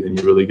history, then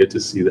you really get to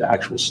see the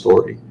actual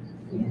story.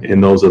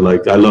 And those are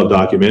I love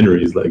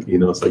documentaries. It's like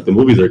the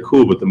movies are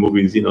cool, but the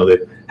movies, they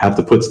have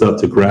to put stuff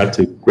to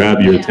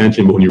grab your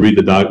attention. But when you read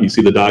you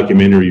see the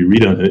documentary, you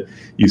read on it,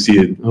 you see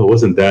it. Oh,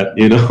 wasn't that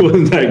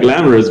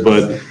glamorous?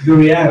 But the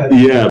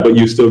reality. Yeah, but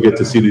you still get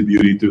to see the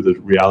beauty through the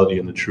reality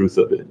and the truth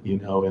of it.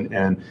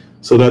 And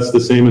so that's the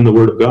same in the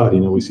Word of God.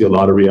 We see a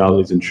lot of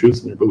realities and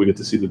truths in there, but we get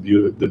to see the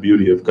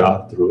beauty of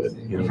God through it.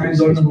 Find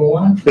door number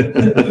one.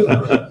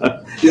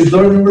 Is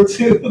door number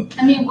two.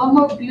 One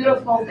more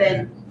beautiful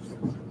than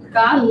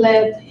God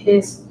left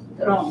his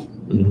throne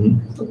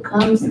to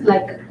come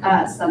like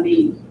us. Some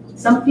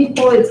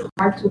people, it's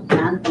hard to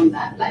fathom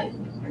that.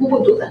 Who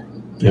would do that?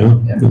 Yeah.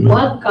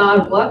 What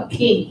God, what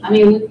King?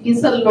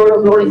 He's the Lord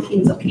of Lords and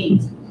Kings of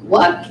Kings.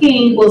 what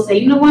king will say,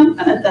 you know what, I'm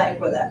gonna die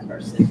for that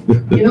person?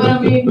 You know what I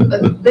mean?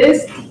 But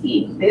this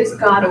king, this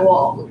God of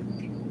all,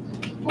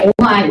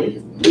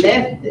 Almighty,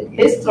 left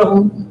his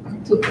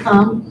throne to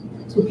come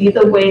to be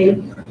the way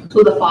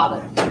to the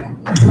Father.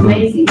 It's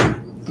amazing.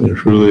 It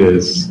truly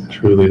is.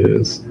 Truly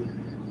is.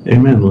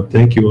 Amen. Well,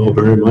 thank you all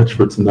very much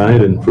for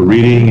tonight and for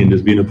reading and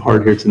just being a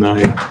part here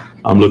tonight.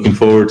 I'm looking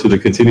forward to the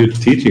continued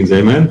teachings.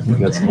 Amen. We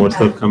got some more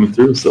stuff coming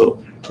through,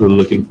 so we're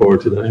looking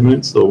forward to that.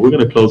 Amen. So we're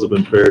going to close up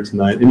in prayer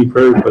tonight. Any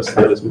prayer requests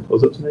as we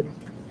close up tonight?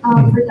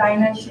 For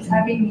Dinah, she's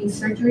having knee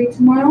surgery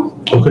tomorrow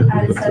Okay.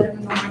 at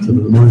 7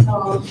 in the morning.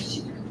 So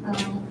she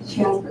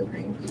has to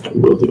pray.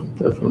 Will do,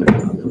 definitely.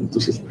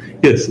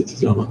 Yes,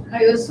 it's Alma.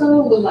 I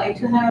also would like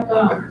to have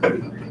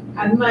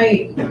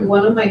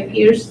one of my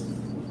peers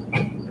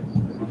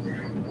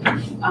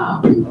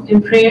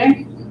in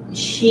prayer.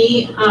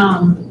 She's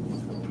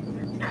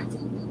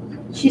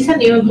a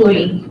new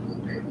employee,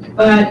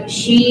 but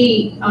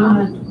she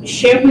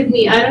shared with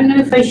me. I don't know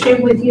if I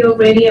shared with you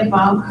already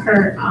about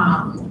her.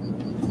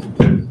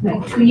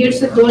 Like 2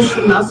 years ago,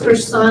 she lost her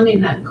son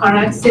in a car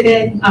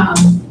accident.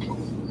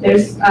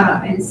 There's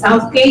in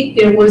Southgate,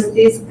 there was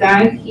this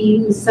guy, he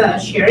was a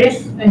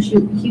sheriff, and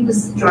he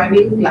was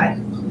driving like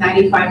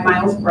 95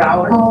 miles per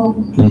hour. Oh.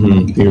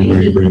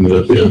 You bring that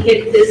up, He yeah.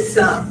 hit this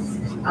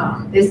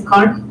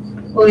car.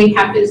 Well, it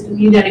happens to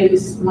be that it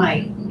is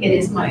one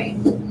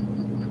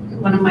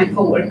of my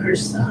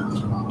coworkers,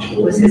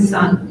 who was his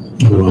son.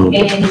 Wow.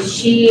 And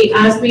she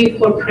asked me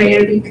for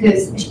prayer and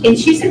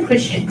she's a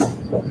Christian.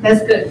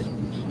 That's good.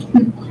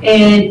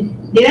 And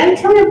did I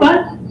tell you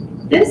about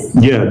this?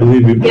 Yeah, I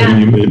believe we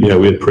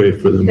had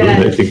prayed for them. But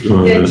I think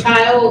The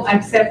child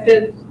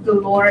accepted the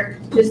Lord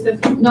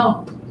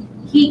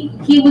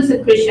he was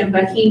a Christian,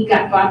 but he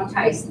got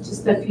baptized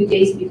just a few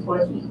days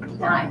before he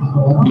died.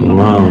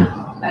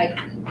 Wow. Like,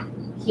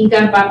 he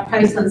got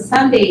baptized on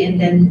Sunday, and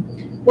then,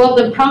 well,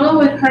 the problem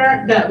with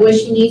her, that what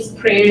she needs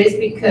prayer is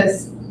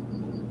because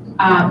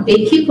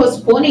they keep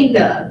postponing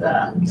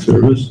the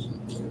Service?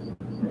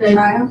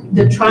 Trial?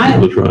 The trial.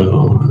 The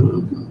trial.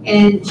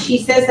 And she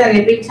says that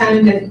every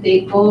time that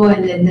they go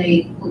and then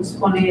they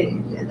postpone it,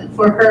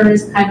 for her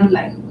it's kind of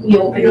like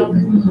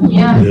reopening.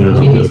 Yeah.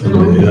 She needs to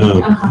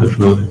know.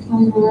 Definitely.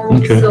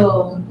 Okay.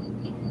 So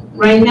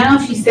right now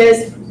she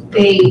says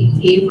they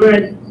gave her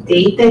a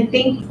date, I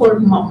think, for I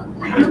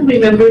don't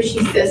remember if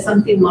she says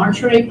something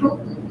March or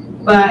April,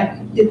 but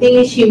the thing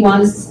is she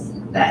wants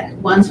that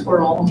once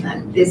for all,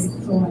 that this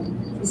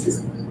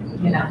is,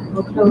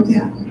 real close.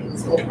 Yeah.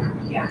 It's over.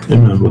 Yeah.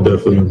 Amen.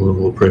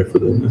 We'll pray for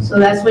them. So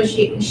that's what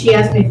she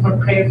asked me for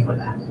prayer for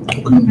that.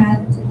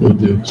 Amen. We'll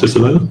do. Sister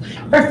Lila?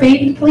 For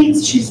Faith,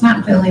 please, she's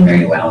not feeling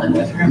very well, and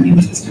with her immune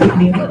system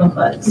being a little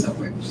bit, so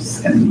we're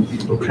just gonna.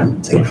 Okay,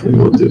 definitely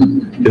will do.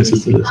 Yes,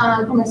 Sister Liz.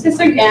 For my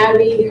sister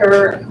Gabby,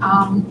 her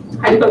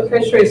high blood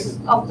pressure is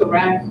off the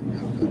rack,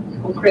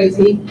 go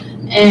crazy.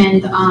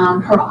 And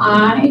her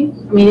eye,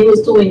 it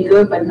was doing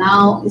good, but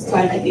now it's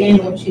starting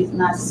again, which she's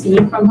not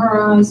seeing from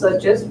her eye. So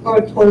just for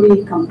a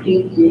totally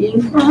complete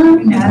healing for her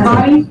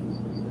body.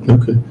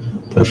 Okay,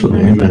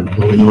 definitely. Amen.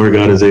 Well, we know where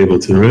God is able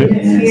to, right?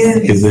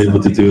 Yes. He's able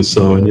to do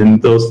so. And in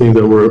those things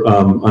that were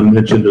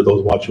unmentioned, or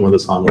those watching with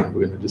us online,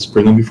 we're going to just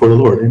bring them before the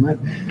Lord. Amen.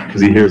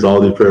 Because He hears all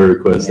the prayer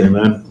requests.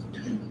 Amen.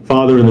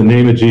 Father, in the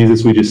name of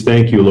Jesus, we just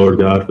thank you, Lord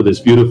God, for this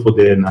beautiful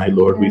day and night,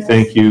 Lord. We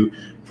thank you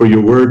for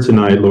your word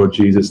tonight, Lord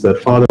Jesus, that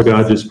Father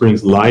God just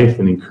brings life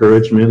and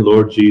encouragement,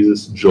 Lord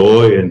Jesus,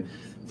 joy, and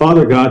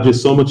Father God,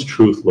 just so much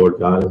truth, Lord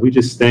God. And we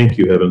just thank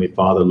you, Heavenly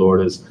Father, Lord,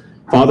 as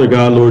Father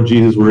God, Lord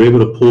Jesus, we're able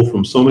to pull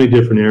from so many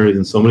different areas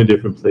and so many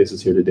different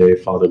places here today,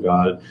 Father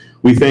God.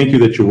 We thank you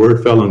that your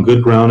word fell on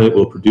good ground. It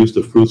will produce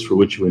the fruits for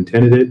which you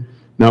intended it.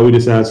 Now we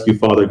just ask you,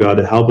 Father God,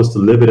 to help us to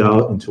live it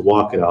out and to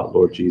walk it out,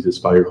 Lord Jesus,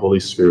 by your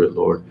Holy Spirit,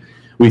 Lord.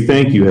 We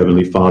thank you,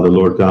 Heavenly Father,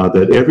 Lord God,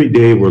 that every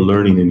day we're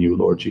learning in you,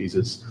 Lord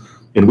Jesus.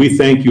 And we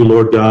thank you,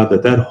 Lord God,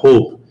 that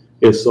hope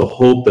is a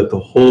hope that the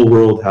whole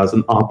world has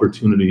an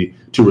opportunity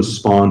to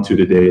respond to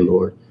today,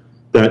 Lord.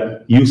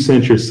 That you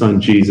sent your son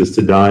Jesus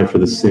to die for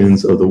the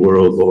sins of the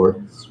world,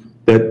 Lord.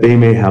 That they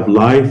may have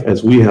life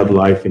as we have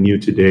life in you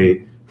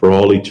today for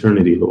all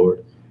eternity,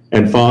 Lord.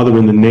 And Father,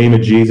 in the name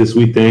of Jesus,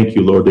 we thank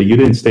you, Lord, that you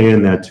didn't stay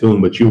in that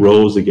tomb, but you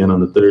rose again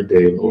on the third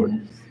day, Lord.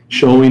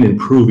 Showing and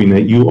proving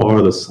that you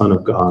are the Son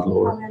of God,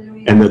 Lord.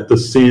 And that the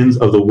sins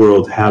of the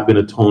world have been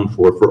atoned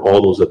for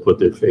all those that put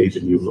their faith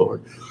in you,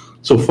 Lord.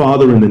 So,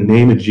 Father, in the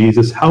name of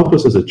Jesus, help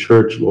us as a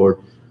church, Lord,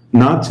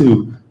 not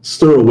to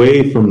stir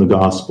away from the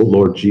gospel,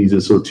 Lord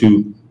Jesus, or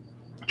to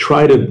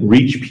try to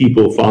reach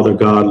people, Father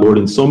God, Lord,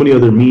 in so many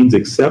other means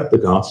except the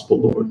gospel,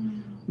 Lord.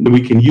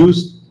 We can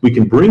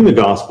bring the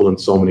gospel in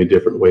so many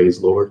different ways,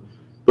 Lord,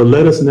 but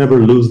let us never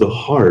lose the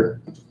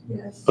heart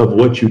of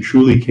what you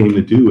truly came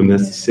to do, and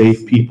that's to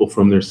save people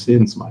from their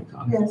sins, my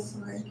God. Yes,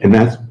 Lord. And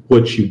that's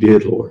what you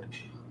did, Lord.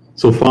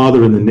 So,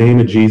 Father, in the name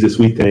of Jesus,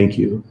 we thank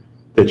you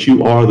that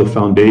you are the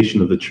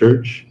foundation of the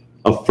church,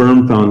 a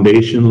firm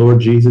foundation,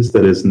 Lord Jesus,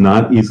 that is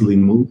not easily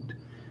moved.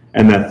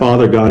 and that,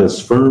 Father God,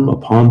 is firm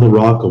upon the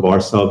rock of our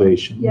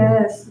salvation.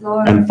 Yes,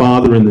 Lord. And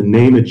Father, in the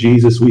name of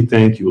Jesus, we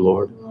thank you,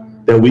 Lord,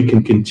 that we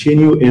can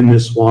continue in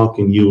this walk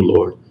in you,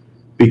 Lord,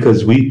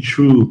 because we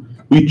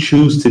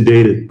choose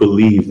today to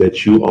believe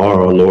that you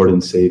are our Lord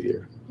and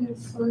Savior.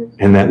 Yes, Lord.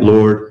 And that,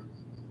 Lord,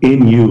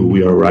 in you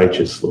we are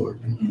righteous, Lord.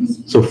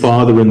 So,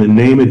 Father, in the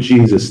name of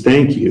Jesus,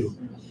 thank you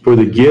for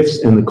the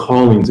gifts and the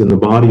callings in the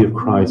body of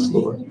Christ,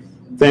 Lord.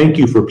 Thank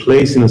you for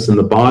placing us in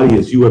the body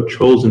as you have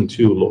chosen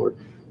to, Lord.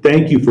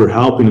 Thank you for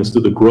helping us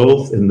through the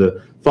growth and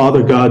the,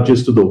 Father God,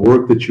 just through the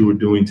work that you were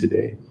doing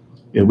today.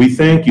 And we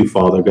thank you,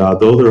 Father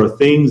God, though there are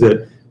things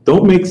that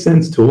don't make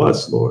sense to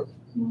us, Lord.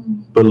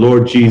 But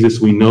Lord Jesus,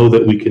 we know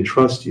that we can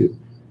trust you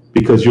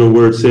because your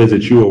word says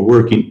that you are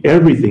working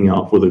everything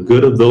out for the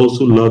good of those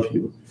who love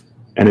you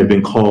and have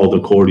been called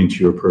according to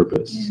your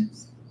purpose.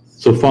 Yes.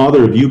 So,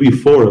 Father, if you be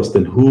for us,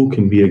 then who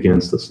can be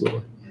against us,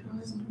 Lord?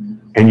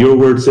 And your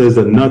word says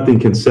that nothing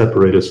can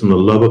separate us from the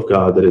love of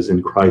God that is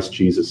in Christ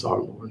Jesus our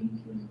Lord.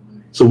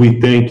 So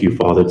we thank you,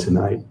 Father,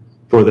 tonight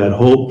for that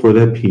hope, for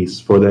that peace,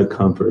 for that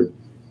comfort.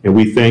 And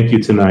we thank you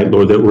tonight,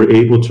 Lord, that we're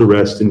able to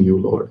rest in you,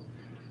 Lord.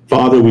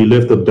 Father, we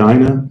lift up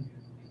Dinah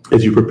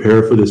as you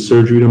prepare for this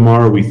surgery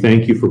tomorrow. We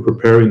thank you for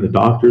preparing the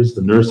doctors,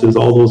 the nurses,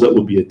 all those that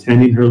will be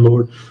attending her,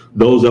 Lord,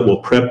 those that will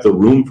prep the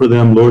room for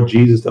them, Lord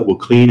Jesus, that will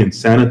clean and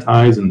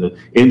sanitize and the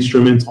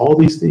instruments, all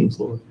these things,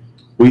 Lord.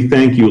 We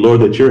thank you,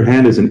 Lord, that your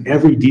hand is in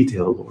every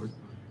detail, Lord.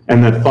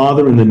 And that,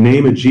 Father, in the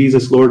name of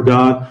Jesus, Lord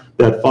God,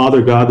 that,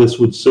 Father God, this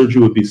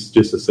surgery would be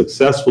just a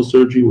successful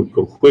surgery, would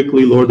go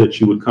quickly, Lord, that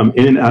you would come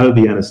in and out of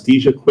the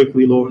anesthesia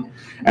quickly, Lord.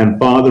 And,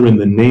 Father, in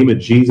the name of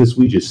Jesus,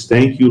 we just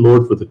thank you,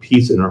 Lord, for the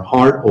peace in her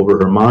heart, over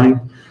her mind.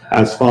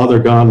 As, Father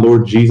God,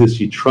 Lord Jesus,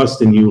 she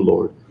trusts in you,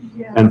 Lord.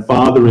 Yeah. And,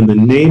 Father, in the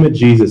name of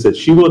Jesus, that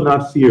she will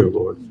not fear,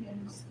 Lord.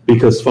 Yes.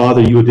 Because,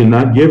 Father, you did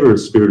not give her a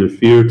spirit of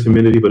fear,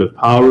 timidity, but of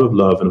power, of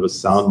love, and of a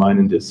sound mind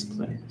and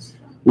discipline. Yes.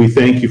 We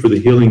thank you for the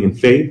healing in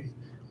faith.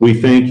 We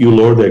thank you,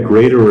 Lord, that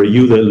greater are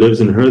you that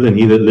lives in her than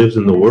he that lives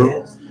in the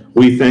world.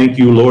 We thank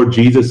you, Lord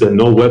Jesus, that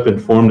no weapon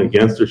formed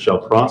against her shall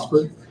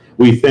prosper.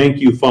 We thank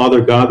you,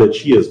 Father God, that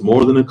she is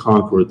more than a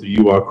conqueror through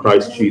you, our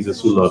Christ Jesus,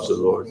 who loves her,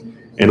 Lord.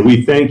 And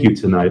we thank you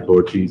tonight,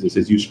 Lord Jesus,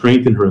 as you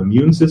strengthen her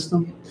immune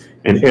system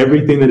and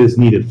everything that is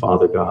needed,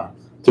 Father God,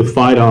 to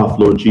fight off,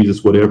 Lord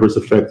Jesus, whatever is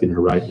affecting her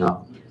right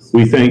now.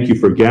 We thank you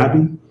for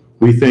Gabby.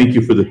 We thank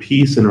you for the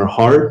peace in her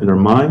heart and her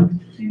mind.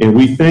 And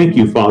we thank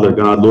you, Father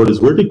God, Lord, as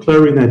we're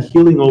declaring that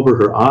healing over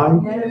her eye,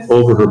 yes,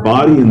 over her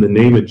body in the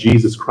name of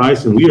Jesus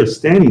Christ. And we are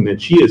standing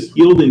that she is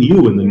healed in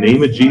you in the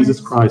name of Jesus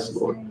Christ,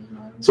 Lord.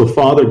 So,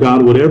 Father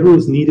God, whatever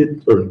is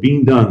needed or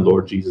being done,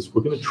 Lord Jesus,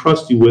 we're going to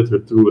trust you with her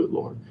through it,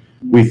 Lord.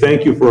 We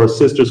thank you for our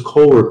sister's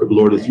co-worker,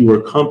 Lord, as you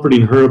are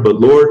comforting her. But,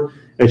 Lord,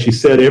 as she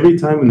said, every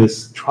time in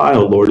this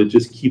trial, Lord, it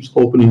just keeps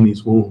opening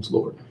these wounds,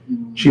 Lord.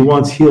 She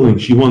wants healing.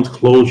 She wants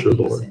closure,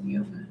 Lord.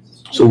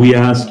 So we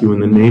ask you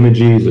in the name of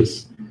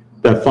Jesus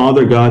that,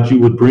 Father God, you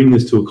would bring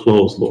this to a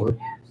close, Lord,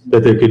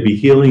 that there could be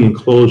healing and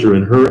closure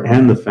in her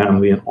and the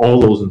family and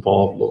all those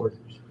involved, Lord.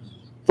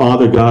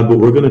 Father God, but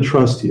we're going to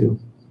trust you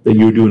that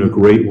you're doing a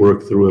great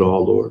work through it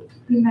all, Lord.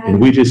 Amen.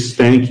 And we just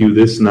thank you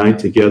this night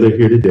together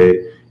here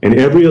today. And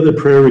every other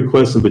prayer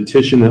request and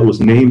petition that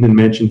was named and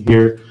mentioned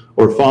here,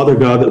 or, Father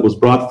God, that was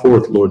brought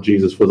forth, Lord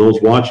Jesus, for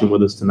those watching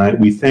with us tonight,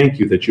 we thank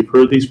you that you've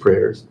heard these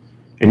prayers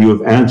and you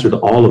have answered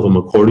all of them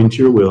according to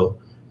your will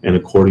and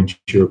according to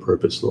your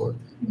purpose, Lord.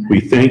 Amen. We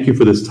thank you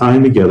for this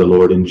time together,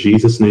 Lord. In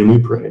Jesus' name we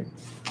pray.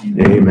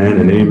 Amen, amen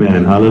and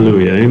amen.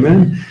 Hallelujah.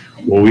 Amen.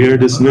 Well, we are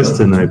dismissed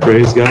tonight.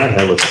 Praise God.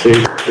 Have a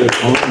safe trip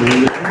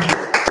home.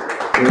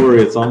 Don't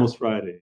worry, it's almost Friday.